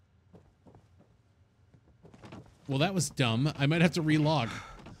 Well, that was dumb. I might have to relog.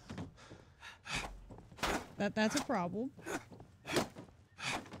 That's a problem.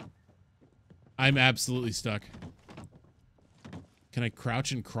 I'm absolutely stuck. Can I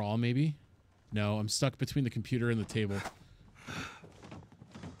crouch and crawl, maybe? No, I'm stuck between the computer and the table.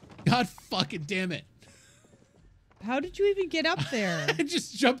 God fucking damn it. How did you even get up there? I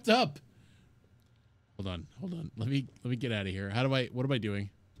just jumped up. Hold on. Let me get out of here. What am I doing?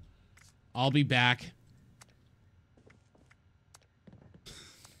 I'll be back.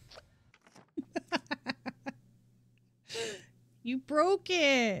 You broke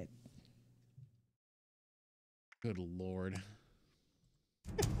it. Good Lord.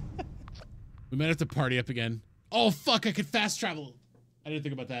 We might have to party up again. Oh, fuck, I could fast travel. I didn't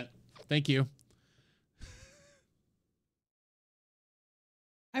think about that. Thank you.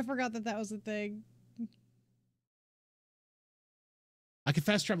 I forgot that was a thing. I could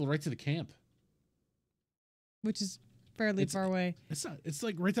fast travel right to the camp. Which is fairly far away. It's not. It's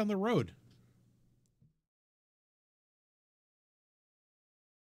like right down the road.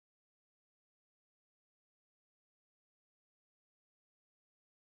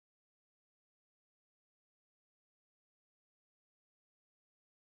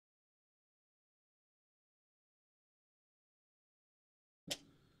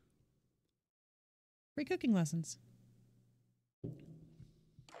 Free cooking lessons.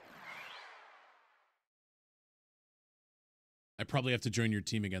 I probably have to join your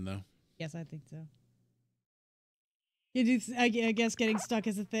team again, though. Yes, I think so. I guess getting stuck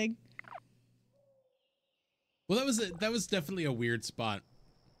is a thing. Well, that was definitely a weird spot.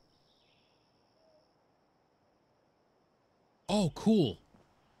 Oh, cool.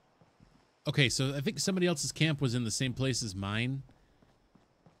 Okay, so I think somebody else's camp was in the same place as mine,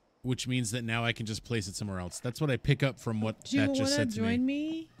 which means that now I can just place it somewhere else. That's what I pick up from what that just said to me. Do you want to join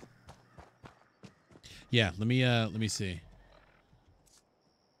me? Yeah, let me see.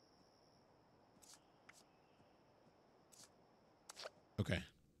 Okay.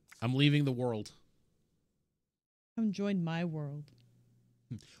 I'm leaving the world. Come join my world.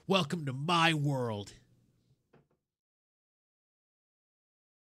 Welcome to my world.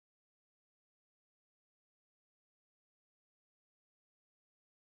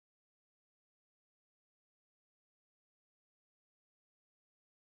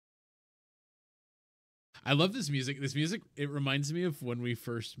 I love this music. This music, it reminds me of when we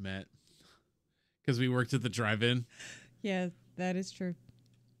first met. Because we worked at the drive-in. Yeah, that is true.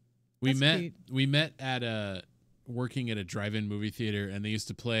 We met at working at a drive-in movie theater, and they used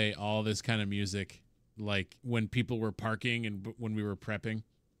to play all this kind of music, like when people were parking and when we were prepping.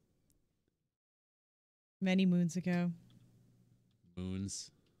 Many moons ago.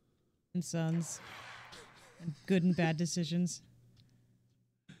 Moons. And suns. And good and bad decisions.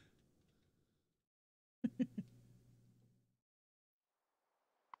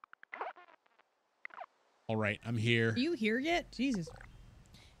 All right, I'm here. Are you here yet? Jesus.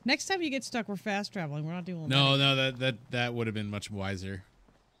 Next time you get stuck, we're fast traveling. We're not doing No, that would have been much wiser.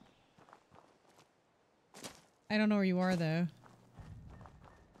 I don't know where you are, though.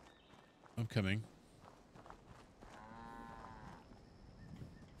 I'm coming.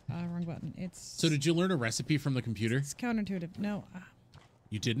 Wrong button. So did you learn a recipe from the computer? It's counterintuitive. No.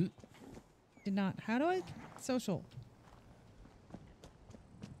 You didn't? Did not. How do I... Social.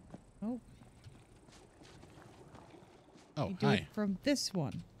 Oh. Oh, you do hi. it from this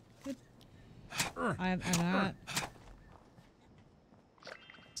one. Good. I'm not...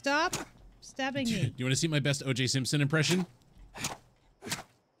 Stop stabbing me. Do you want to see my best O.J. Simpson impression?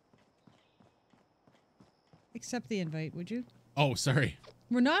 Accept the invite, would you? Oh, sorry.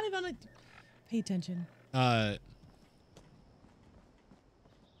 We're not even gonna... Pay attention. Sorry,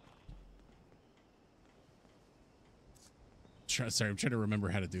 I'm trying to remember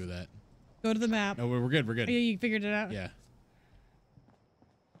how to do that. Go to the map. Oh, we're good. We're good. Oh, you figured it out? Yeah.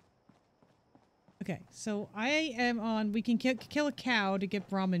 Okay, so I am on... We can kill a cow to get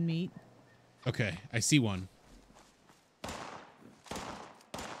ramen meat. Okay, I see one. Oh,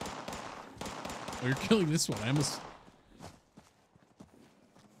 you're killing this one. I almost...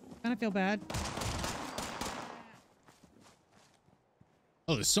 Kind of feel bad.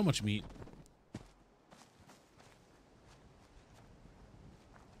 Oh, there's so much meat.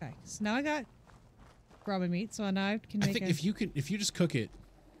 Okay, so now I got ramen meat, so now I can make I think if you just cook it.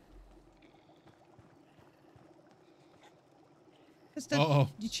 Just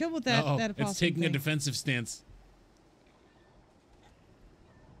you chill with that. That it's taking a defensive stance.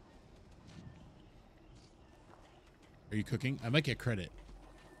 Are you cooking? I might get credit.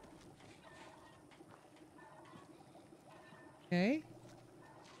 Okay.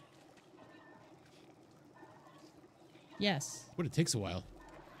 Yes. But it takes a while.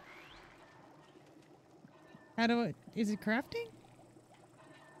 How do it? Is it crafting?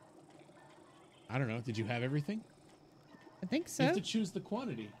 I don't know. Did you have everything? I think so. You have to choose the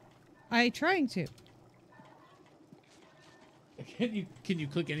quantity. Trying to. Can you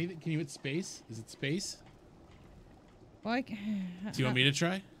click anything? Can you hit space? Is it space? Like. Do you want me to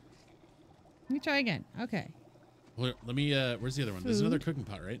try? Let me try again. Okay. Well, let me. Where's the other one? Food. There's another cooking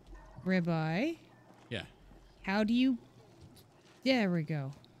pot, right? Ribeye. Yeah. How do you? There we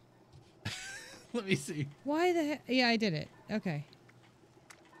go. Let me see. Why the heck? Yeah, I did it. Okay.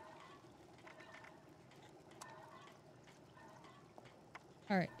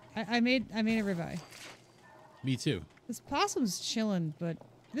 All right. I made a ribeye. Me too. This possum's chilling, but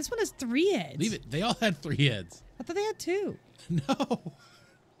this one has 3 heads. Leave it. They all had 3 heads. I thought they had 2. No. All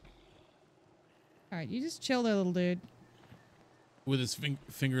right, you just chill there, little dude. With his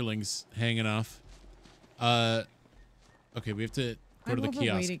fingerlings hanging off. Okay, we have to go to the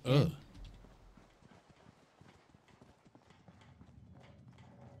kiosk. Ugh.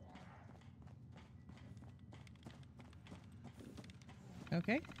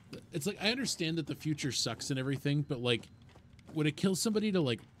 Okay. It's like, I understand that the future sucks and everything, but like, would it kill somebody to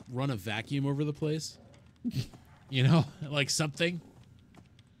like run a vacuum over the place? You know, like something.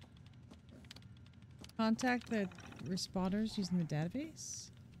 Contact the responders using the database.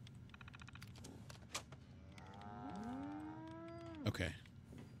 Okay.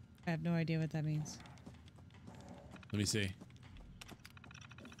 I have no idea what that means. Let me see.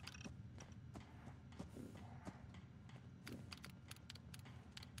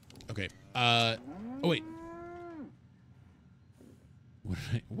 Okay. Oh wait.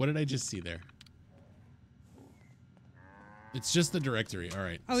 What did I just see there? It's just the directory. All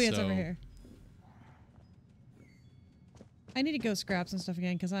right. Oh yeah, it's over here. I need to go scraps and stuff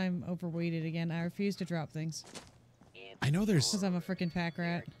again because I'm overweighted again. I refuse to drop things. I know there's. Because I'm a freaking pack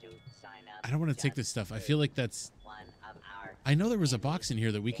rat. I don't want to take this stuff. I feel like that's. I know there was a box in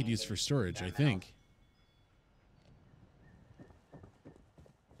here that we could use for storage. I think.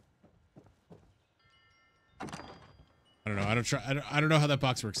 I don't know. I don't know how that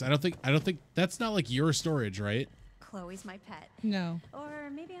box works. I don't think that's not like your storage, right? Chloe's my pet. No. Or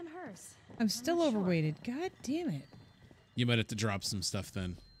maybe I'm hers. I'm still overweighted. God damn it. You might have to drop some stuff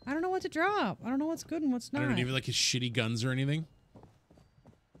then. I don't know what to drop. I don't know what's good and what's not. I don't know, even like his shitty guns or anything.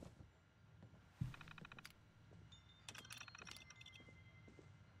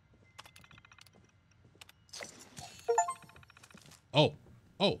 Oh.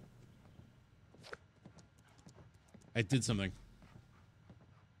 Oh. I did something.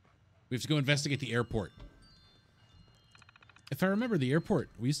 We have to go investigate the airport. If I remember the airport,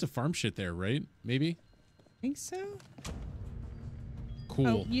 we used to farm shit there, right? Maybe? Think so? Cool.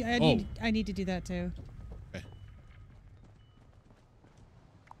 Oh, yeah, I need to do that too. Okay.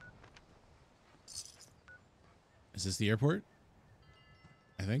 Is this the airport?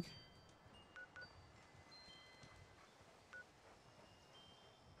 I think.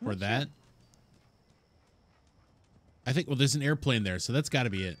 Or that? I think, well, there's an airplane there, so that's got to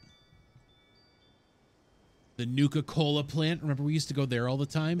be it. The Nuka-Cola plant. Remember, we used to go there all the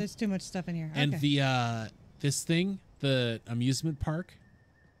time? There's too much stuff in here. And okay. the, this thing, the amusement park.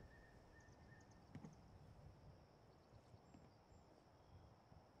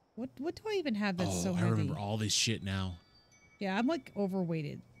 What do I even have that's so I heavy? remember all this shit now. Yeah, I'm like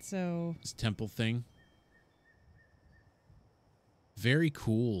overweighted, so. This temple thing. Very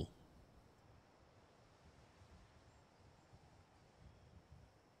cool.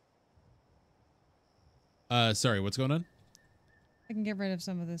 Sorry, what's going on? I can get rid of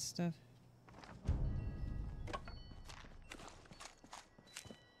some of this stuff.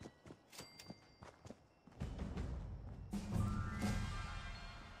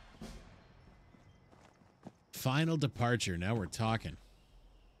 Final departure. Now we're talking.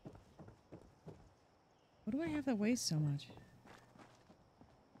 What do I have that weighs so much?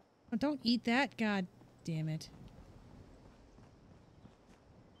 Oh, don't eat that. God damn it.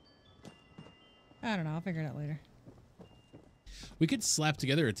 I don't know. I'll figure it out later. We could slap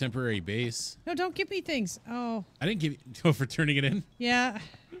together a temporary base. No, don't give me things. Oh. I didn't give you... Oh, for turning it in? Yeah.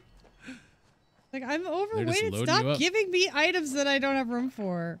 Like, I'm overweighted. Stop giving me items that I don't have room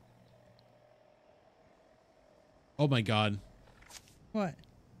for. Oh my god. What?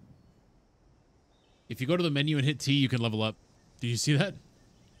 If you go to the menu and hit T, you can level up. Do you see that?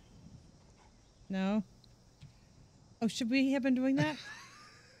 No. Oh, should we have been doing that?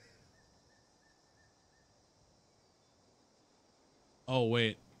 Oh,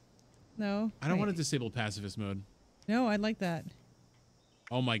 wait. No. I don't want to disable pacifist mode. No, I like that.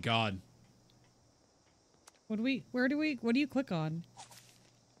 Oh my god. What do you click on?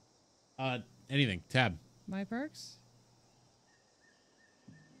 Anything. Tab. My perks?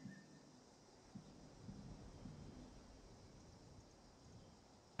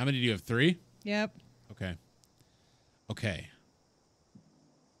 How many do you have? 3? Yep. Okay. Okay.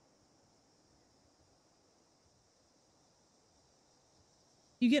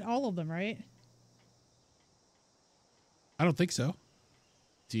 You get all of them, right? I don't think so.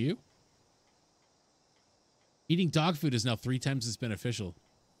 Do you? Eating dog food is now 3 times as beneficial.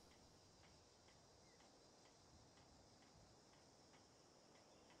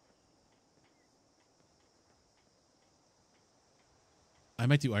 I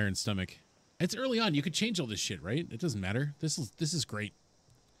might do iron stomach. It's early on. You could change all this shit, right? It doesn't matter. This is great.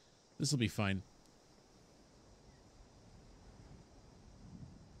 This will be fine.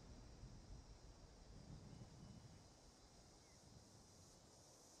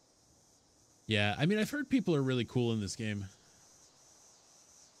 Yeah, I mean, I've heard people are really cool in this game.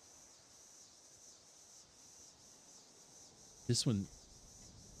 This one,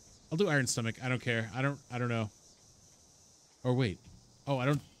 I'll do iron stomach. I don't care. I don't know. Or wait. Oh,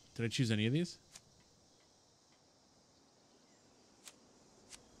 did I choose any of these?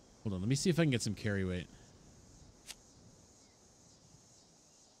 Hold on, let me see if I can get some carry weight.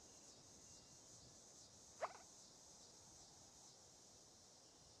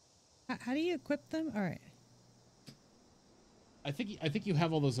 How do you equip them? All right. I think you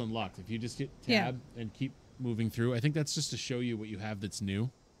have all those unlocked. If you just hit tab and keep moving through, I think that's just to show you what you have that's new.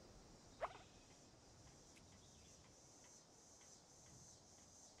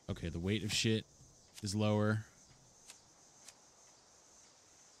 Okay, the weight of shit is lower.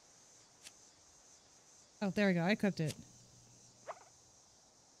 Oh, there we go. I equipped it.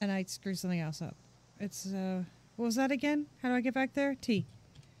 And I screwed something else up. It's, what was that again? How do I get back there? T.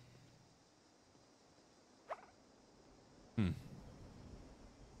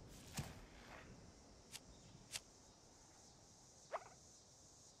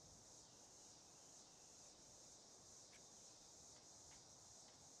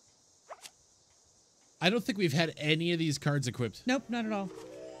 I don't think we've had any of these cards equipped. Nope, not at all.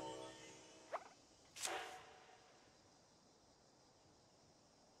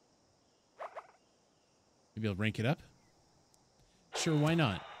 Maybe I'll rank it up? Sure, why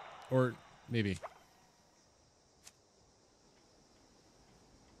not? Or maybe.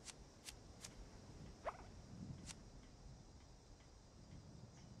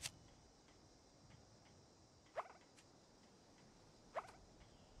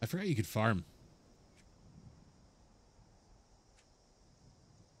 I forgot you could farm.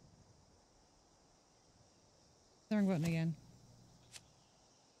 The wrong button again.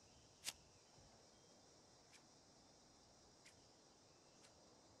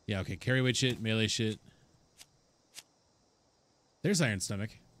 Yeah, okay. Carry weight shit, melee shit. There's iron stomach.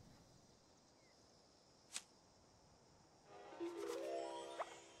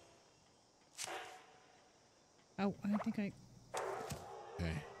 Oh, I think I...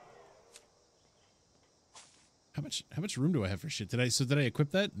 Okay. How much room do I have for shit? Did I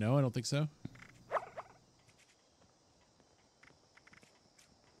equip that? No, I don't think so.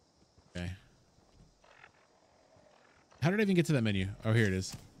 Okay. How did I even get to that menu? Oh, here it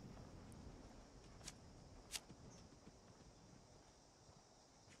is.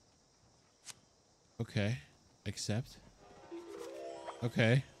 Okay. Accept.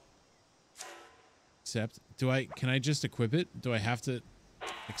 Okay. Accept. Can I just equip it? Do I have to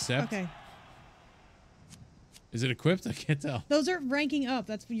accept? Okay. Is it equipped? I can't tell. Those are ranking up.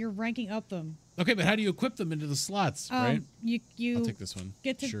 That's when you're ranking up them. Okay, but how do you equip them into the slots, right? You I'll take this one.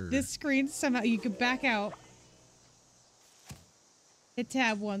 Get to this screen somehow. You can back out. Hit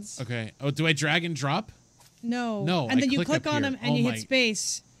tab once. Okay. Oh, do I drag and drop? No. No. And then you click on them and you hit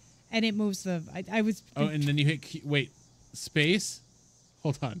space, and it moves them. I was. Oh, and then you hit wait, space.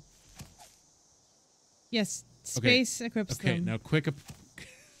 Hold on. Yes, space equips them. Okay, now quick.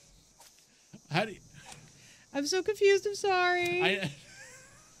 How do you... I'm so confused. I'm sorry.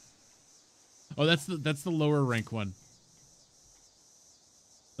 Oh, that's the lower rank one.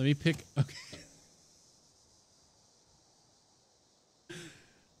 Let me pick. Okay.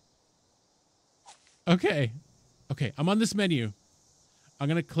 Okay. Okay, I'm on this menu. I'm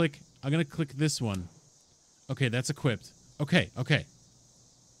gonna click this one. Okay, that's equipped. Okay. Okay.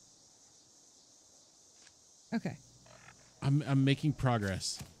 I'm making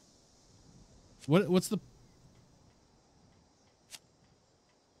progress. What's the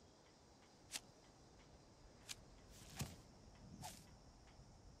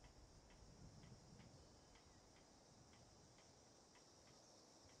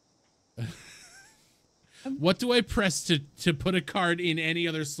what do I press to put a card in any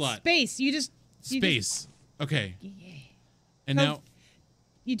other slot? Space. Space. Okay. Yeah. And now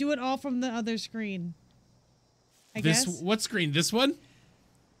you do it all from the other screen. I guess. What screen? This one?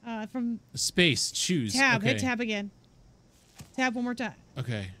 From space. Choose. Tab. Okay. Hit tab again. Tab one more time.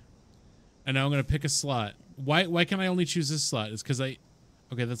 Okay. And now I'm gonna pick a slot. Why can I only choose this slot? It's because I.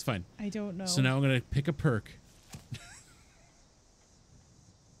 Okay, that's fine. I don't know. So now I'm gonna pick a perk.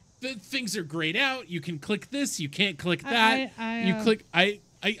 The things are grayed out. You can click this. You can't click that. You click.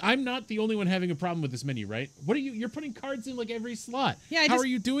 I'm not the only one having a problem with this menu, right? What are you? You're putting cards in like every slot. Yeah. How are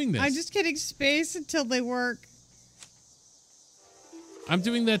you doing this? I'm just getting space until they work. I'm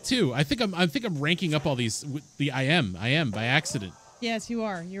doing that too. I think I'm ranking up all these. I am by accident. Yes, you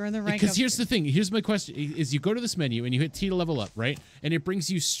are. You're in the rank. Because here's the thing. Here's my question: is you go to this menu and you hit T to level up, right? And it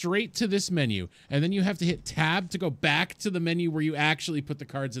brings you straight to this menu, and then you have to hit Tab to go back to the menu where you actually put the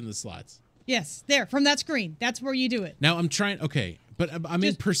cards in the slots. Yes, there from that screen. That's where you do it. Now I'm trying. Okay, but I'm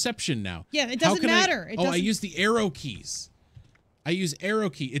in perception now. Yeah, it doesn't matter. I use the arrow keys. I use arrow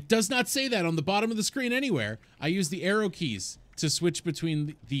key. It does not say that on the bottom of the screen anywhere. I use the arrow keys to switch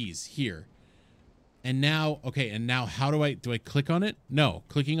between these here. And now, okay, and now how do I click on it? No,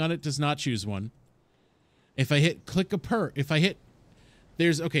 clicking on it does not choose one. If I hit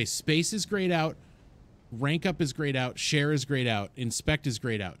okay, space is grayed out, rank up is grayed out, share is grayed out, inspect is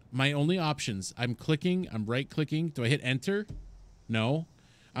grayed out. My only options, I'm right clicking. Do I hit enter? No.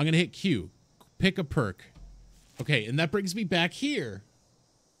 I'm going to hit Q, pick a perk. Okay, and that brings me back here.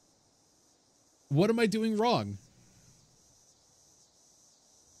 What am I doing wrong?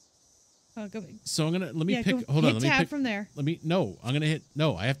 So I'm gonna let me pick. Hold on, let me pick from there. I'm gonna hit.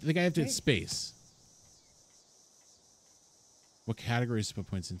 No, I think I have to hit space. What categories to put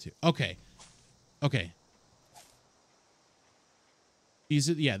points into? Okay. These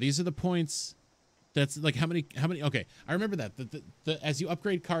are the points. That's like how many? Okay, I remember that. As you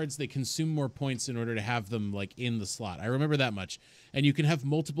upgrade cards, they consume more points in order to have them like in the slot. I remember that much. And you can have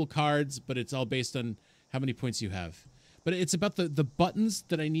multiple cards, but it's all based on how many points you have. But it's about the buttons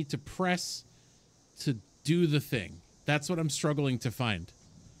that I need to press to do the thing. That's what I'm struggling to find.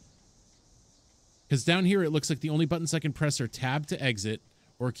 Because down here, it looks like the only buttons I can press are Tab to exit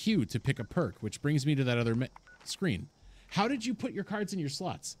or Q to pick a perk, which brings me to that other screen. How did you put your cards in your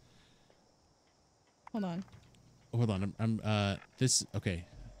slots? Hold on. Okay.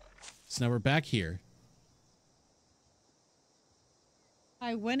 So now we're back here.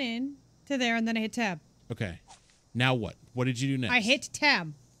 I went in to there and then I hit Tab. Okay. Now what? What did you do next? I hit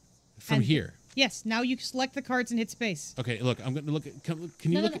Tab. From here? Yes. Now you select the cards and hit space. Okay, look. I'm going to look at...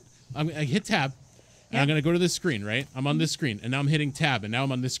 Can you look at... I hit Tab, and I'm going to go to this screen, right? I'm on this screen, and now I'm hitting Tab, and now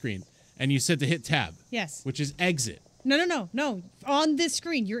I'm on this screen. And you said to hit Tab. Yes. Which is exit. No. On this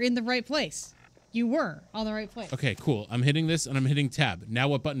screen, you're in the right place. You were on the right place. Okay, cool. I'm hitting this, and I'm hitting Tab. Now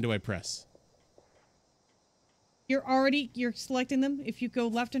what button do I press? You're selecting them. If you go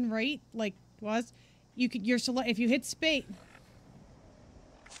left and right, like was... if you hit space.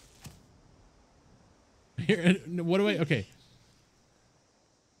 Here, what do I? Okay.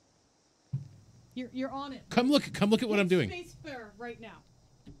 You're on it. Come look at what I'm doing. Space bar right now.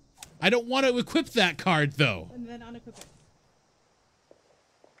 I don't want to equip that card though. And then unequip it.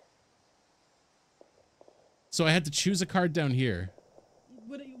 So I had to choose a card down here.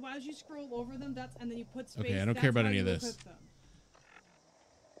 As you scroll over them, and then you put space. Okay, I don't care about any of this.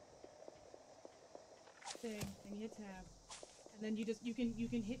 Thing, and you hit Tab, and then you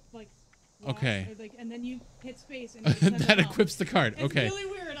can hit like okay, and then you hit space and that equips the card. It's okay, really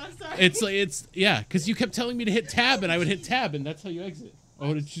weird. I'm sorry. It's yeah, because you kept telling me to hit Tab, and I would hit Tab, and that's how you exit.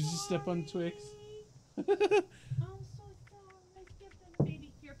 Oh, did you just step on Twix? I'm so sorry. I skipped on the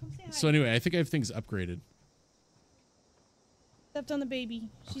baby. Here, come say hi. So anyway, I think I have things upgraded. Stepped on the baby.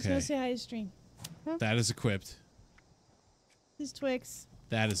 She's gonna say hi to stream. Huh? That is equipped. This is Twix.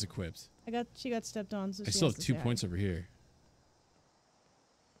 That is equipped. She got stepped on. So I still have 2 points over here.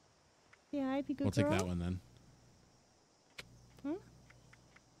 Yeah, I'd be good. I'll take that one then. Huh?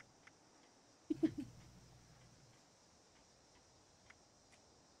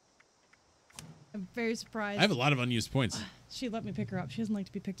 very surprised. I have a lot of unused points. She let me pick her up. She doesn't like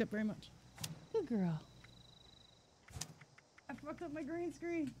to be picked up very much. Good girl. I fucked up my green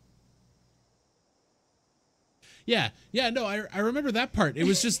screen. Yeah, no, I remember that part. It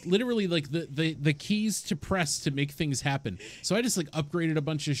was just literally like the keys to press to make things happen. So I just like upgraded a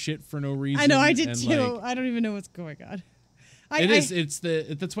bunch of shit for no reason. I know, I did and, too. Like, I don't even know what's going on.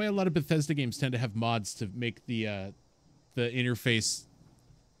 That's why a lot of Bethesda games tend to have mods to make the interface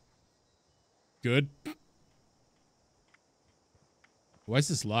good. Why is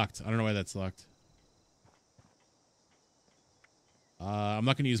this locked? I don't know why that's locked. I'm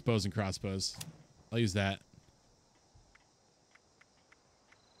not going to use bows and crossbows. I'll use that.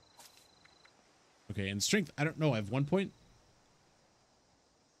 Okay, and strength, I don't know. I have 1 point.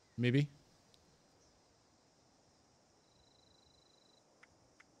 Maybe.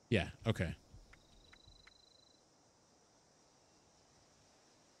 Yeah, okay.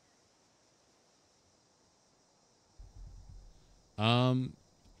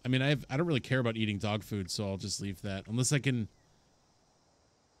 I mean, I don't really care about eating dog food, so I'll just leave that. Unless I can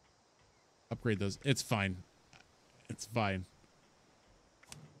upgrade those. It's fine. It's fine.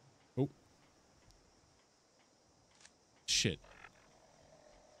 Oh. Shit.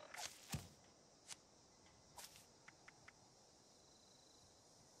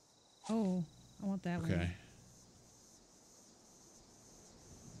 Oh, I want that one. Okay.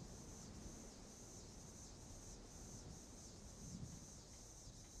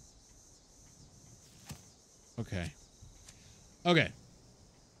 Okay. Okay.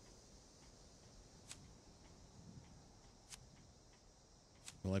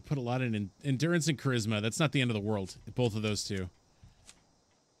 Well, I put a lot in endurance and charisma. That's not the end of the world. Both of those two.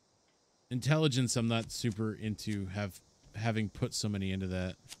 Intelligence, I'm not super into having put so many into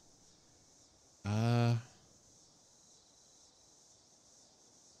that.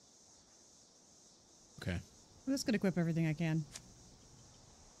 Okay. I'm just gonna equip everything I can.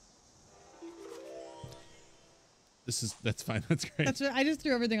 That's fine. That's great. That's what I just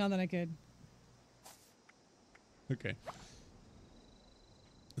threw everything on that I could. Okay.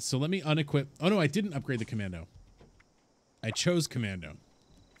 So let me unequip. Oh no, I didn't upgrade the commando. I chose commando,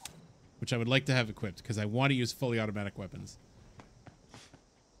 which I would like to have equipped because I want to use fully automatic weapons.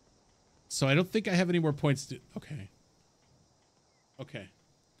 So I don't think I have any more points to... Okay. Okay.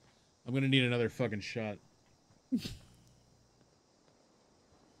 I'm going to need another fucking shot.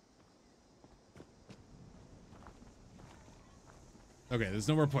 Okay, there's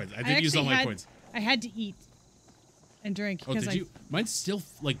no more points. I did use all my points. I had to eat and drink. Oh, did you? Mine's still,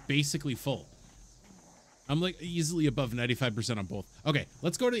 like, basically full. I'm, like, easily above 95% on both. Okay,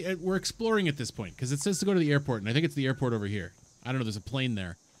 let's go to... we're exploring at this point, because it says to go to the airport, and I think it's the airport over here. I don't know, there's a plane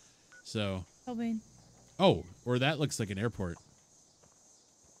there. So... Oh, or that looks like an airport.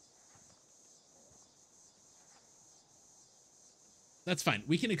 That's fine.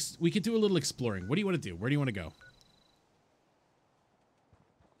 We can do a little exploring. What do you want to do? Where do you want to go?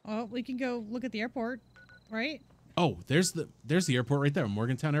 Well, we can go look at the airport, right? Oh, there's the airport right there,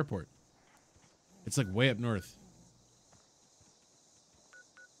 Morgantown Airport. It's like way up north.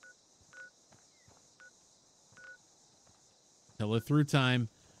 Tell it through time.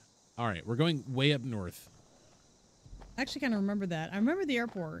 All right, we're going way up north. I actually kind of remember that. I remember the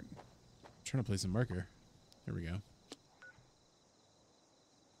airport. I'm trying to place a marker. There we go.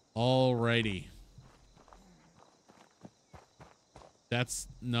 Alrighty. That's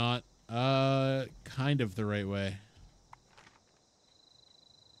not kind of the right way.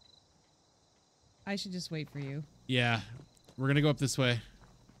 I should just wait for you. Yeah, we're gonna go up this way.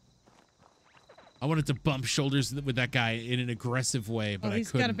 I wanted to bump shoulders with that guy in an aggressive way, but I couldn't.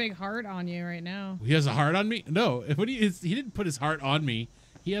 He's got a big heart on you right now. He has a heart on me? No, he didn't put his heart on me.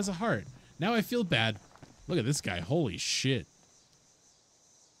 He has a heart. Now I feel bad. Look at this guy. Holy shit.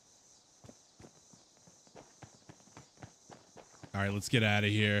 All right, let's get out of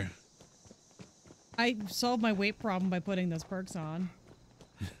here. I solved my weight problem by putting those perks on.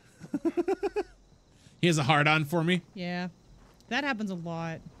 He has a heart on for me? Yeah. That happens a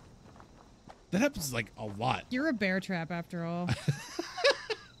lot. That happens, like, a lot. You're a bear trap, after all.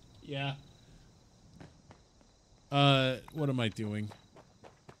 Yeah. What am I doing?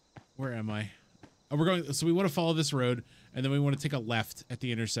 Where am I? Oh, we're going... So we want to follow this road, and then we want to take a left at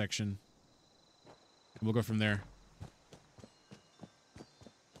the intersection. And we'll go from there.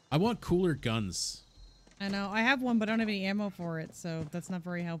 I want cooler guns. I know. I have one, but I don't have any ammo for it, so that's not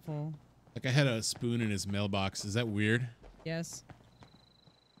very helpful. Like, I had a spoon in his mailbox. Is that weird? Yes.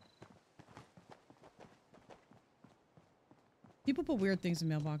 People put weird things in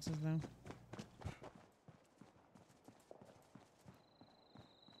mailboxes, though.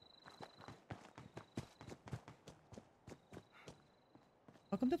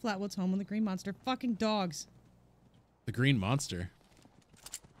 Flatwoods' home when the green monster fucking dogs. The green monster.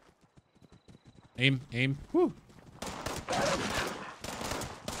 Aim, aim. Whew.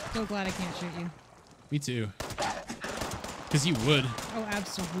 So glad I can't shoot you. Me too. Because you would. Oh,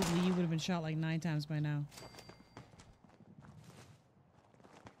 absolutely. You would have been shot like 9 times by now.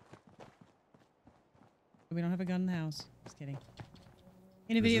 We don't have a gun in the house. Just kidding.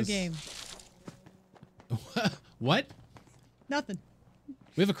 In a video game. What? Nothing.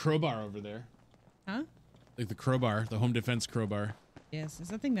 We have a crowbar over there. Huh? Like the crowbar, the home defense crowbar. Yes. Is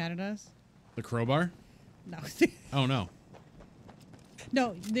that thing mad at us? The crowbar? No. Oh, no.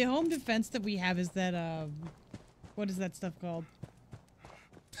 No, the home defense that we have is that, what is that stuff called?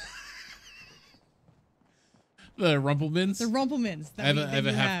 The Rumplemans? The Rumplemans.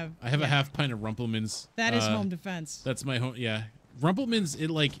 I have a half pint of Rumplemans. That is home defense. That's my home. Yeah. Rumplemans,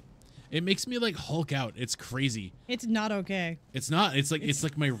 it makes me like Hulk out. It's crazy. It's not okay. It's not. It's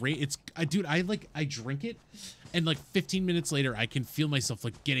like my rate. Dude, I drink it and like 15 minutes later I can feel myself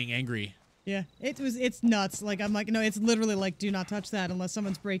like getting angry. Yeah, it's nuts. Like, I'm like, no, it's literally like, do not touch that unless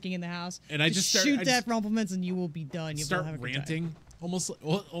someone's breaking in the house. And I just start, shoot that Rumplemans and you will be done. You start ranting, almost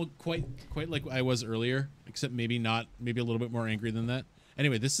quite like I was earlier, except maybe not, maybe a little bit more angry than that.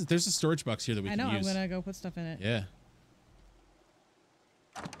 Anyway, there's a storage box here that we can use. I know. I'm gonna go put stuff in it. Yeah.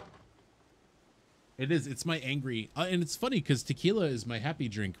 It is. It's my angry, and it's funny because tequila is my happy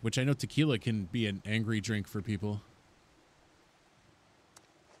drink, which I know tequila can be an angry drink for people.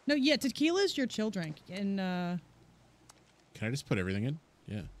 No, yeah, tequila is your chill drink, and Can I just put everything in?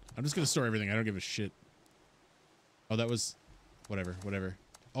 Yeah, I'm just gonna store everything. I don't give a shit. Oh, that was, whatever.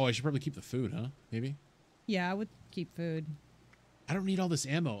 Oh, I should probably keep the food, huh? Maybe. Yeah, I would keep food. I don't need all this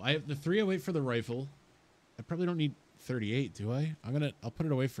ammo. I have the 308 for the rifle. I probably don't need 38, do I? I'll put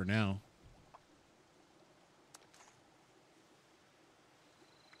it away for now.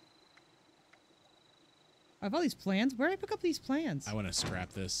 I have all these plans. Where did I pick up these plans? I want to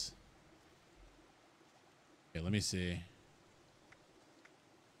scrap this. Okay, let me see.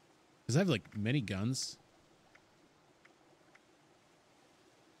 Because I have like many guns.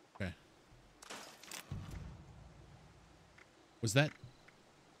 Okay. Was that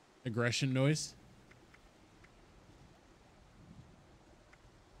aggression noise?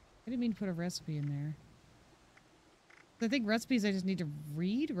 I didn't mean to put a recipe in there. I think recipes I just need to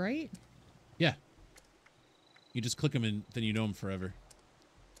read, right? Yeah. You just click them and then you know them forever.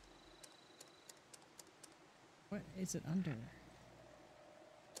 What is it under?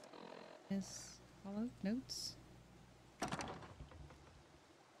 Yes, follow notes.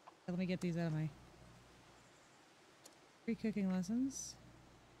 Let me get these out of my free cooking lessons.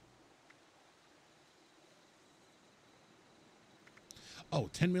 Oh,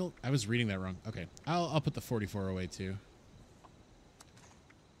 10 mil. I was reading that wrong. Okay, I'll put the 44 away too.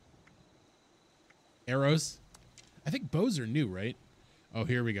 Arrows. I think bows are new, right? Oh,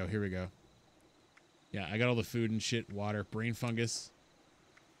 here we go. Yeah, I got all the food and shit, water, brain fungus.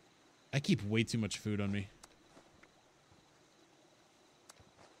 I keep way too much food on me.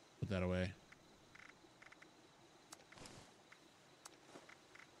 Put that away.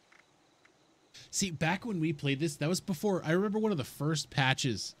 See, back when we played this, that was before. I remember one of the first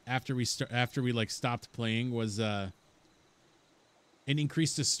patches after we like stopped playing was an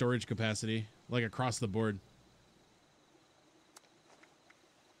increase to storage capacity, like across the board.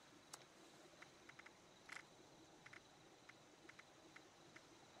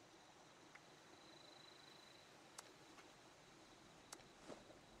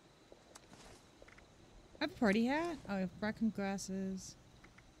 I have a party hat. Oh, I have raccoon glasses.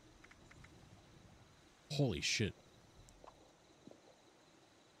 Holy shit.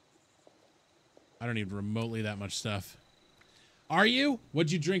 I don't need remotely that much stuff. Are you?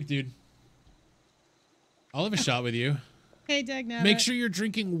 What'd you drink, dude? I'll have a shot with you. Hey, Dagnabbit. Make sure you're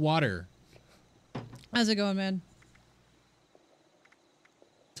drinking water. How's it going, man?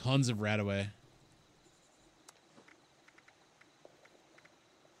 Tons of Radaway.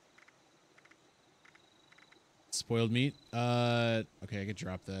 Spoiled meat. Okay, I could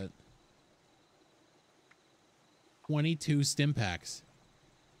drop that. 22 stim packs.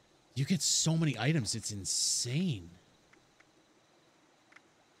 You get so many items. It's insane.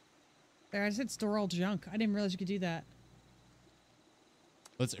 There, I said store all junk. I didn't realize you could do that.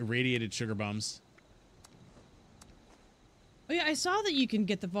 Let's irradiated sugar bombs. Oh yeah, I saw that you can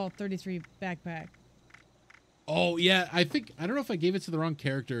get the Vault 33 backpack. Oh yeah, I don't know if I gave it to the wrong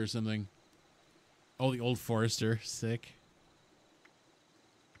character or something. Oh, the old Forester. Sick.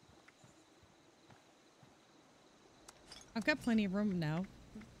 I've got plenty of room now.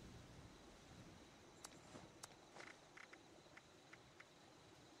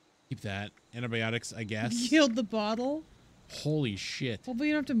 Keep that. Antibiotics, I guess. Yield the bottle. Holy shit. Hopefully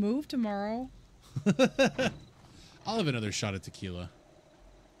you don't have to move tomorrow. I'll have another shot of tequila.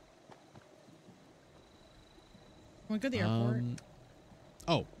 Want to go to the airport?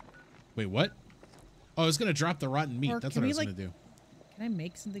 Oh. Wait, what? Oh, I was going to drop the rotten meat. That's what I was going to do. Can I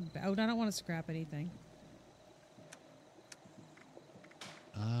make something? Oh, I don't want to scrap anything.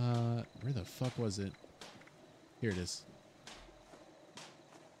 Where the fuck was it? Here it is.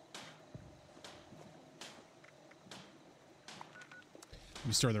 Let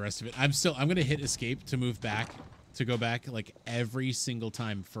me store the rest of it. I'm going to hit escape to move back, to go back like every single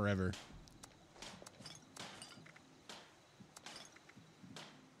time forever.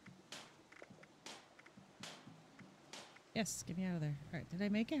 Yes, get me out of there. All right, did I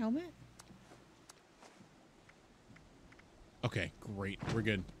make a helmet? Okay, great. We're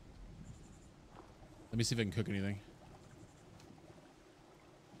good. Let me see if I can cook anything.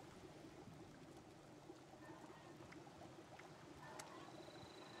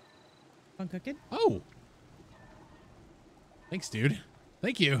 Fun cooking? Oh! Thanks, dude.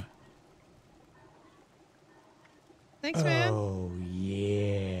 Thank you. Thanks, man. Oh,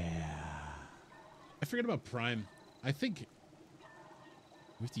 yeah. I forgot about Prime. I think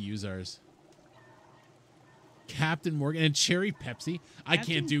we have to use ours. Captain Morgan and Cherry Pepsi. I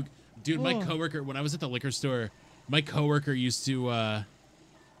can't do... Dude, my coworker, when I was at the liquor store, my coworker used to... Oh,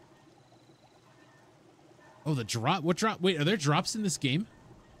 the drop? What drop? Wait, are there drops in this game?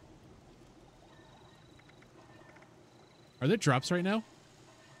 Are there drops right now?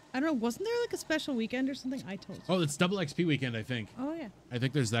 I don't know. Wasn't there like a special weekend or something? I told you. Oh, it's double XP weekend, I think. Oh, yeah. I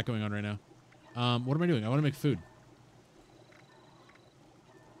think there's that going on right now. What am I doing? I want to make food.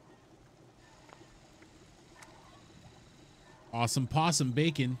 Awesome possum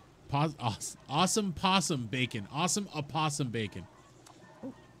bacon. Awesome possum bacon. Awesome opossum bacon.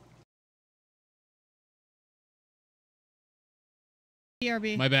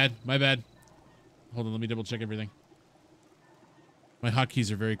 BRB. My bad. My bad. Hold on. Let me double check everything. My hotkeys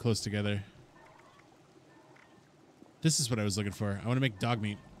are very close together. This is what I was looking for. I want to make dog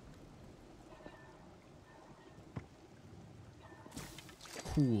meat.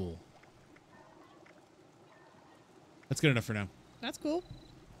 Cool. That's good enough for now. That's cool.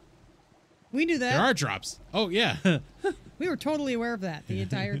 We knew that. There are drops. Oh, yeah. We were totally aware of that the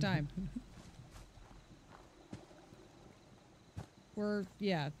entire time.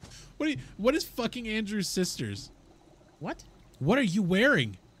 Yeah. What is fucking Andrew's sisters? What? What are you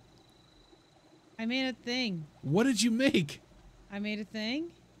wearing? I made a thing. What did you make? I made a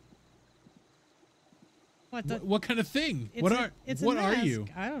thing. What kind of thing? It's What a are mask. you?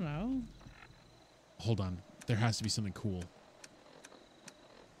 I don't know. Hold on. There has to be something cool.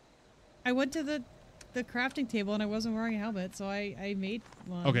 I went to the crafting table and I wasn't wearing a helmet, so I made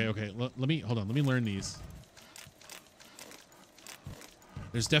one. Okay. Let me hold on. Let me learn these.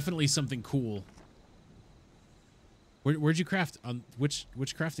 There's definitely something cool. Where'd you craft? On which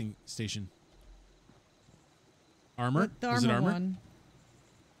crafting station? Armor? The Was it armor? one.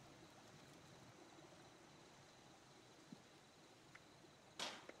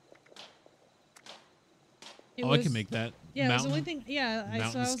 I can make that. Yeah, it was the only thing. Yeah, I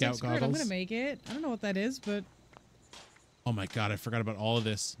was Scout like, screw it, I'm goggles. gonna make it. I don't know what that is, but Oh my god, I forgot about all of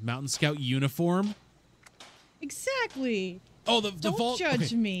this. Mountain Scout uniform. exactly. Oh, the Don't Vault.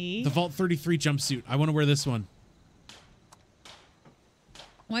 judge me. The Vault 33 jumpsuit. I want to wear this one.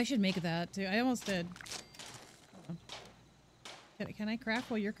 Well, I should make that too. I almost did. Can I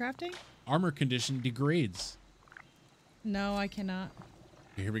craft while you're crafting? Armor condition degrades. No, I cannot.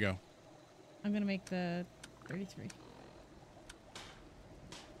 Okay, here we go. I'm gonna make the 33.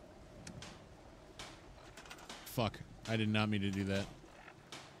 Fuck. I did not mean to do that.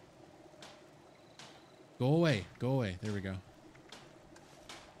 Go away. Go away. There we go.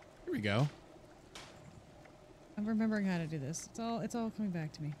 Here we go. I'm remembering how to do this. It's all coming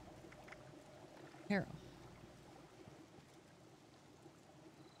back to me. Carol.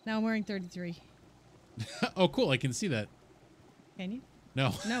 Now I'm wearing 33. Oh, cool. I can see that. Can you?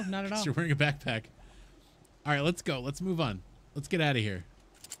 No. No, not at all. You're wearing a backpack. All right, let's go. Let's move on. Let's get out of here.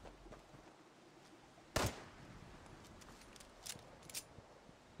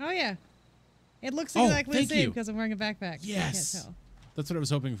 Oh, yeah. It looks exactly the thank same you. because I'm wearing a backpack. Yes. I can't tell. That's what I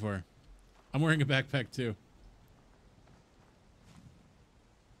was hoping for. I'm wearing a backpack, too.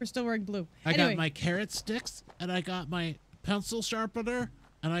 We're still wearing blue. I Anyway, got my carrot sticks, and I got my pencil sharpener,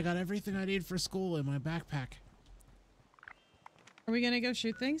 and I got everything I need for school in my backpack. Are we going to go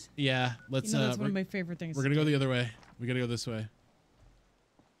shoot things? Yeah, let's... You know, that's one of my favorite things. We're going to go the other way. We got to go this way.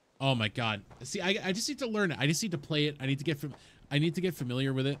 Oh, my God. See, I just need to learn it. I just need to play it. I need to get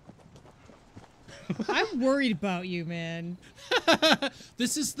familiar with it. I'm worried about you, man.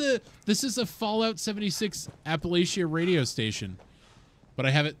 This is a Fallout 76 Appalachia radio station, but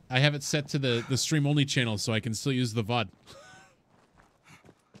I have it set to the stream only channel, so I can still use the VOD.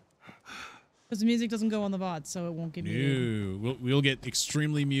 Because the music doesn't go on the VOD, so it won't get muted. No, we'll get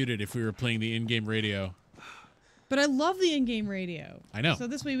extremely muted if we were playing the in-game radio. But I love the in-game radio. I know. So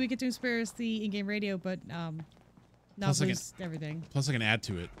this way we get to experience the in-game radio, but not lose everything. Plus, I can add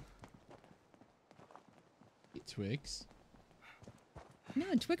to it. Hey, Twix. No,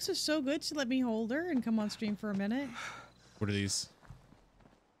 and Twix was so good. She let me hold her and come on stream for a minute. What are these?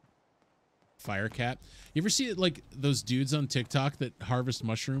 Fire cat. You ever see like those dudes on TikTok that harvest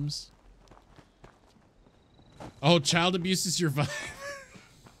mushrooms? Oh, child abuse is your vibe.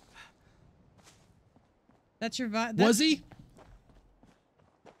 That's your vibe? Was he?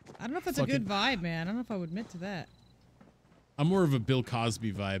 I don't know if that's a good vibe, man. I don't know if I would admit to that. I'm more of a Bill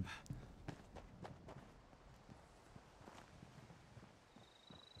Cosby vibe.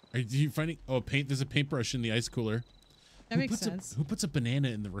 Are you finding... Oh, paint. There's a paintbrush in the ice cooler. That makes sense. Who puts a banana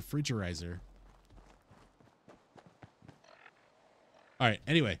in the refrigerator? All right.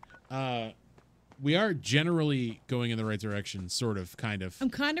 Anyway, we are generally going in the right direction, sort of, kind of.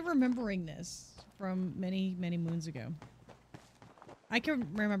 I'm kind of remembering this from many, many moons ago. I can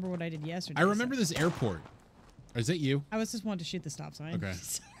remember what I did yesterday. I remember this airport. Is that you? I was just wanting to shoot the stop sign. Okay.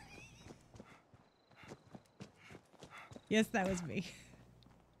 Yes, that was me.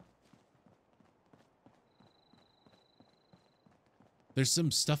 There's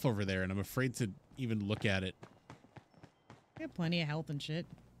some stuff over there, and I'm afraid to even look at it. I have plenty of health and shit.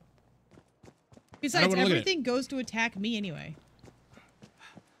 Besides, everything goes to attack me anyway.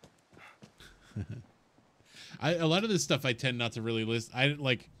 A lot of this stuff I tend not to really listen.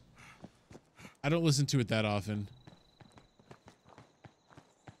 I don't listen to it that often.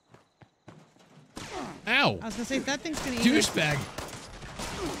 Ow! I was gonna say that thing's gonna douchebag.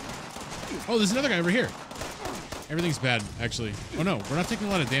 Oh, there's another guy over here. Everything's bad, actually. Oh no, we're not taking a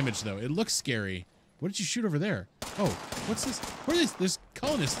lot of damage though. It looks scary. What did you shoot over there? Oh, what's this? What are these? There's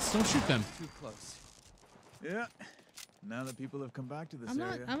colonists. Don't shoot them. Too close. Yeah. Now that people have come back to this I'm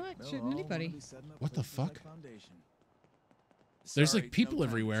not shooting anybody. What the fuck? There's like people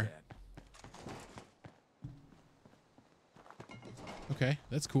everywhere. Okay,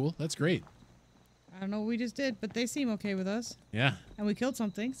 that's cool. That's great. I don't know what we just did, but they seem okay with us. Yeah. And we killed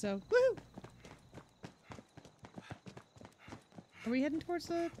something, so woo! Are we heading towards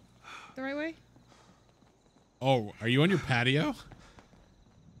the right way? Oh, are you on your patio?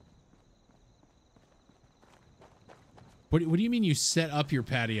 What do you mean you set up your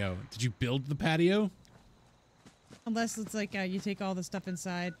patio? Did you build the patio? Unless it's like you take all the stuff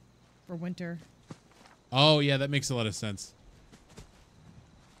inside for winter. Oh, yeah, that makes a lot of sense.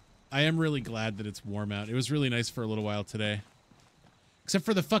 I am really glad that it's warm out. It was really nice for a little while today. Except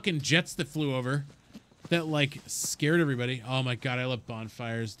for the fucking jets that flew over that, like, scared everybody. Oh, my God, I love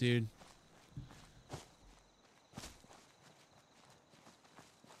bonfires, dude.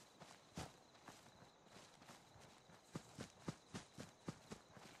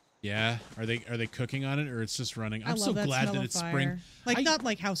 Yeah, are they cooking on it or it's just running? I'm so glad that it's spring. Like not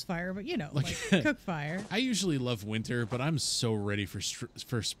like house fire, but you know, like cook fire. I usually love winter, but I'm so ready for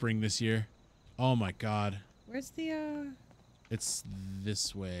spring this year. Oh my God. Where's the It's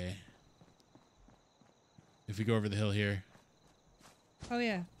this way. If we go over the hill here. Oh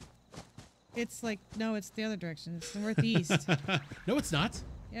yeah. It's like no, it's the other direction. It's northeast. No, it's not.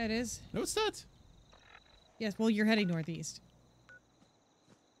 Yeah, it is. No, it's not. Yes, well, you're heading northeast.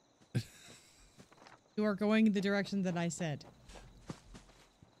 You are going the direction that I said.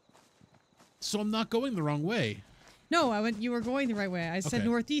 So I'm not going the wrong way. No, I went. You were going the right way. I said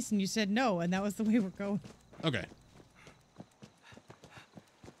northeast, and you said no, and that was the way we're going. Okay.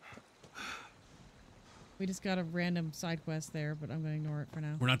 We just got a random side quest there, but I'm going to ignore it for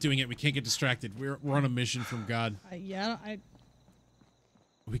now. We're not doing it. We can't get distracted. We're on a mission from God. Yeah,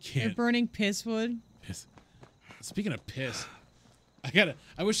 we can't. They're burning piss wood. Piss. Speaking of piss.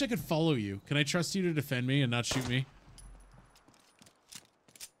 I wish I could follow you. Can I trust you to defend me and not shoot me?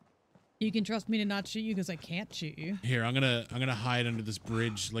 You can trust me to not shoot you because I can't shoot you. Here, I'm gonna hide under this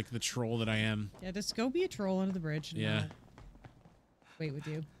bridge like the troll that I am. Yeah, just go be a troll under the bridge. And yeah. Wait with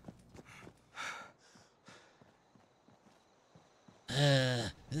you. Go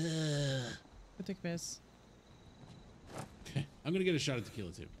take a piss. Okay, I'm gonna get a shot of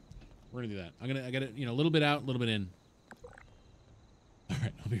tequila too. We're gonna do that. I got it. You know, a little bit out, a little bit in. All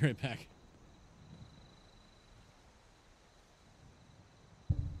right, I'll be right back.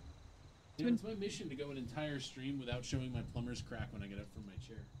 Yeah, it's my mission to go an entire stream without showing my plumber's crack when I get up from my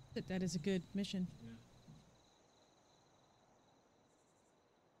chair. That is a good mission. Yeah.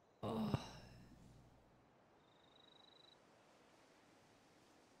 Oh. I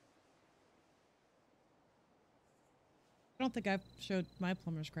don't think I've showed my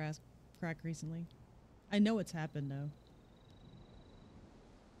plumber's crack recently. I know it's happened though.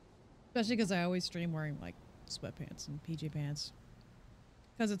 Especially because I always stream wearing like sweatpants and PJ pants.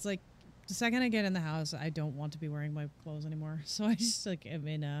 Because it's like, the second I get in the house, I don't want to be wearing my clothes anymore. So I just like am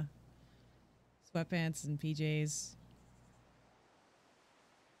in sweatpants and PJs.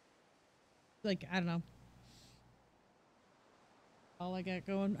 Like, I don't know. All I got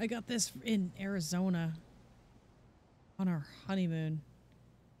going, I got this in Arizona on our honeymoon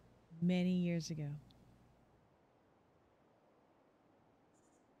many years ago.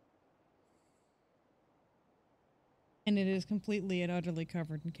 And it is completely and utterly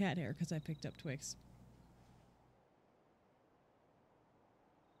covered in cat hair because I picked up twigs.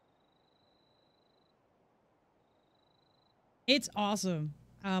 It's awesome.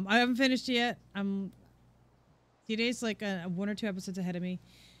 I haven't finished yet. I'm today's like 1 or 2 episodes ahead of me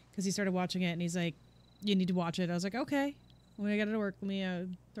because he started watching it and he's like, "You need to watch it." I was like, "Okay." When I get it to work, let me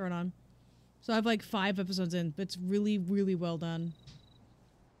throw it on. So I have like 5 episodes in, but it's really, really well done.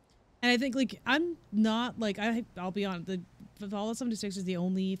 And I think like I'm not like I'll be honest. The Fallout 76 is the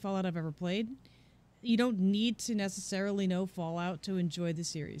only Fallout I've ever played. You don't need to necessarily know Fallout to enjoy the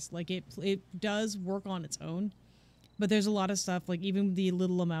series. Like it does work on its own. But there's a lot of stuff, like even the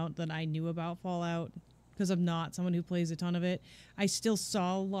little amount that I knew about Fallout, because I'm not someone who plays a ton of it, I still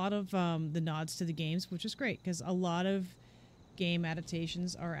saw a lot of the nods to the games, which is great, because a lot of game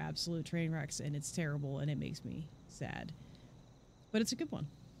adaptations are absolute train wrecks, and it's terrible, and it makes me sad. But it's a good one.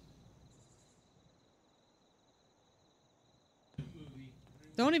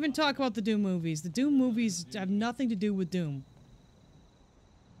 Don't even talk about the Doom movies. The Doom movies have nothing to do with Doom.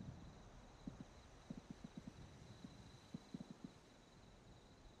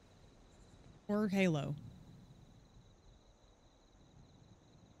 Or Halo.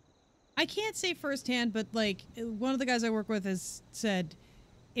 I can't say firsthand, but like one of the guys I work with has said,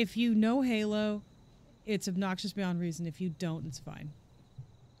 if you know Halo, it's obnoxious beyond reason. If you don't, it's fine.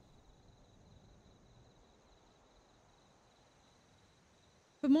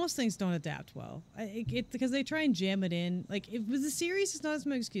 But most things don't adapt well. Because they try and jam it in. Like, with the series, it's not as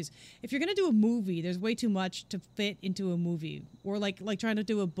much excuse. If you're going to do a movie, there's way too much to fit into a movie. Or, like trying to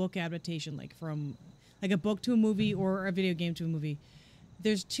do a book adaptation, like from, like a book to a movie or a video game to a movie.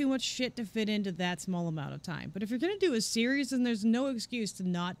 There's too much shit to fit into that small amount of time. But if you're going to do a series, then there's no excuse to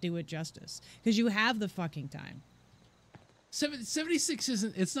not do it justice. Because you have the fucking time. 76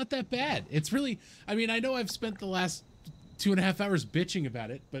 isn't, it's not that bad. It's really, I mean, I know I've spent the last 2.5 hours bitching about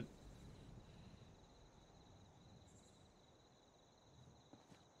it, but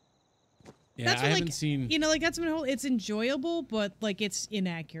yeah, that's I what, haven't seen. You know, like that's been whole. It's enjoyable, but like it's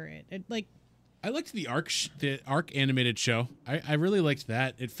inaccurate. I liked the Ark animated show. I really liked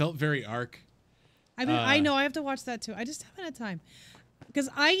that. It felt very Ark. I mean, I know I have to watch that too. I just haven't had time because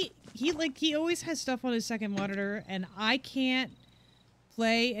he always has stuff on his second monitor, and I can't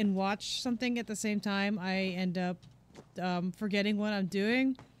play and watch something at the same time. I end up forgetting what I'm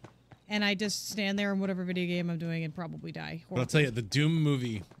doing, and I just stand there in whatever video game I'm doing and probably die. But I'll tell you, the Doom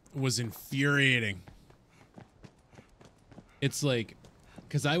movie was infuriating. It's like,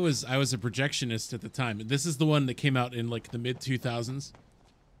 because I was a projectionist at the time. This is the one that came out in like the mid 2000s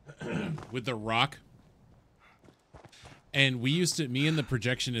with The Rock. And we used to, me and the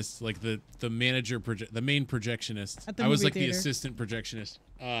projectionist, like the manager, the main projectionist. I was like the assistant projectionist.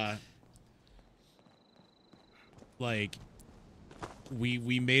 Like,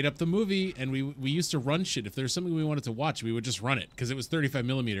 we made up the movie, and we used to run shit. If there's something we wanted to watch, we would just run it because it was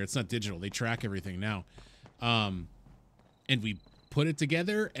 35mm. It's not digital. They track everything now. And we put it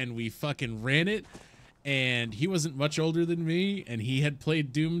together, and we fucking ran it. And he wasn't much older than me, and he had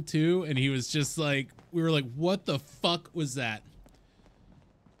played Doom 2, and he was just like, we were like, what the fuck was that?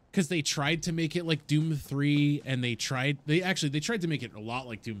 Because they tried to make it like Doom 3, and they tried to make it a lot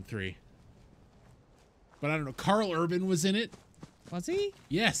like Doom 3. But I don't know. Carl Urban was in it. Was he?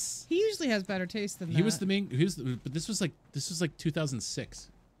 Yes. He usually has better taste than that. He was the main. But this was like 2006.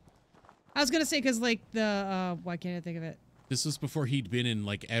 I was gonna say because like the why can't I think of it? This was before he'd been in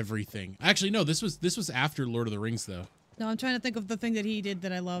like everything. Actually, no. This was after Lord of the Rings, though. No, I'm trying to think of the thing that he did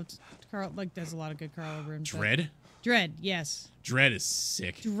that I loved. Carl, like there's a lot of good Carl Urban. Dread. Dread, yes. Dread is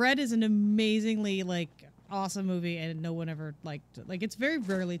sick. Dread is an amazingly like awesome movie, and no one ever liked. Like it's very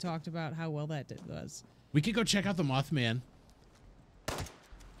rarely talked about how well that was. We could go check out the Mothman.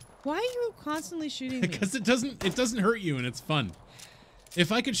 Why are you constantly shooting me? Because it doesn't hurt you and it's fun.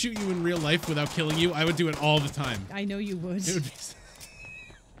 If I could shoot you in real life without killing you, I would do it all the time. I know you would. It would be...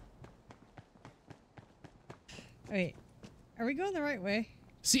 Wait, are we going the right way?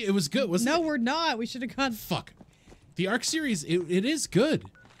 See, it was good, wasn't it? No, we're not. We should have gone. Fuck. The Ark series, it is good.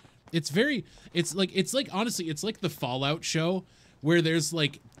 It's like honestly, it's like the Fallout show where there's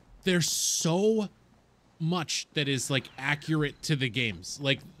so much that is like accurate to the games.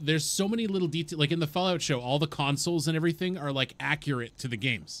 Like there's so many little details. Like in the Fallout show, all the consoles and everything are like accurate to the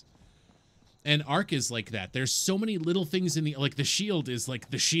games. And Ark is like that. There's so many little things in the, like the shield is like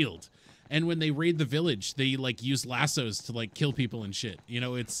the shield. And when they raid the village, they like use lassos to like kill people and shit. You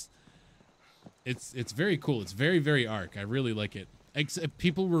know, it's very cool. It's very, very Ark. I really like it. Except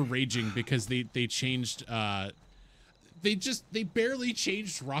people were raging because they changed, they barely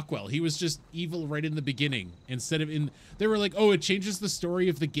changed Rockwell. He was just evil right in the beginning. Instead of they were like, oh, it changes the story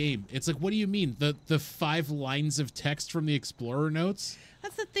of the game. It's like, what do you mean? The 5 lines of text from the Explorer notes?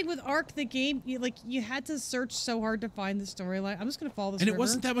 That's the thing with Ark, the game. You had to search so hard to find the storyline. I'm just gonna follow this. And river. It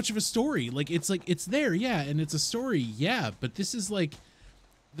wasn't that much of a story. Like it's there, yeah, and it's a story, yeah. But this is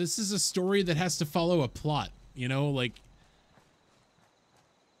a story that has to follow a plot. You know, like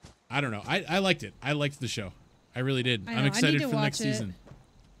I don't know. I liked it. I liked the show. I really did. I'm excited for the next season.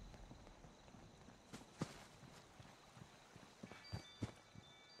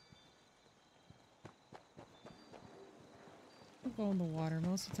 Don't go in the water.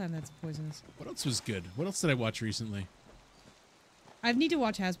 Most of the time, that's poisonous. What else was good? What else did I watch recently? I need to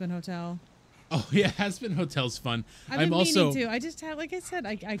watch Has Been Hotel. Oh yeah, Has Been Hotel's fun. I've been meaning to. I just had, like I said,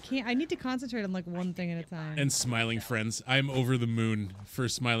 I can't. I need to concentrate on like one thing at a time. And Smiling Friends. I'm over the moon for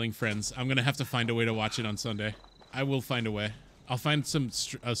Smiling Friends. I'm gonna have to find a way to watch it on Sunday. I will find a way. I'll find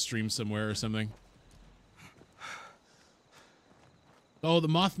a stream somewhere or something. Oh, the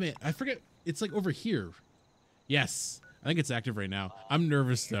Mothman. I forget. It's like over here. Yes. I think it's active right now. I'm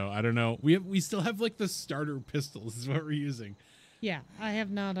nervous though. I don't know. We still have like the starter pistols is what we're using. Yeah, I have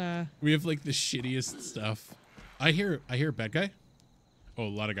not. We have like the shittiest stuff. I hear a bad guy. Oh, a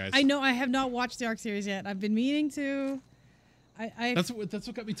lot of guys. I know. I have not watched the Ark series yet. I've been meaning to. That's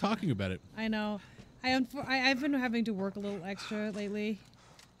what got me talking about it. I know. I've been having to work a little extra lately.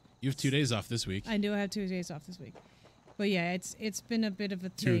 You have 2 days off this week. I do have 2 days off this week, but yeah, it's been a bit of a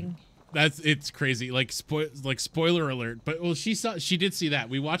thing. It's crazy. Like spoiler alert. But well, she did see that.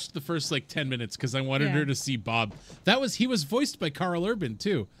 We watched the first like 10 minutes because I wanted her to see Bob. He was voiced by Carl Urban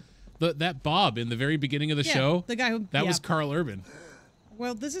too. That Bob in the very beginning of the show. The guy who was Carl Urban.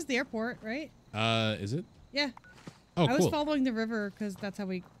 Well, this is the airport, right? Is it? Yeah. Oh, I was following the river because that's how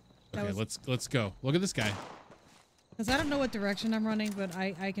we. Okay, let's go. Look at this guy. Because I don't know what direction I'm running, but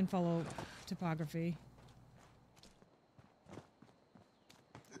I can follow topography.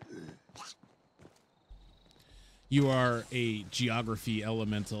 You are a geography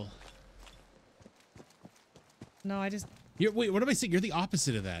elemental. No, I just... Wait, what am I saying? You're the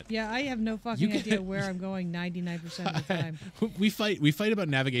opposite of that. Yeah, I have no fucking idea where I'm going 99% of the time. We fight about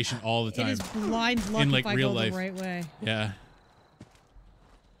navigation all the time. It is blind luck in like if I real go life. the right way. Yeah.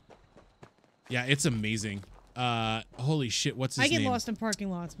 Yeah, it's amazing. Holy shit, what's his name? I get lost in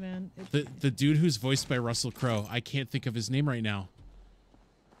parking lots, man. The dude who's voiced by Russell Crowe. I can't think of his name right now.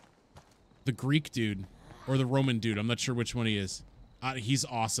 The Greek dude. Or the Roman dude. I'm not sure which one he is. He's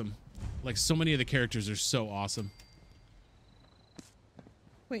awesome. Like, so many of the characters are so awesome.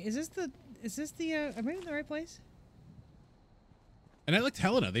 Wait, is this the, am I in the right place? And I liked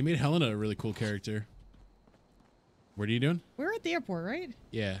Helena. They made Helena a really cool character. What are you doing? We're at the airport, right?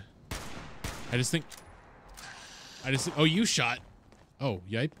 Yeah. I just think, oh, you shot. Oh,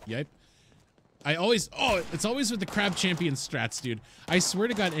 yipe. It's always with the Crab Champion strats, dude. I swear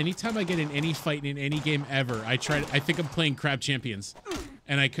to God, anytime I get in any fight in any game ever, I think I'm playing Crab Champions.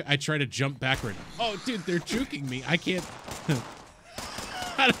 And I try to jump backward. Oh, dude, they're juking me. I can't.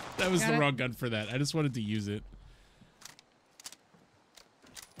 That was the wrong gun for that. I just wanted to use it.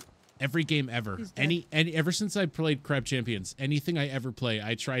 Every game ever. Ever since I played Crab Champions, anything I ever play,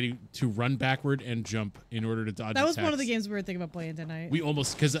 I try to run backward and jump in order to dodge That was attacks. one of the games we were thinking about playing tonight. We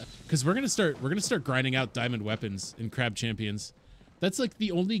almost because we're gonna start grinding out diamond weapons in Crab Champions. That's like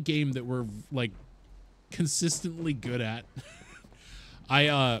the only game that we're like consistently good at.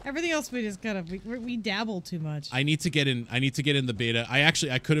 Everything else we just kind of we dabble too much. I need to get in the beta.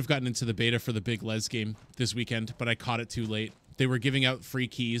 I could have gotten into the beta for the Big Les game this weekend, but I caught it too late. They were giving out free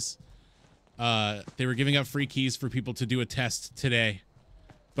keys. They were giving out free keys for people to do a test today,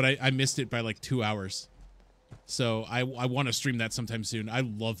 but I missed it by like 2 hours. So I want to stream that sometime soon. I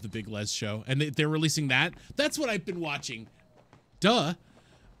love the Big Les show, and they're releasing that. That's what I've been watching. Duh.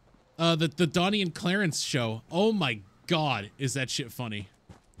 The Donnie and Clarence show. Oh my God, is that shit funny.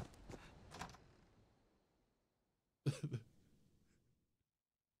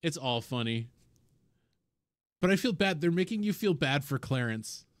 It's all funny. But I feel bad. They're making you feel bad for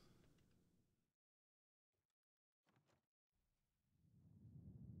Clarence.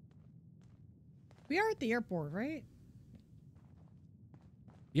 We are at the airport, right?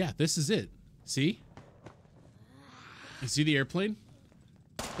 Yeah, this is it. See? You see the airplane?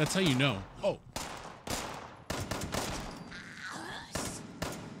 That's how you know. Oh.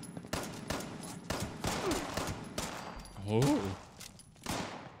 Oh.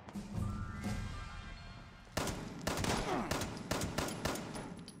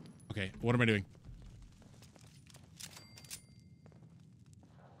 Okay, what am I doing?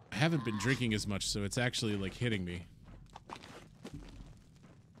 I haven't been drinking as much, so it's actually like hitting me.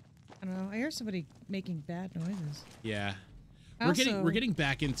 I don't know. I hear somebody making bad noises. Yeah. We're getting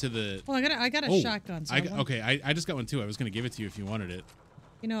back into the. Well, I got a shotgun. So I just got one too. I was gonna give it to you if you wanted it.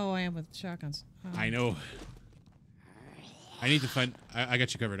 You know how I am with shotguns. I know. I need to find. I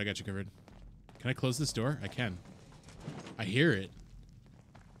got you covered. I got you covered. Can I close this door? I can. I hear it.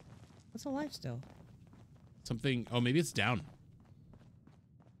 What's alive still? Something. Oh, maybe it's down.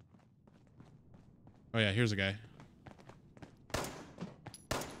 Oh yeah, here's a guy.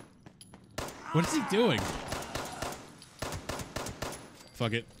 What is he doing?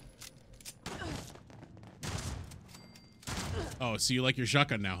 Fuck it. Oh, so you like your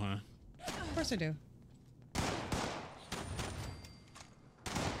shotgun now, huh? Of course I do.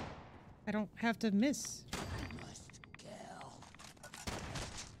 I don't have to miss.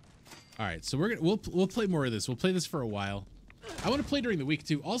 All right, so we'll play more of this. We'll play this for a while. I want to play during the week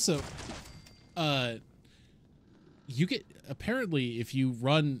too. Also, you get apparently if you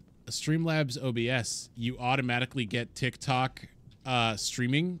run Streamlabs OBS, you automatically get TikTok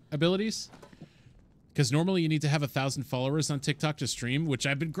streaming abilities. Because normally you need to have 1,000 followers on TikTok to stream, which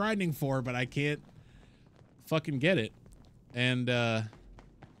I've been grinding for, but I can't fucking get it. And I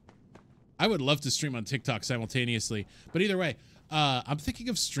would love to stream on TikTok simultaneously. But either way, I'm thinking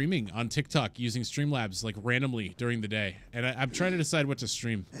of streaming on TikTok using Streamlabs like randomly during the day. And I'm trying to decide what to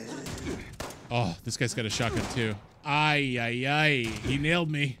stream. Oh, this guy's got a shotgun too. Ay, ay, ay. He nailed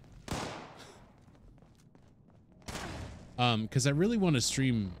me. Because I really want to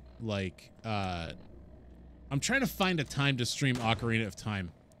stream like I'm trying to find a time to stream Ocarina of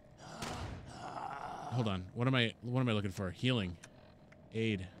Time. Hold on. What am I looking for? Healing.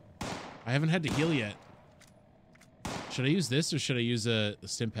 Aid. I haven't had to heal yet. Should I use this or should I use a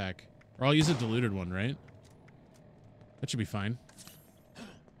stim pack? Or I'll use a diluted one, right? That should be fine.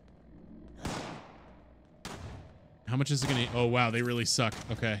 How much is it gonna... Oh, wow, they really suck.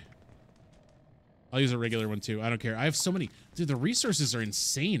 Okay. I'll use a regular one, too. I don't care. I have so many... Dude, the resources are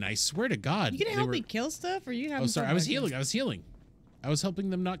insane. I swear to God. You gonna help me kill stuff, or you have? Oh, sorry. I was healing. I was healing. I was helping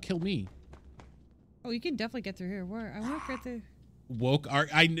them not kill me. Oh, you can definitely get through here. Where? I want to get through... Woke art.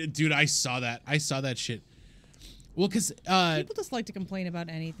 Dude, I saw that. I saw that shit. Well, because... people just like to complain about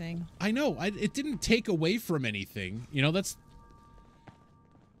anything. I know. It didn't take away from anything. You know, that's...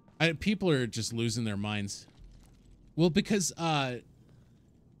 people are just losing their minds. Well, because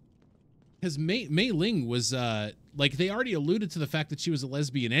Mei Ling was, like, they already alluded to the fact that she was a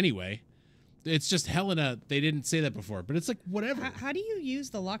lesbian anyway. It's just Helena, they didn't say that before, but it's like, whatever. How do you use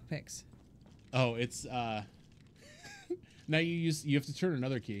the lockpicks? Oh, it's, now you have to turn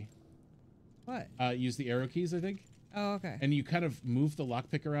another key. What? Use the arrow keys, I think. Oh, okay. And you kind of move the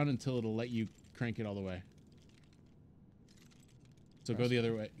lockpick around until it'll let you crank it all the way. So go the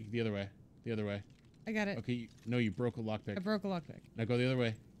other way, the other way, the other way. I got it. Okay, no, you broke a lockpick. I broke a lockpick. Now go the other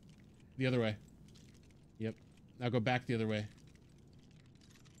way. The other way. Yep. Now go back the other way.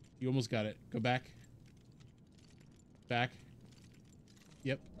 You almost got it. Go back. Back.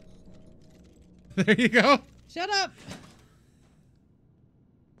 Yep. There you go. Shut up.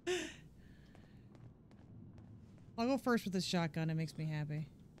 I'll go first with this shotgun. It makes me happy.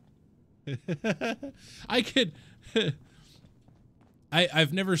 I could...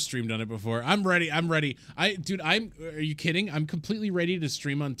 I've never streamed on it before. I'm ready. Dude, are you kidding? I'm completely ready to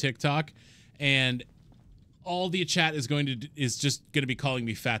stream on TikTok, and all the chat is just going to be calling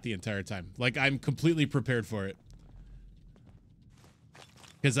me fat the entire time. Like, I'm completely prepared for it.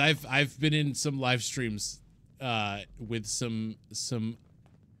 Because I've been in some live streams with some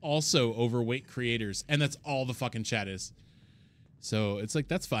also overweight creators, and that's all the fucking chat is. So it's like,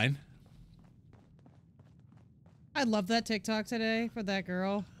 that's fine. I love that TikTok today for that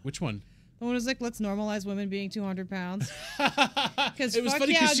girl. Which one? The one was like, let's normalize women being 200 pounds. Because it was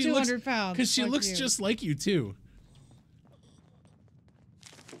funny yeah, she 200 pounds. Because she looks just like you, too.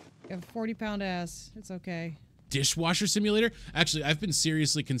 You have a 40-pound ass. It's okay. dishwasher simulator. Actually, I've been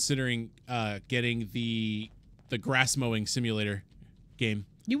seriously considering getting the grass mowing simulator game.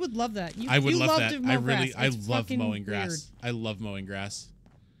 You would love that. I would love that. I love mowing weird. grass. I love mowing grass.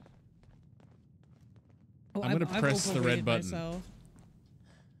 Oh, I'm gonna press the red button. Myself.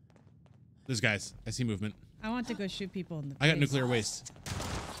 There's guys. I see movement. I want to go shoot people in the I got face. nuclear waste.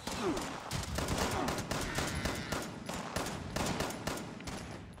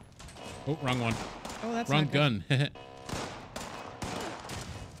 Oh, wrong one. Oh, that's wrong not gun.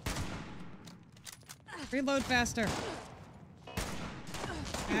 Reload faster.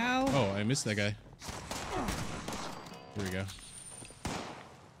 Ow. Oh, I missed that guy. Here we go.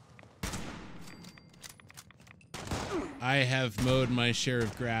 I have mowed my share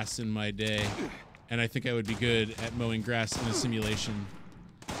of grass in my day, and I think I would be good at mowing grass in a simulation.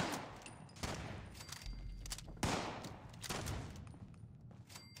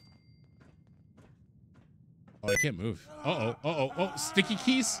 Oh, I can't move. Oh, sticky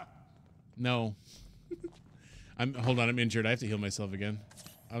keys? No. Hold on, I'm injured. I have to heal myself again.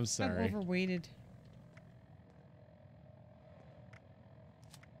 I'm sorry. I'm overweighted.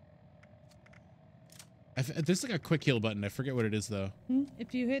 There's like a quick heal button. I forget what it is though.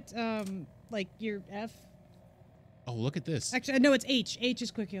 If you hit like your F. Oh, look at this. Actually, no, it's H. H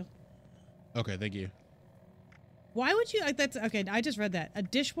is quick heal. Okay, thank you. Why would you? That's okay. I just read that. A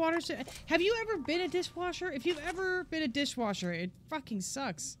dishwasher. Have you ever been a dishwasher? If you've ever been a dishwasher, it fucking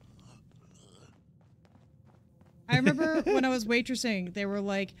sucks. I remember when I was waitressing, they were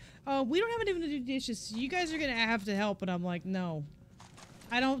like, "Oh, we don't have anyone to do dishes. So you guys are gonna have to help." And I'm like, "No,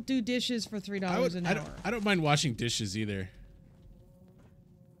 I don't do dishes for $3 an hour." I don't mind washing dishes either.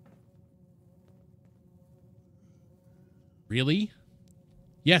 Really?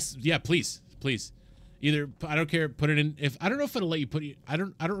 Yes. Yeah. Please. Please. Either I don't care. Put it in. If I don't know if it'll let you put. I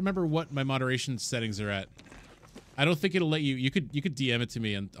don't remember what my moderation settings are at. I don't think it'll let you. You could DM it to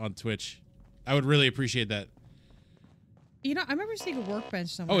me on Twitch. I would really appreciate that. You know, I remember seeing a workbench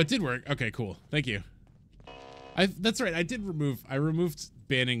somewhere. Oh, it did work. Okay, cool. Thank you. That's right. I removed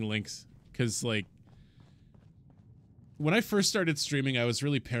banning links because like when I first started streaming, I was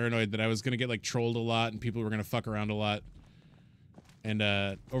really paranoid that I was gonna get like trolled a lot and people were gonna fuck around a lot. And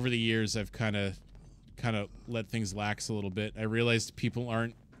over the years, I've kind of let things lax a little bit. I realized people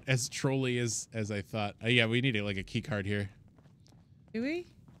aren't as trolly as I thought. Yeah, we need like a key card here. Do we?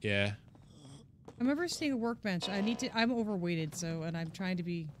 Yeah. I remember seeing a workbench. I'm overweighted, and I'm trying to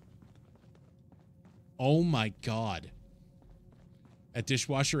be. Oh my God. A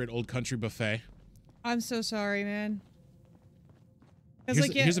dishwasher at Old Country Buffet. I'm so sorry, man. Here's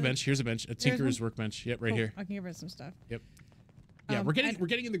a bench. Here's a bench. A tinker's workbench. Yep, right here. I can give her some stuff. Yep. Yeah, we're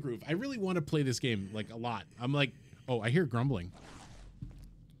getting in the groove. I really want to play this game like a lot. I'm like, oh, I hear grumbling.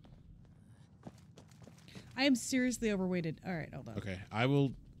 I am seriously overweighted. All right, hold on. Okay, I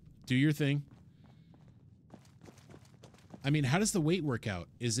will do your thing. I mean, how does the weight work out?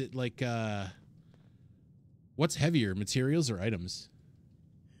 Is it like, what's heavier, materials or items?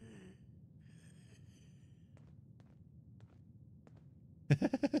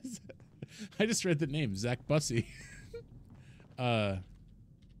 I just read the name, Zach Bussy. Yeah,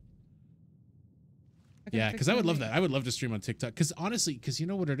 because I would love that. I would love to stream on TikTok. Because honestly, you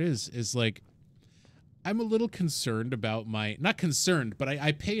know what it is like, I'm a little concerned about not concerned, but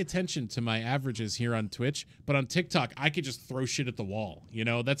I pay attention to my averages here on Twitch. But on TikTok, I could just throw shit at the wall. You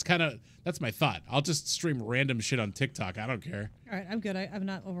know, that's my thought. I'll just stream random shit on TikTok. I don't care. All right, I'm good. I'm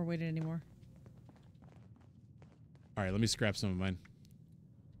not overweighted anymore. All right, let me scrap some of mine.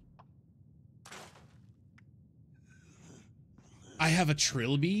 I have a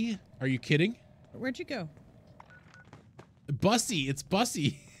trilby? Are you kidding? Where'd you go? Bussy, it's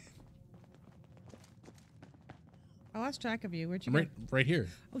Bussy. I lost track of you. Where'd you go? Right here.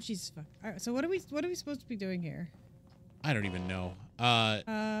 Oh, Jesus fuck. All right, so what are we supposed to be doing here? I don't even know.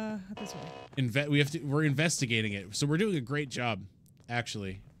 This way. We're investigating it. So we're doing a great job,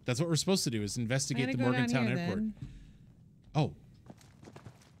 actually. That's what we're supposed to do, is investigate the Morgantown Airport. Then. Oh.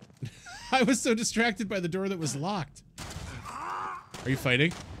 I was so distracted by the door that was locked. Are you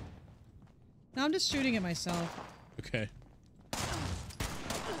fighting? No, I'm just shooting at myself. Okay.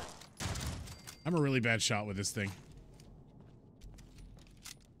 I'm a really bad shot with this thing.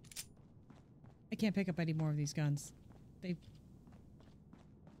 I can't pick up any more of these guns.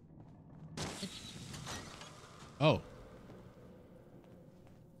 Oh.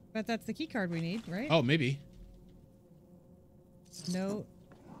 But that's the key card we need, right? Oh, maybe. No.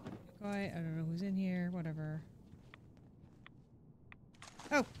 I don't know who's in here. Whatever.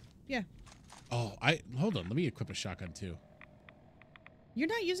 Oh, yeah. Oh, hold on. Let me equip a shotgun too. You're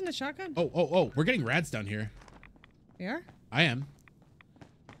not using a shotgun? Oh. We're getting rads down here. Yeah? I am.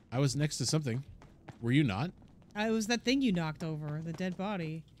 I was next to something. Were you not? It was that thing you knocked over, the dead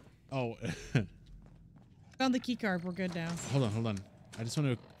body. Oh. Found the key card. We're good now. Hold on. I just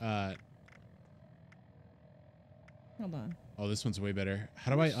want to... Hold on. Oh, this one's way better.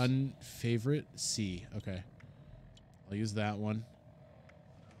 How do I unfavorite C? Okay. I'll use that one.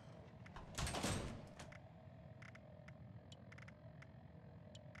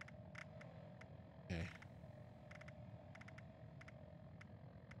 Okay.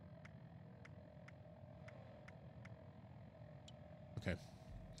 Okay.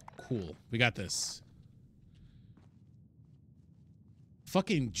 Cool. We got this.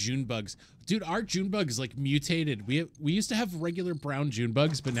 Fucking June bugs. Dude, our June bugs like mutated. We used to have regular brown June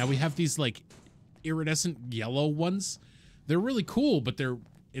bugs, but now we have these like iridescent yellow ones. They're really cool, but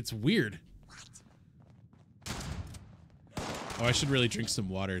it's weird. Oh, I should really drink some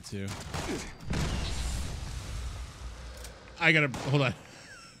water too. I gotta hold on.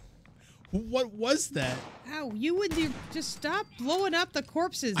 What was that? Ow, you would just stop blowing up the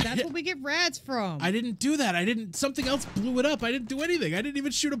corpses. That's what we get rads from. I didn't do that. Something else blew it up. I didn't do anything. I didn't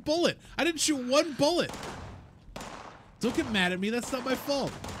even shoot a bullet. I didn't shoot one bullet. Don't get mad at me. That's not my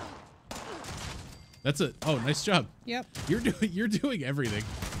fault. Oh, nice job. Yep. You're doing everything.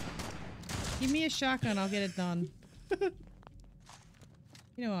 Give me a shotgun. I'll get it done.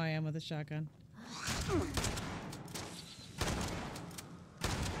 You know how I am with a shotgun.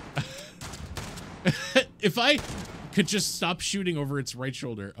 If I could just stop shooting over its right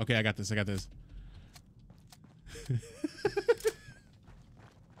shoulder. Okay, I got this.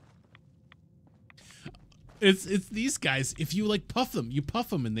 It's these guys. If you like puff them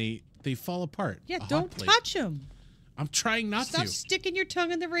and they fall apart. Yeah, don't touch them. I'm trying not to. Stop sticking your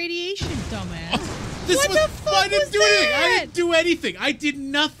tongue in the radiation, dumbass. What the fuck I didn't do anything. I didn't do anything. I did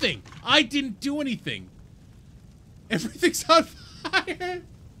nothing. I didn't do anything. Everything's on fire.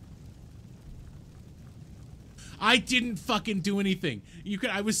 I didn't fucking do anything.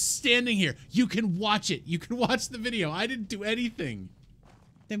 I was standing here. You can watch it. You can watch the video. I didn't do anything.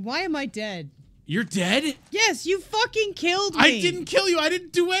 Then why am I dead? You're dead? Yes, you fucking killed me. I didn't kill you. I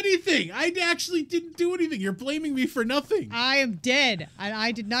didn't do anything. I actually didn't do anything. You're blaming me for nothing. I am dead.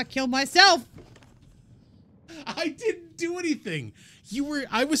 I did not kill myself. I didn't do anything.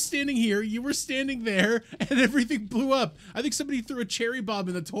 I was standing here, you were standing there, and everything blew up. I think somebody threw a cherry bomb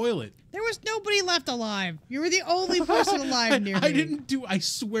in the toilet. There was nobody left alive. You were the only person alive near me. I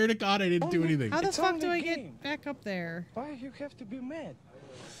swear to God I didn't do anything. How the fuck do I get back up there? Why you have to be mad?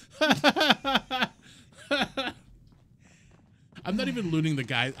 I'm not even looting the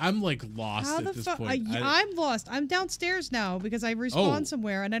guy. I'm like lost at this point. I'm lost. I'm downstairs now because I respawned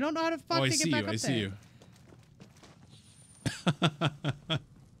somewhere and I don't know how to fuck to get back up there. I see you.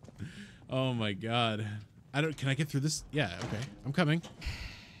 Oh my God. Can I get through this? Yeah, okay. I'm coming.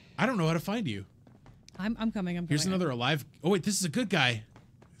 I don't know how to find you. I'm coming. Here's another alive. Oh wait, this is a good guy.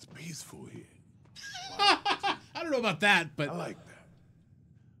 It's peaceful here. I don't know about that, but I like that.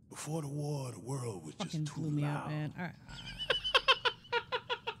 Before the war, the world was fucking just too blew me loud. out, man. All right.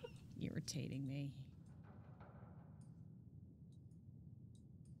 Irritating me.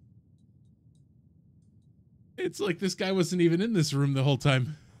 It's like this guy wasn't even in this room the whole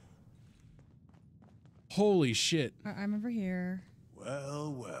time. Holy shit. I'm over here.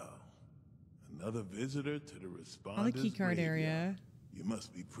 Well. Another visitor to the responders. On the keycard area. You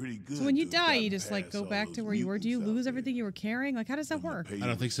must be pretty good. So when you die, you just like go back to where you were. Do you lose everything you were carrying? Like, how does that work? I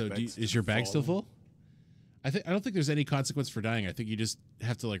don't think so. Is your bag still full? I don't think there's any consequence for dying. I think you just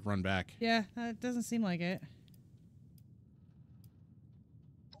have to like run back. Yeah, it doesn't seem like it.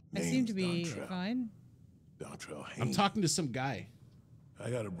 I seem to be fine. I'm talking to some guy. I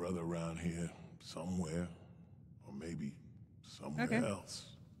got a brother around here somewhere, or maybe somewhere else.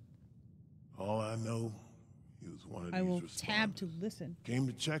 All I know, he was one of these. I will tab to listen. Came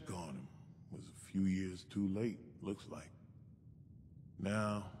to check on him. Was a few years too late, looks like.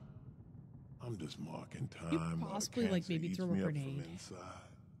 Now, I'm just marking time. You possibly like maybe throw a grenade.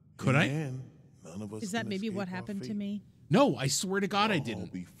 Could I? None of us Is that maybe what happened to me? No, I swear to God I didn't. All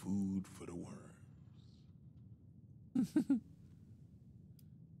be food for the worms.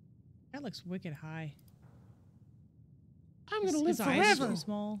 That looks wicked high. I'm gonna live forever. forever. So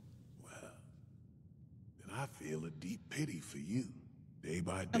small. Well, then I feel a deep pity for you. Day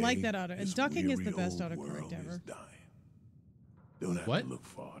by day. I like that auto. And ducking is the best autocorrect ever. Don't have to look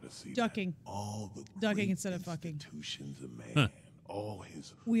far to see ducking. All the ducking instead of fucking. Institutions of man, all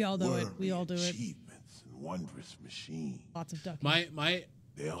his we all do it. We all do it. Achievements and wondrous machines. Lots of ducking. My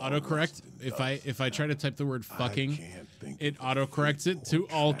autocorrect, if I try to type the word fucking, it autocorrects it to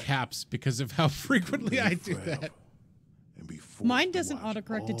all caps because of how frequently I do that. Mine doesn't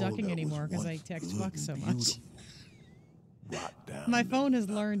autocorrect to ducking anymore because I text fuck so much. My phone has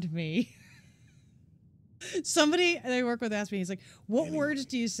learned me. Somebody I work with asked me, he's like, what words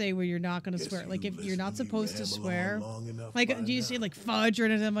do you say when you're not going to swear? Like, if you're not supposed to swear, like, do you say, like, fudge or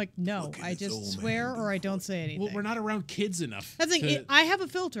anything? I'm like, no, I just swear or I don't say anything. Well, we're not around kids enough. That's like, I have a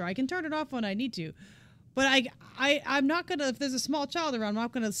filter. I can turn it off when I need to. But I'm not going to, if there's a small child around, I'm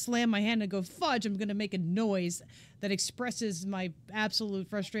not going to slam my hand and go fudge. I'm going to make a noise that expresses my absolute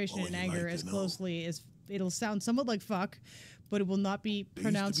frustration and anger as closely as it'll sound somewhat like fuck, but it will not be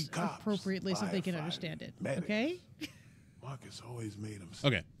pronounced appropriately so they can understand it. Okay? Marcus always made him.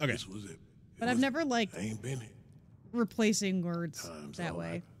 Okay. This was it. But I've never liked replacing words that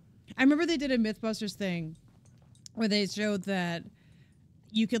way. I remember they did a Mythbusters thing where they showed that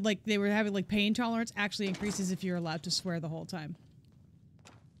you could, like, they were having, like, pain tolerance actually increases if you're allowed to swear the whole time.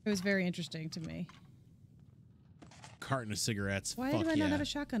 It was very interesting to me. Carton of cigarettes. Why do I not have a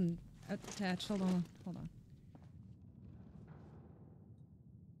shotgun attached? Hold on.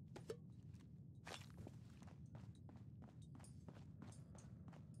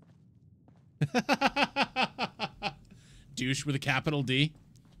 Douche with a capital D.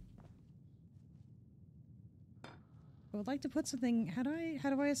 I would like to put something. How do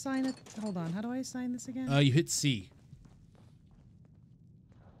I assign it? Hold on. How do I assign this again? You hit C.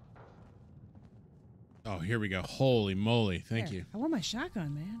 Oh, here we go. Holy moly. Thank you. I want my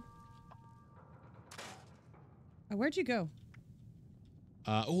shotgun, man. Oh, where'd you go?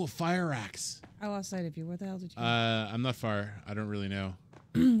 Oh, a fire axe. I lost sight of you. Where the hell did you go? I'm not far. I don't really know.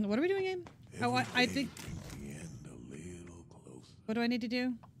 What are we doing again? Oh, I think. What do I need to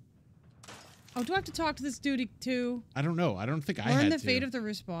do? Oh, do I have to talk to this dude too? I don't know. I don't think I had to. Learn the fate of the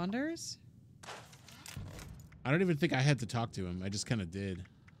responders? I don't even think I had to talk to him. I just kind of did.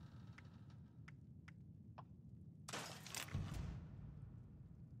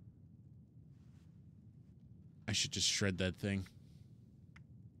 I should just shred that thing.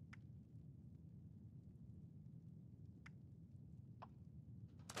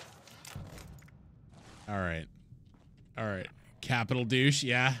 All right. All right. Capital douche,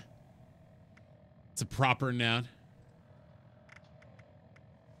 yeah. It's a proper noun.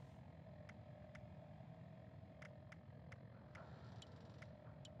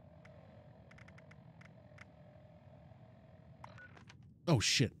 Oh,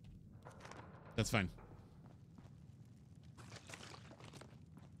 shit. That's fine.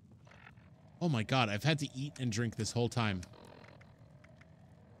 Oh my god, I've had to eat and drink this whole time.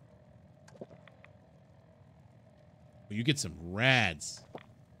 Well, you get some rads.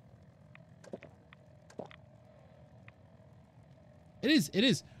 It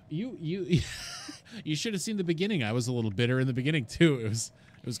is. You you should have seen the beginning. I was a little bitter in the beginning too. It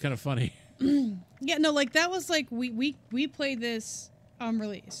was kind of funny. Yeah, no, like that was like we played this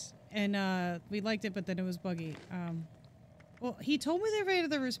release and we liked it, but then it was buggy. Well, he told me they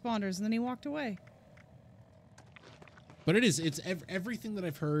raided the responders, and then he walked away. But it's everything that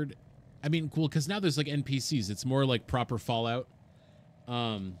I've heard. I mean, cool, because now there's like NPCs. It's more like proper Fallout.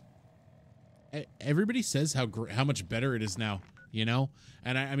 Everybody says how much better it is now, you know?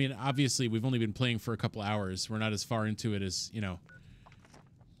 And I mean, obviously, we've only been playing for a couple hours. We're not as far into it as, you know,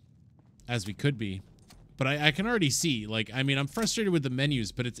 as we could be. But I can already see, like, I mean, I'm frustrated with the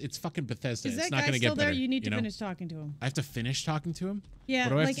menus, but it's fucking Bethesda. Is it's that not going to get better. You need to finish talking to him. I have to finish talking to him? Yeah, what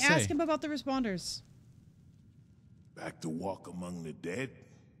do I like have to ask say? him about the responders. Back to walk among the dead?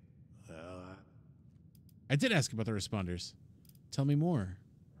 I did ask about the responders. Tell me more.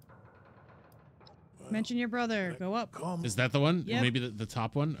 Mention your brother. Go up. Is that the one? Yep. Maybe the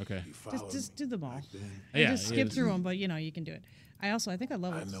top one? Okay. Just do them all. Yeah, just skip through them, but you know, you can do it. I think I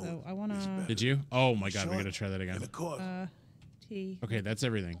love it, so I want to... Did you? Oh my god, we got to try that again. T. Okay, that's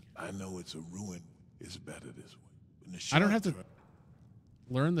everything. I know it's a ruin. It's better this way. I don't have to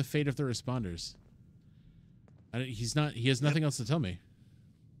learn the fate of the responders. He has nothing else to tell me.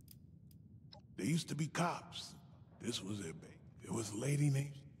 There used to be cops. This was it, babe. There was a lady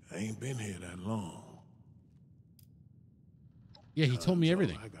named... I ain't been here that long. Yeah, he told me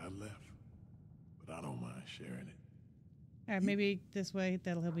everything. I got left, but I don't mind sharing it. All right, maybe this way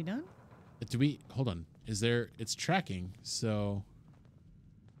he'll be done. Do we... Hold on. Is there... It's tracking, so...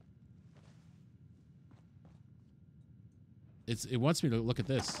 It wants me to look at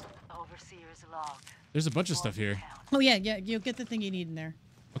this. Overseer's log. There's a bunch of stuff here. Oh, yeah, you'll get the thing you need in there.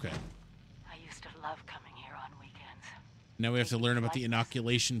 Okay. I used to love coming here on weekends. Now we have to learn about the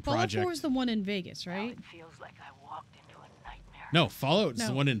inoculation project. Fallout 4 is the one in Vegas, right? It feels like I walked into a nightmare. No, Fallout is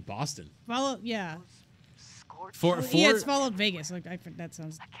the one in Boston. Fallout, yeah. Yeah, it's Fallout Vegas. Like that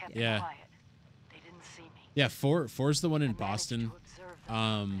sounds. I kept yeah. quiet. They didn't see me. Yeah, four's the one in Boston.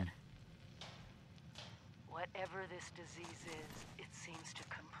 Whatever this disease is, it seems to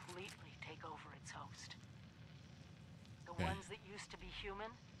completely take over its host. The ones that used to be human,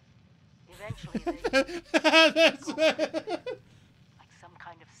 eventually they like some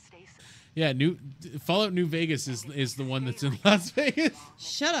kind of stasis. Yeah, Fallout New Vegas is the one that's in Las Vegas.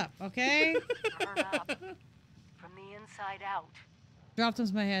 Shut up, okay? Burn up from the inside out. Dropped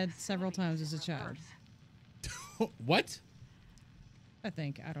into my head several times as a child. What? I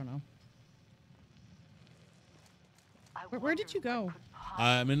think. I don't know. Where did you go?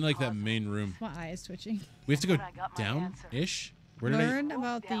 I'm in like that main room. My eye is twitching. We have to go down-ish? Where did Learn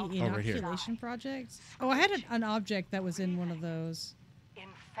about the inoculation project. Oh, I had an object that was in one of those.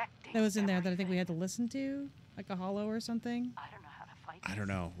 That was in there that I think we had to listen to, like a hollow or something. I don't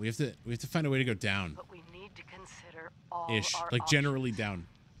know. We have to find a way to go down. But we need to consider all Ish, our like generally down.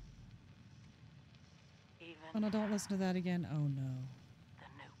 Oh no! Don't listen to that again. Oh no. The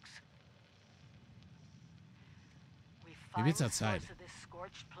nukes. We Maybe it's outside. The source of this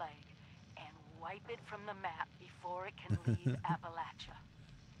scorched plague and wipe it from the map before it can leave Appalachia.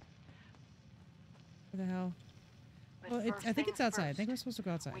 What the hell? Well, I think it's outside. I think we're supposed to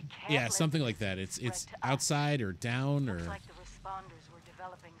go outside. Yeah, something like that. It's outside or down or like the responders were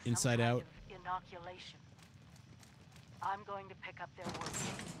developing inside out. Inoculation. I'm going to pick up their work.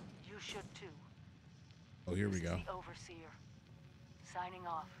 You should too. Oh, here we go. The Overseer. Signing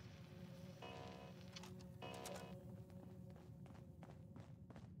off.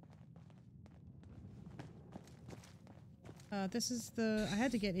 This is the. I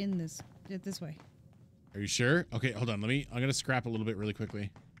had to get in this way. Are you sure? Okay, hold on. I'm gonna scrap a little bit really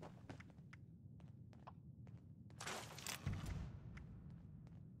quickly.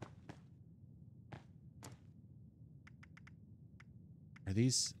 Are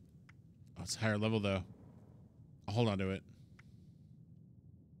these? Oh, it's higher level though. I'll hold on to it.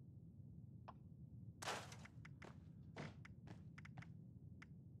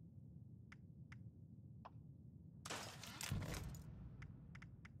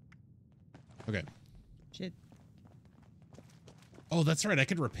 Okay. Shit. Oh, that's right. I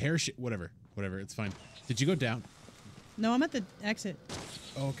could repair shit. Whatever. It's fine. Did you go down? No, I'm at the exit.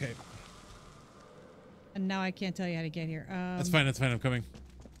 Oh, okay. And now I can't tell you how to get here. That's fine. I'm coming.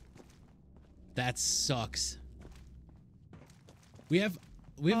 That sucks. We have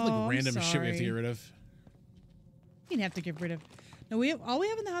like random shit we have to get rid of. We didn't have to get rid of. No, all we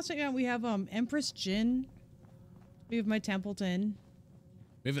have in the house right now. We have Empress Gin. We have my Templeton.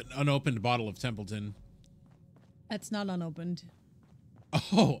 We have an unopened bottle of Templeton. That's not unopened.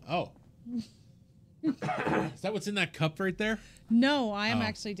 Oh. Is that what's in that cup right there? No, I am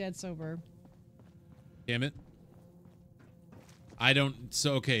actually dead sober. Damn it.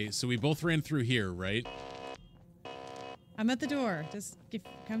 So we both ran through here, right? I'm at the door. Just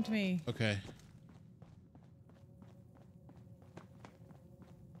come to me. Okay.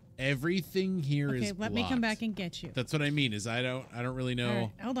 Everything here is Okay, let me come back and get you. That's what I mean, is I don't really know. Right,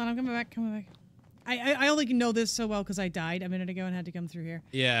 hold on, I'm coming back. I only know this so well because I died a minute ago and had to come through here.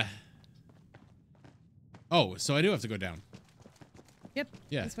 Yeah. Oh, so I do have to go down. Yep.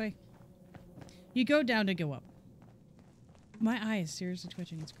 Yeah. This way. You go down to go up. My eye is seriously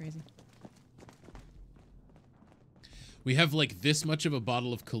twitching. It's crazy. We have like this much of a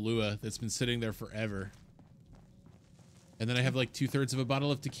bottle of Kahlua that's been sitting there forever. And then I have like 2/3 of a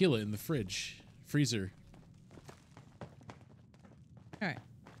bottle of tequila in the freezer. All right.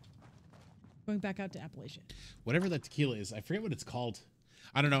 Going back out to Appalachia. Whatever that tequila is, I forget what it's called.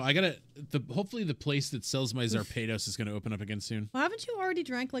 I don't know. Hopefully the place that sells my Zarpados is going to open up again soon. Well, haven't you already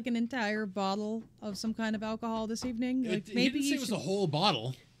drank like an entire bottle of some kind of alcohol this evening? Like maybe you didn't say it was a whole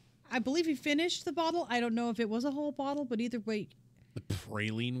bottle. I believe he finished the bottle. I don't know if it was a whole bottle, but either way, the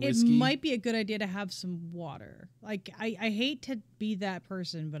praline whiskey. It might be a good idea to have some water. Like I hate to be that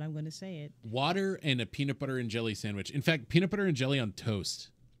person, but I'm going to say it. Water and a peanut butter and jelly sandwich. In fact, peanut butter and jelly on toast.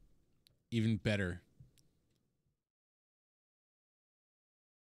 Even better.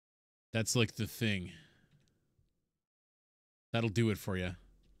 That's like the thing. That'll do it for you.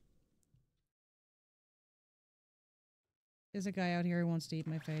 There's a guy out here who wants to eat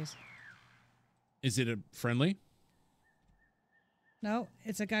my face. Is it a friendly? No,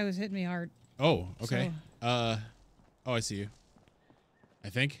 it's a guy who's hitting me hard. Oh, okay. So. Oh, I see you. I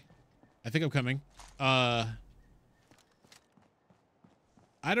think I'm coming. I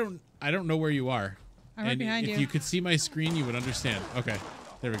don't know where you are. I'm right behind you. If you could see my screen, you would understand. Okay.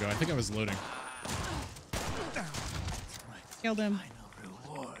 There we go. I think I was loading. Killed him.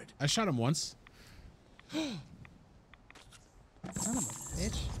 I shot him once. Son of a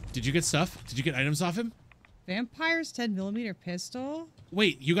bitch. Did you get stuff? Did you get items off him? Vampire's 10mm pistol?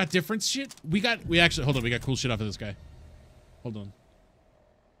 Wait, you got different shit? We actually, hold on, we got cool shit off of this guy. Hold on.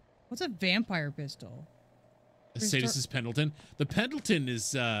 What's a vampire pistol? Say this is Pendleton. The Pendleton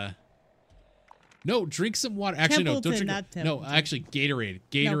is, no, drink some water. Actually, no, don't drink. No, actually, Gatorade.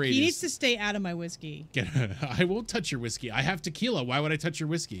 Gatorade. No, he needs to stay out of my whiskey. I won't touch your whiskey. I have tequila. Why would I touch your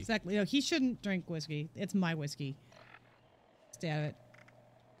whiskey? Exactly. No, he shouldn't drink whiskey. It's my whiskey. Stay out of it.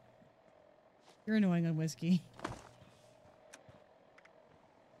 You're annoying on whiskey.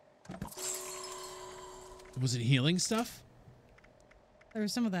 Was it healing stuff? There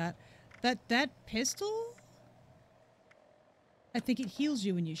was some of that. That pistol? I think it heals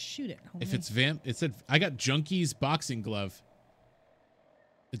you when you shoot it. Hold If on. it's it said I got Junkie's boxing glove.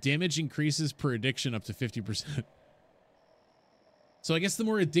 The damage increases per addiction up to 50%. So I guess the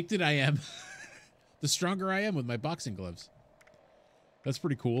more addicted I am, the stronger I am with my boxing gloves. That's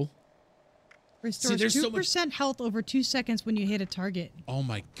pretty cool. Restores 2% health over 2 seconds when you hit a target. Oh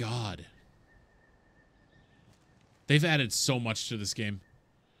my god. They've added so much to this game.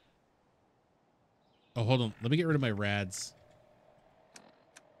 Oh, hold on. Let me get rid of my rads.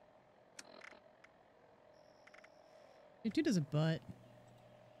 Your dude has a butt.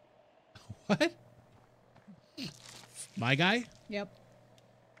 What? My guy? Yep.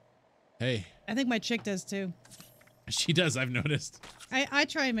 Hey. I think my chick does too. She does, I've noticed. I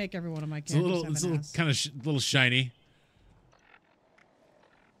try and make every one of my It's characters a little kind of little shiny.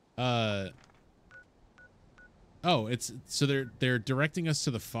 Oh, it's so they're directing us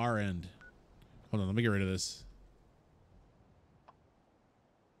to the far end. Hold on, let me get rid of this.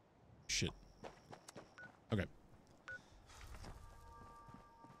 Shit. Okay.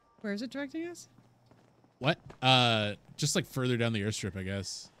 Where is it directing us? What? Just like further down the airstrip, I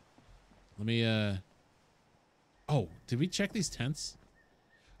guess. Let me Oh, did we check these tents?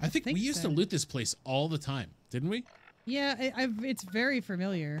 I think we used to loot this place all the time, didn't we? Yeah, it's very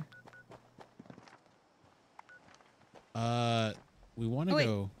familiar. We want to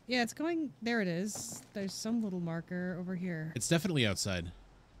go. Yeah, it's going. There it is. There's some little marker over here. It's definitely outside.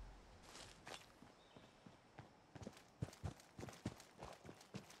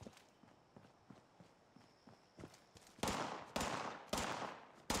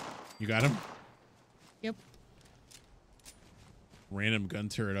 You got him? Yep. Random gun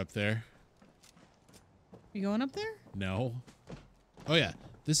turret up there. You going up there? No. Oh yeah,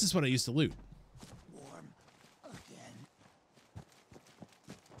 this is what I used to loot.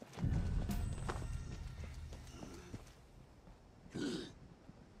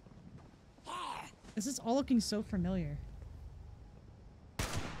 This is all looking so familiar.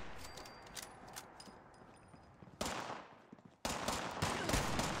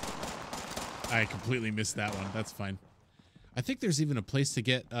 I completely missed that one. That's fine. I think there's even a place to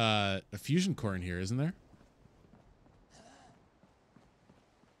get a fusion core in here, isn't there?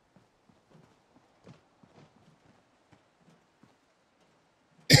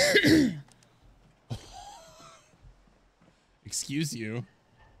 Excuse you.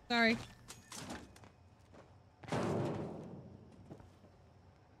 Sorry.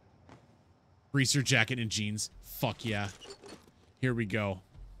 Greaser jacket and jeans. Fuck yeah. Here we go.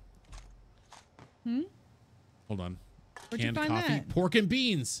 Hmm? Hold on. Where'd Canned you find coffee. that? Pork and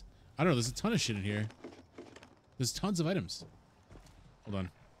beans. I don't know. There's a ton of shit in here. There's tons of items. Hold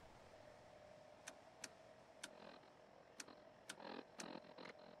on.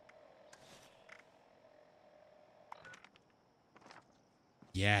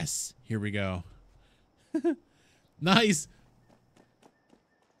 Yes. Here we go. Nice.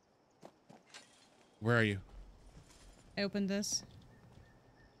 Where are you? I opened this.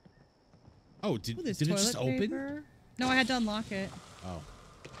 Oh, did Ooh, it just open? paper. No, I had to unlock it. Oh.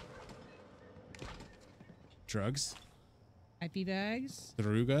 Drugs. IP bags.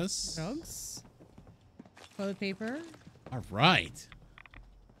 Drugas. Drugs. Toilet paper. All right.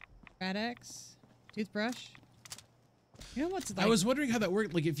 Rat X. Toothbrush. You know what's like? I was wondering how that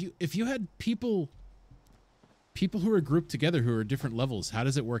worked. Like if you had people who are grouped together who are different levels, how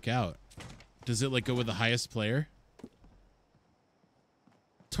does it work out? Does it like go with the highest player?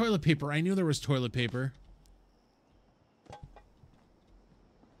 Toilet paper. I knew there was toilet paper.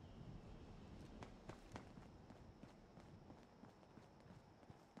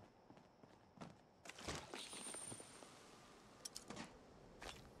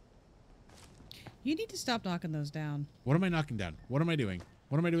 You need to stop knocking those down. What am I knocking down? What am I doing?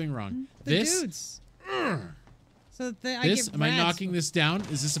 What am I doing wrong? The this? dudes. So that This? I get Am I rats. knocking this down?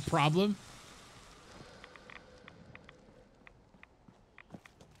 Is this a problem?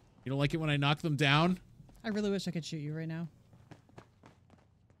 You don't like it when I knock them down? I really wish I could shoot you right now.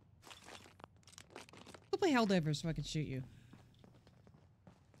 play Helldivers so I can shoot you.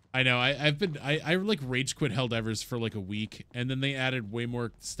 I know. I like rage quit Helldivers for like a week, and then they added way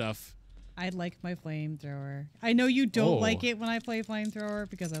more stuff. I like my flamethrower. I know you don't like it when I play flamethrower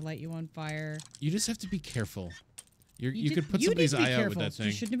because I light you on fire. You just have to be careful. You could put somebody's eye out with that thing.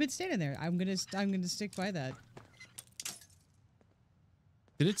 You shouldn't have been standing there. I'm gonna stick by that.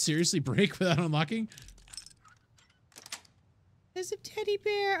 Did it seriously break without unlocking? There's a teddy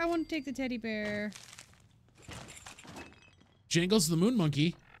bear. I want to take the teddy bear. Jangles the moon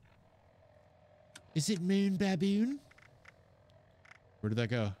monkey. Is it Moon Baboon? Where did that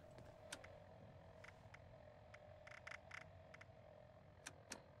go?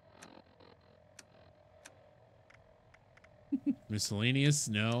 Miscellaneous?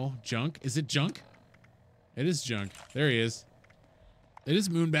 No. Junk? Is it junk? It is junk. There he is. It is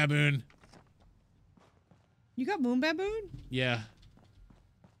Moon Baboon. You got Moon Baboon? Yeah.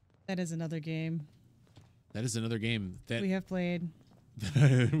 That is another game. That is another game that we have played.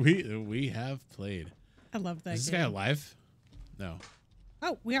 we have played. I love that game. Is this guy alive? No.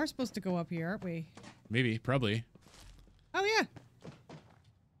 Oh, we are supposed to go up here, aren't we? Maybe. Probably. Oh, yeah.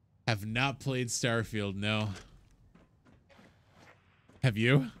 Have not played Starfield, no. Have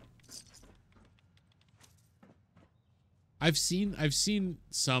you? I've seen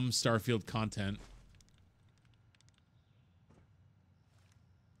some Starfield content.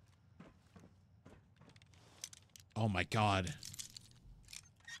 Oh my god.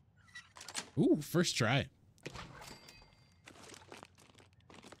 Ooh, first try.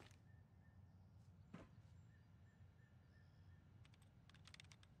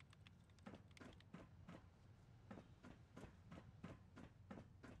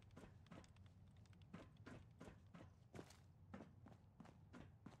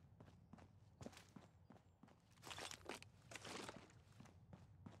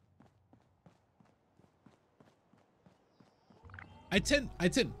 I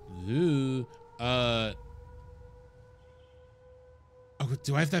tend, ooh, oh,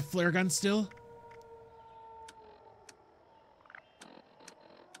 do I have that flare gun still?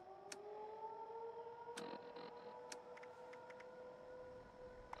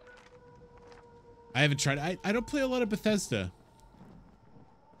 I haven't tried, I don't play a lot of Bethesda.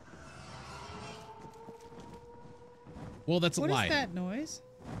 Well, that's a lie. What is that noise?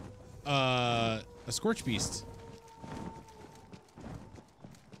 A Scorch Beast.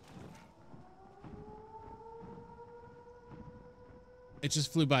 It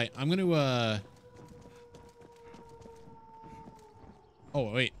just flew by. I'm gonna,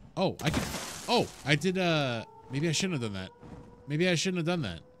 oh, wait. Oh, I could, oh, I did, maybe I shouldn't have done that. Maybe I shouldn't have done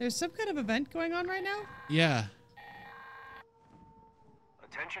that. There's some kind of event going on right now? Yeah.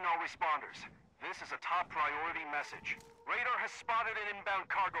 Attention all responders. This is a top priority message. Radar has spotted an inbound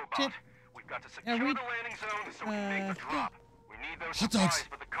cargo bot. We've got to secure the landing zone so we can make the drop. We need those supplies,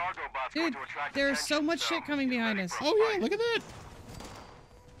 but the cargo bot's going to attract attention. There's so much shit coming behind us. Oh yeah, look at that.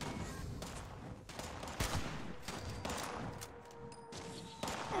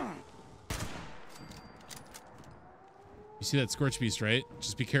 You see that Scorch Beast, right?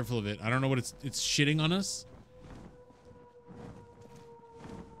 Just be careful of it. I don't know what it's shitting on us.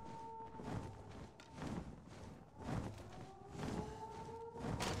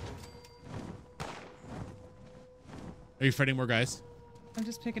 Are you fighting more guys? I'm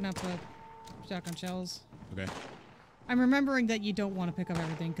just picking up the shotgun shells. Okay. I'm remembering that you don't want to pick up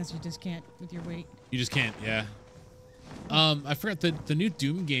everything because you just can't with your weight. You just can't, yeah. I forgot that the new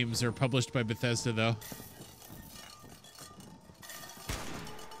Doom games are published by Bethesda, though.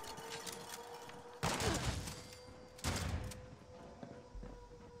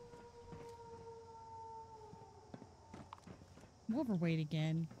 I'm overweight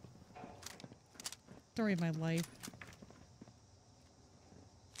again. Story of my life.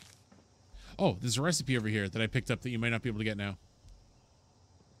 Oh, there's a recipe over here that I picked up that you might not be able to get now.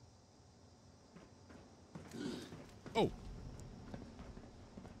 Oh.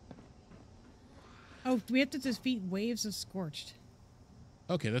 Oh, we have to defeat waves of scorched.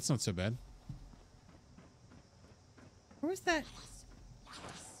 Okay, that's not so bad. Where was that?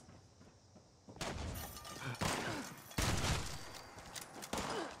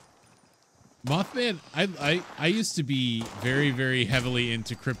 Mothman, I used to be very, very heavily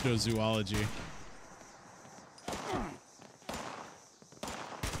into cryptozoology.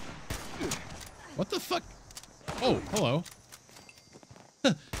 What the fuck? Oh, hello.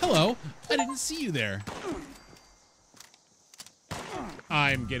 Hello. I didn't see you there.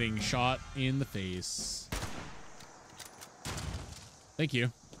 I'm getting shot in the face. Thank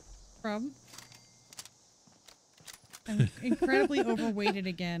you. Problem. I'm incredibly overweighted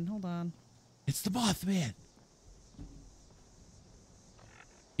again. Hold on. It's the Mothman.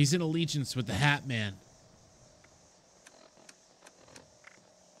 He's in allegiance with the Hat Man.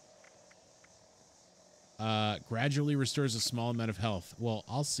 Gradually restores a small amount of health. Well,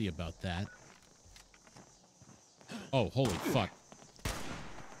 I'll see about that. Oh, holy fuck.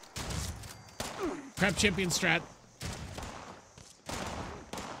 Crab champion strat.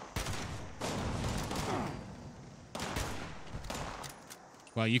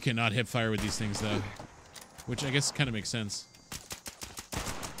 Wow, you cannot hip fire with these things, though. Which I guess kind of makes sense.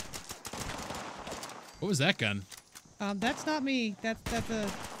 What was that gun? That's not me. That's a...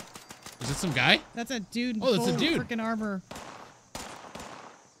 Is it some guy? That's a dude in oh, that's a dude. Freaking armor.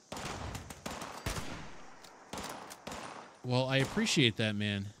 Well, I appreciate that,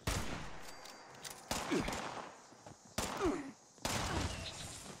 man.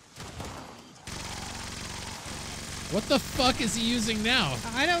 What the fuck is he using now?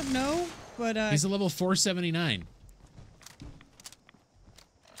 I don't know, but he's a level 479.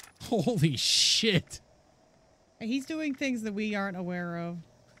 Holy shit. He's doing things that we aren't aware of.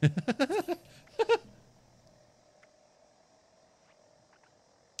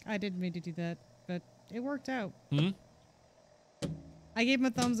 I didn't mean to do that, but it worked out. Hmm? I gave him a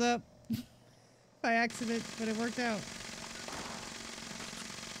thumbs up by accident, but it worked out.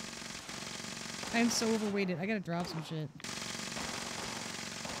 I am so overweighted. I gotta drop some shit.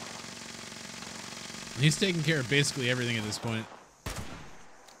 He's taking care of basically everything at this point.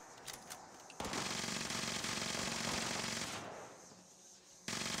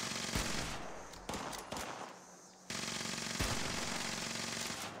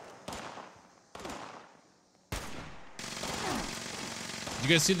 You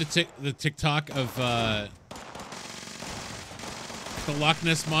guys see the TikTok of the Loch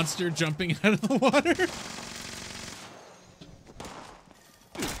Ness monster jumping out of the water?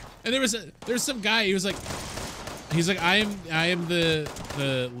 And there's some guy. He's like I am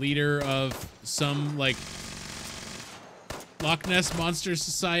the leader of some like Loch Ness Monster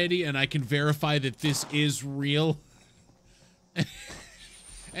Society, and I can verify that this is real.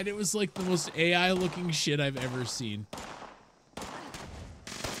 And it was like the most AI looking shit I've ever seen.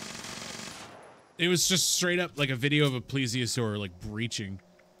 It was just straight up like a video of a plesiosaur like breaching.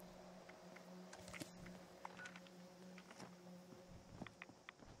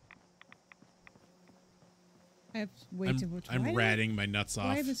 I have way too much. I'm ratting my nuts off.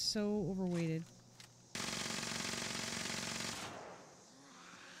 Why am I so overweighted?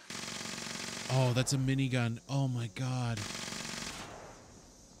 Oh, that's a minigun. Oh my god.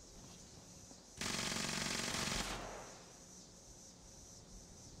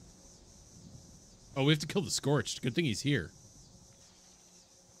 Oh, we have to kill the Scorched. Good thing he's here.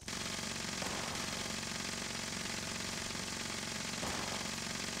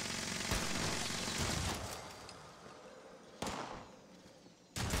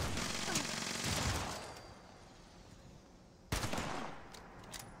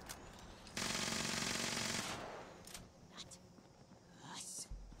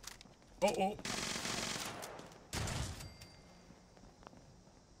 Oh.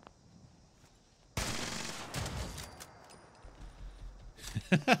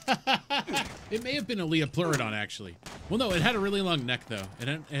 It may have been a Leopleurodon, actually. Well, no, it had a really long neck, though.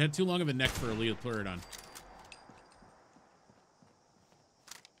 It had too long of a neck for a Leopleurodon.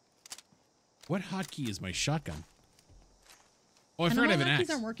 What hotkey is my shotgun? Oh, I forgot I have an axe.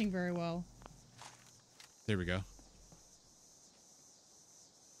 Hotkeys aren't working very well. There we go.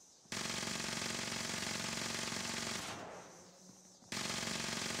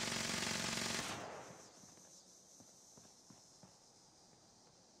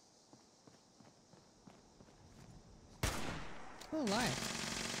 Still alive.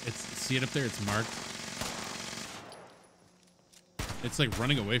 See it up there? It's marked. It's like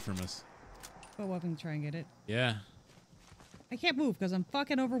running away from us. Go up and try and get it. Yeah. I can't move because I'm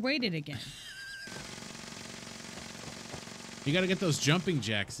fucking overweighted again. You gotta get those jumping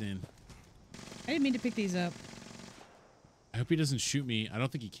jacks in. I didn't mean to pick these up. I hope he doesn't shoot me. I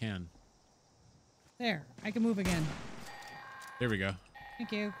don't think he can. There. I can move again. There we go.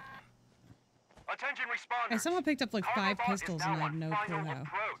 Thank you. Attention responders. Hey, someone picked up like 5 pistols and I have no clue how.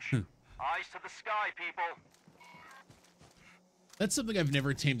 Eyes to the sky, people. That's something I've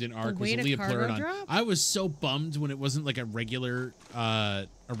never tamed in Ark, was a Leopleurodon. I was so bummed when it wasn't like a regular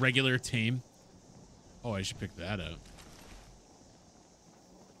tame. Oh, I should pick that up.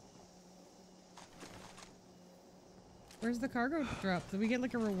 Where's the cargo drop? Did we get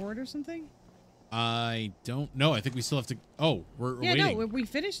like a reward or something? I don't know. I think we still have to. Oh, we're waiting. Yeah, no, we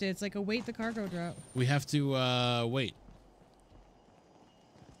finished it. It's like await the cargo drop. We have to wait.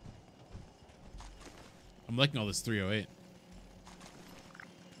 I'm liking all this 308.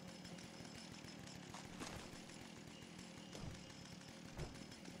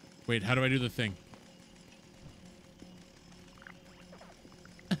 Wait, how do I do the thing?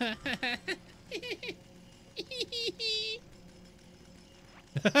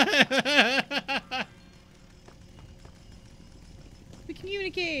 We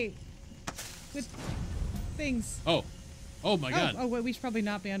communicate with things. Oh. Oh my god. Oh, wait, we should probably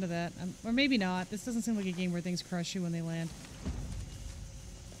not be under that. Or maybe not. This doesn't seem like a game where things crush you when they land.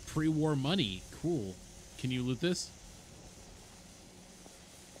 Pre-war money. Cool. Can you loot this?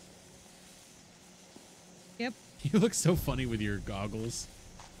 Yep. You look so funny with your goggles.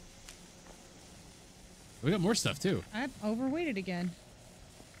 We got more stuff too. I'm overweighted again.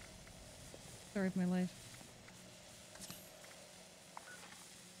 Sorry for my life.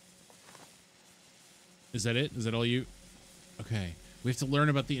 Is that it? Is that all you? Okay. We have to learn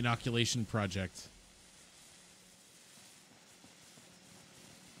about the inoculation project.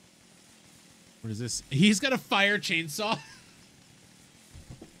 What is this? He's got a fire chainsaw.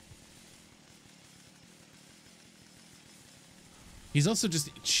 He's also just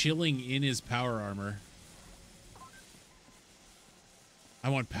chilling in his power armor. I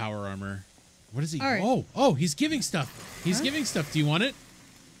want power armor. What is he? Right. Oh, he's giving stuff. He's giving stuff. Do you want it?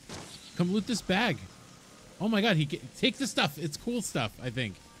 Come loot this bag. Oh my god, take the stuff. It's cool stuff, I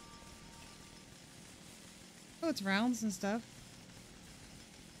think. Oh, it's rounds and stuff.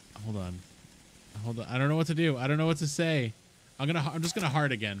 Hold on. I don't know what to do. I don't know what to say. I'm just gonna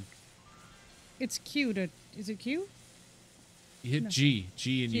heart again. It's Q to. Is it Q? You hit G, and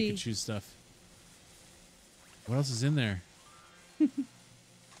G. you can choose stuff. What else is in there?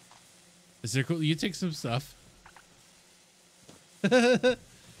 Is there cool? You take some stuff. Did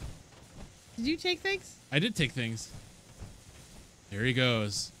you take things? I did take things. There he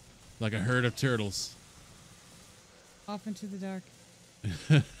goes, like a herd of turtles. Off into the dark.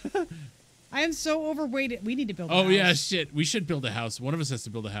 I am so overweighted. We need to build a house. Oh yeah, shit. We should build a house. One of us has to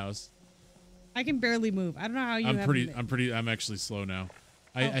build a house. I can barely move. I don't know how you. I'm actually slow now.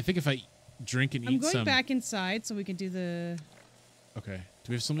 I think if I drink and eat some. I'm going back inside so we can do the. Okay. Do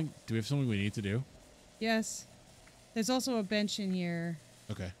we have something? Do we have something we need to do? Yes. There's also a bench in here.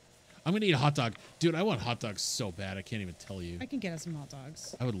 Okay. I'm gonna eat a hot dog, dude. I want hot dogs so bad. I can't even tell you. I can get us some hot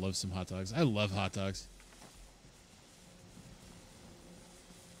dogs. I would love some hot dogs. I love hot dogs.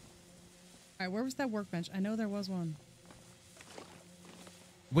 All right, where was that workbench? I know there was one.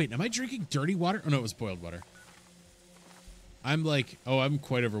 Wait, am I drinking dirty water? Oh no, it was boiled water. I'm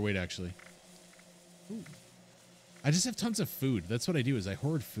quite overweight actually. Ooh. I just have tons of food. That's what I do. Is I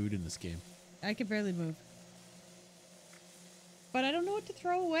hoard food in this game. I can barely move. But I don't know what to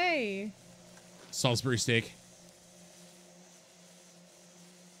throw away. Salisbury steak.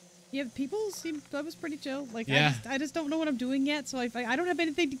 Yeah, people seem that was pretty chill. Like yeah. I just don't know what I'm doing yet, so I don't have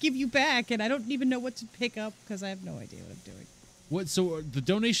anything to give you back, and I don't even know what to pick up because I have no idea what I'm doing. What? So the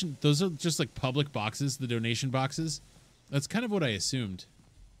donation? Those are just like public boxes. The donation boxes. That's kind of what I assumed.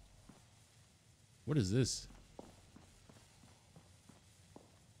 What is this?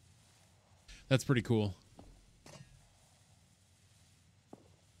 That's pretty cool. I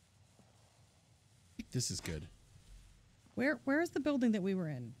think this is good. Where is the building that we were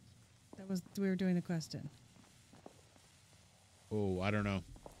in? We were doing the quest in. Oh, I don't know.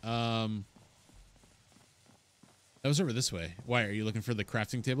 That was over this way. Why, are you looking for the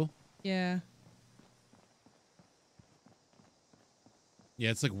crafting table? Yeah. Yeah,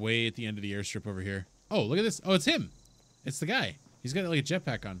 it's like way at the end of the airstrip over here. Oh, look at this. Oh, it's him. It's the guy. He's got like a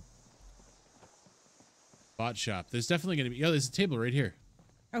jetpack on. Bot shop. There's definitely going to be... Oh, there's a table right here.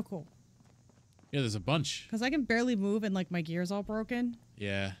 Oh, cool. Yeah, there's a bunch. Because I can barely move and like my gear's all broken.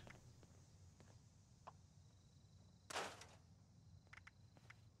 Yeah.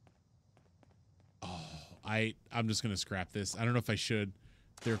 Oh, I'm just going to scrap this. I don't know if I should.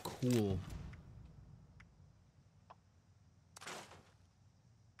 They're cool. I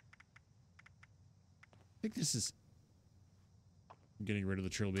think this is... I'm getting rid of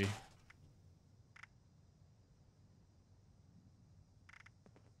the trilby.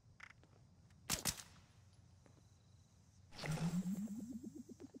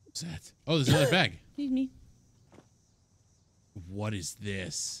 What's that? Oh, there's another bag. Excuse me. What is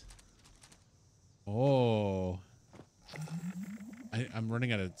this? Oh. I'm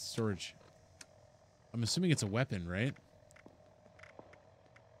running out of storage. I'm assuming it's a weapon, right?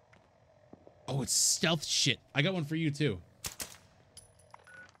 Oh, it's stealth shit. I got one for you, too.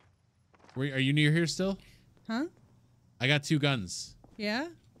 Are you near here still? Huh? I got 2 guns. Yeah?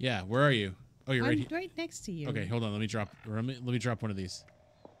 Yeah, where are you? Oh, you're right here. I'm right next to you. Okay, hold on. Let me drop one of these.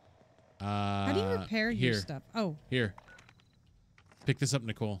 How do you repair your here. stuff? Oh. Here. Pick this up,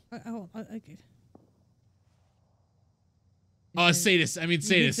 Nicole. Okay. Oh, sadist. I mean,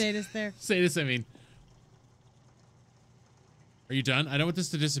 sadist. Sadist there. Sadist, I mean. Are you done? I don't want this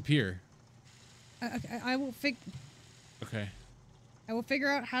to disappear. I will Okay. I will figure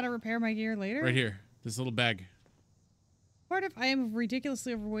out how to repair my gear later. Right here. This little bag. Part of I am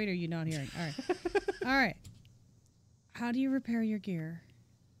ridiculously overweight. Are you not hearing? All right. All right. How do you repair your gear?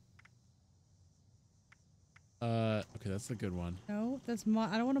 Okay, that's the good one. No, that's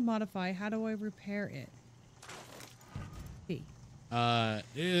I don't want to modify. How do I repair it? C.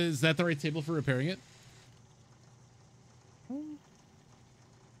 Is that the right table for repairing it? Oh.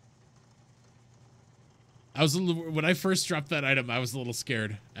 I was a little, when I first dropped that item, I was a little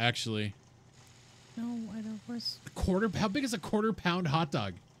scared, actually. No, I don't. Of course. How big is a quarter-pound hot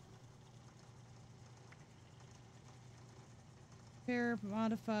dog? Repair,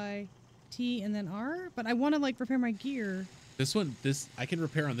 modify, T, and then R. But I want to like repair my gear. This I can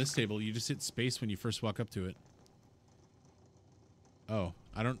repair on this table. You just hit space when you first walk up to it. Oh,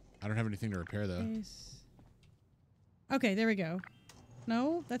 I don't have anything to repair though. Space. Okay, there we go.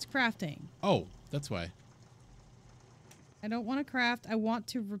 No, that's crafting. Oh, that's why. I don't want to craft. I want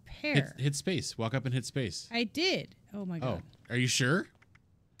to repair. Hit space. Walk up and hit space. I did. Oh my god. Oh, are you sure?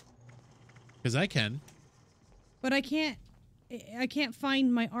 Because I can. But I can't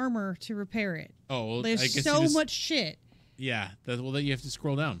find my armor to repair it. Oh, well, there's I guess so much shit. Yeah. Well, then you have to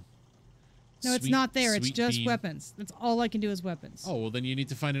scroll down. No, it's not there. It's just weapons. That's all I can do is weapons. Oh, well, then you need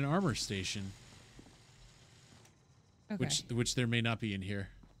to find an armor station. Okay. Which there may not be in here.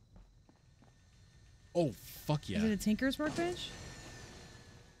 Oh, fuck yeah. Is it a Tinker's Workbench?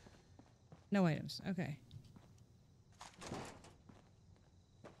 No items. Okay.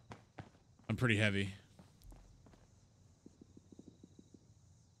 I'm pretty heavy.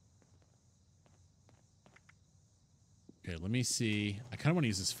 Okay, let me see. I kind of want to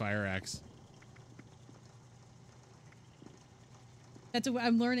use this fire axe.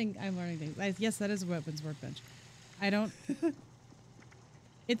 I'm learning things. Yes, that is a weapons workbench. I don't.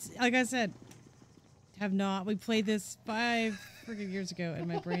 It's like I said. We played this 5 freaking years ago, and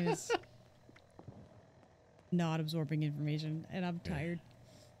my brain is not absorbing information, and I'm tired.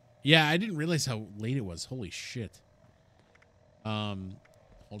 Yeah, I didn't realize how late it was. Holy shit. Hold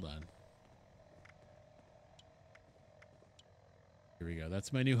on. Here we go.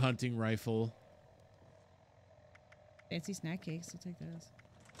 That's my new hunting rifle. Fancy snack cakes. I'll take those.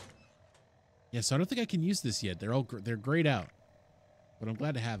 Yeah, so I don't think I can use this yet. They're grayed out, but I'm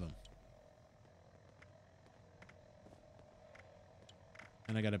glad to have them.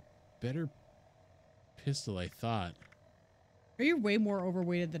 And I got a better pistol, I thought. Are you way more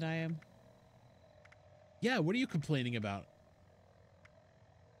overweighted than I am? Yeah, what are you complaining about?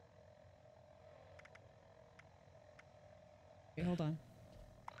 Okay, hold on.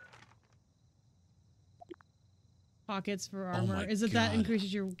 Pockets for armor. Is it that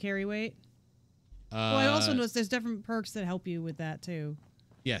increases your carry weight? Well, I also noticed there's different perks that help you with that, too.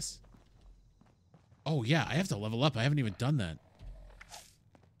 Yes. Oh, yeah, I have to level up. I haven't even done that.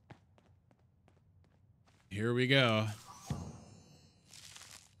 Here we go.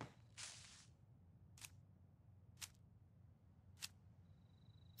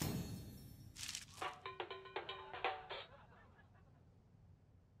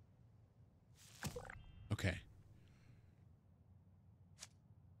 Okay.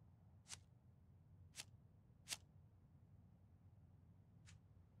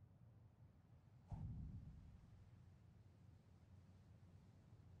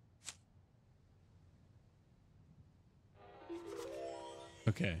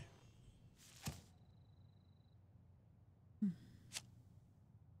 Okay.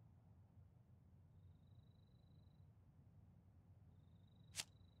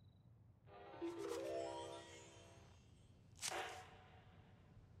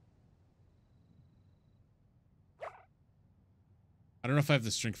 I don't know if I have the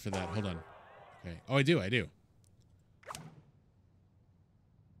strength for that. Hold on. Okay. Oh, I do. Okay,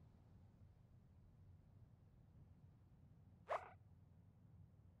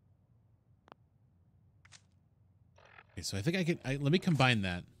 so I think I can. Let me combine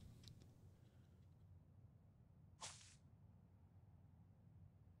that.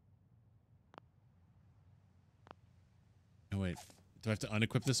 Oh wait, do I have to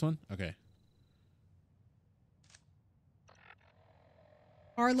unequip this one? Okay.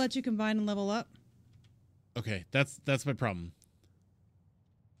 Or let you combine and level up. Okay, that's my problem.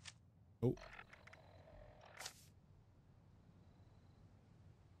 Oh.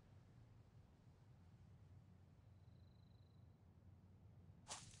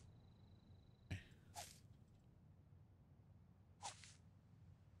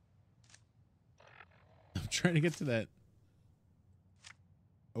 trying to get to that.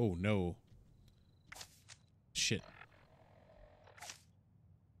 Oh, no. Shit.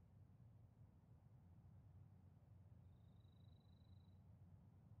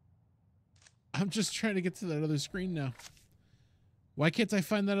 I'm just trying to get to that other screen now. Why can't I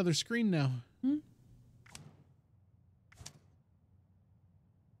find that other screen now?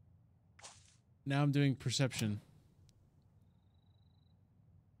 Now I'm doing perception.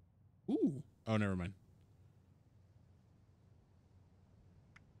 Ooh. Oh, never mind.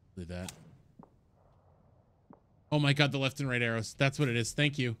 Do that. Oh my god, the left and right arrows. That's what it is.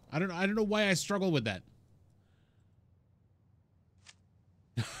 Thank you. I don't know why I struggle with that.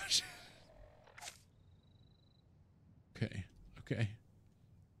 Okay. Okay.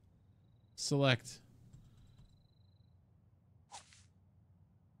 Select.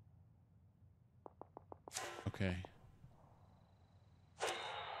 Okay.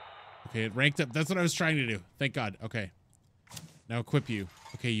 Okay, it ranked up. That's what I was trying to do. Thank God. Okay. Now equip you.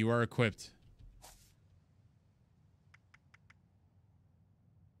 Okay, you are equipped.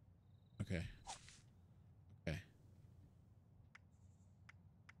 Okay. Okay.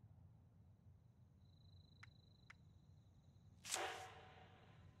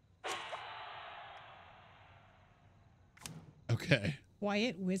 Okay.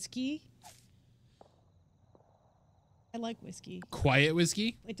 Quiet whiskey? I like whiskey. Quiet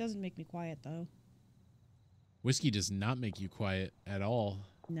whiskey? It doesn't make me quiet, though. Whiskey does not make you quiet at all.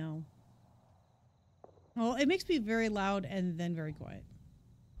 No. Well, it makes me very loud and then very quiet.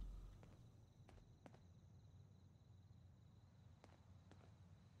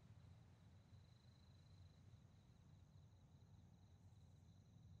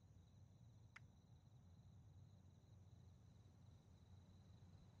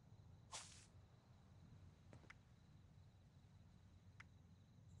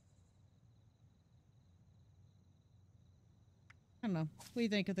 I don't know. What do you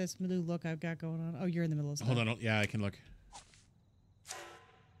think of this new look I've got going on? Oh, you're in the middle of stuff. Hold on. Yeah, I can look.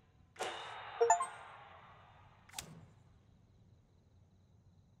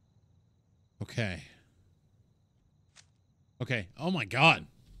 Okay. Okay. Oh my god.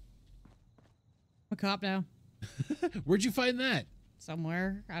 I'm a cop now. Where'd you find that?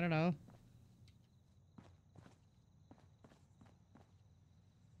 Somewhere. I don't know.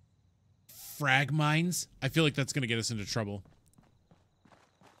 Frag mines? I feel like that's going to get us into trouble.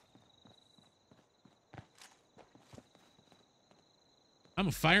 I'm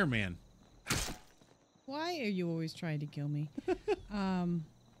a fireman. Why are you always trying to kill me?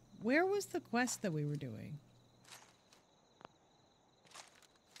 Where was the quest that we were doing?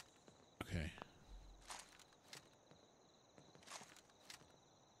 Okay.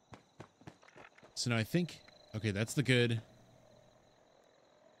 So now I think... Okay, that's the good.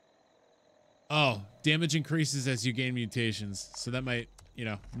 Oh, damage increases as you gain mutations. So that might, you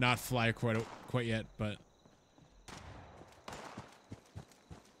know, not fly quite yet, but...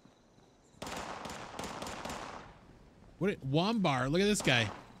 What? Wombar, look at this guy.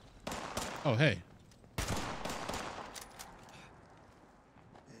 Oh, hey.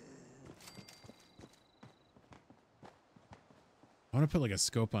 I want to put like a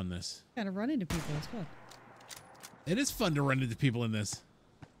scope on this. Kind of run into people. It's fun. It is fun to run into people in this.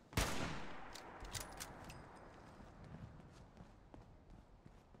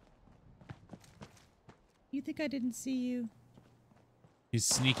 You think I didn't see you? He's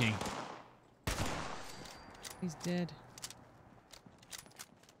sneaking. He's dead.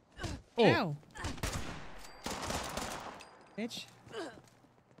 Oh. Ow. Bitch.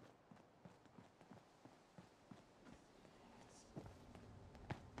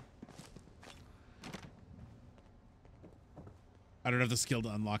 I don't have the skill to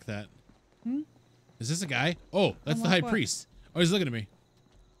unlock that. Hmm? Is this a guy? Oh, that's Unlock the high what? priest. Oh, he's looking at me.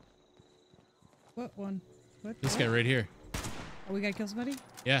 What one? What? This what? guy right here. Oh, we gotta kill somebody?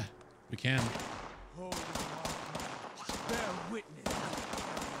 Yeah, we can.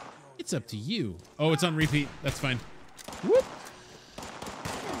 It's up to you. Oh, it's on repeat. That's fine. Whoop.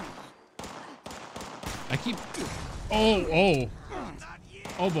 I keep... Oh, oh.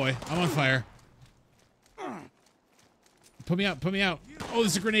 Oh, boy. I'm on fire. Put me out. Put me out. Oh,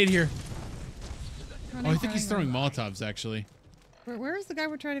 there's a grenade here. Oh, I think he's throwing Molotovs, actually. Where is the guy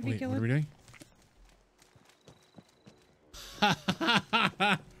we're trying to be Wait, killing? what are we doing?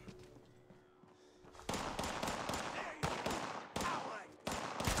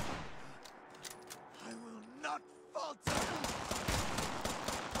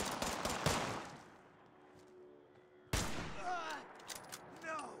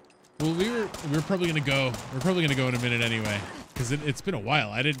 Well, we're probably gonna go. We're probably gonna go in a minute anyway, because it's been a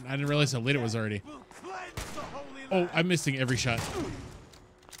while. I didn't realize how late it was already. Oh, I'm missing every shot.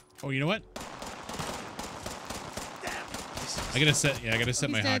 Oh, you know what? I gotta set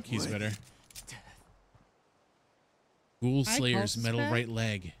my hotkeys better. Ghoul Slayer's metal right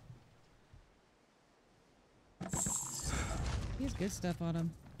leg. He has good stuff on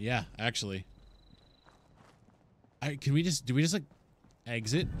him. Yeah, actually. Do we just like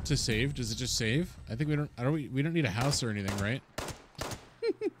exit to save? Does it just save? I think we don't need a house or anything, right?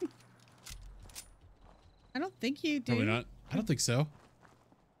 I don't think you do. Probably not. I don't think so.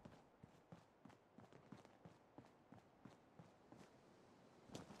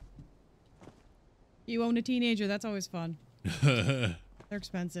 You own a teenager. That's always fun. They're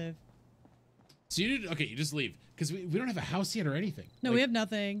expensive. So you just leave because we don't have a house yet or anything. No, like, we have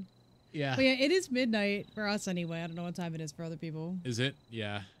nothing. Yeah. But yeah, it is midnight for us anyway. I don't know what time it is for other people. Is it?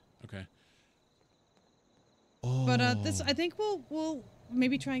 Yeah. Okay. Oh. But this, I think we'll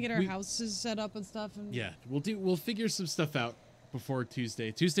maybe try and get our houses set up and stuff. And yeah, we'll figure some stuff out before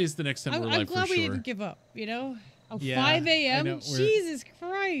Tuesday. Tuesday's the next time we're live for sure. I'm glad we didn't give up. You know, yeah, 5 a.m. Jesus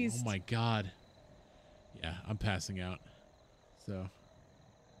Christ! Oh my God. Yeah, I'm passing out. So.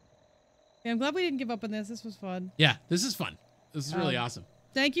 Yeah, I'm glad we didn't give up on this. This was fun. Yeah, this is fun. This is really awesome.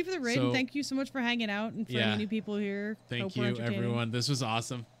 Thank you for the raid, and thank you so much for hanging out and for any new people here. Thank you, everyone. This was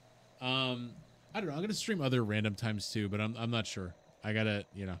awesome. I don't know. I'm gonna stream other random times too, but I'm not sure. I gotta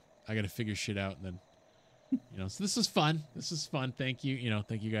figure shit out, and then So this is fun. This is fun. Thank you.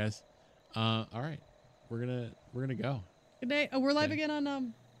 Thank you guys. All right, we're gonna go. Good day. Oh, we're live again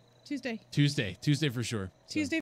on Tuesday. Tuesday for sure. Tuesday.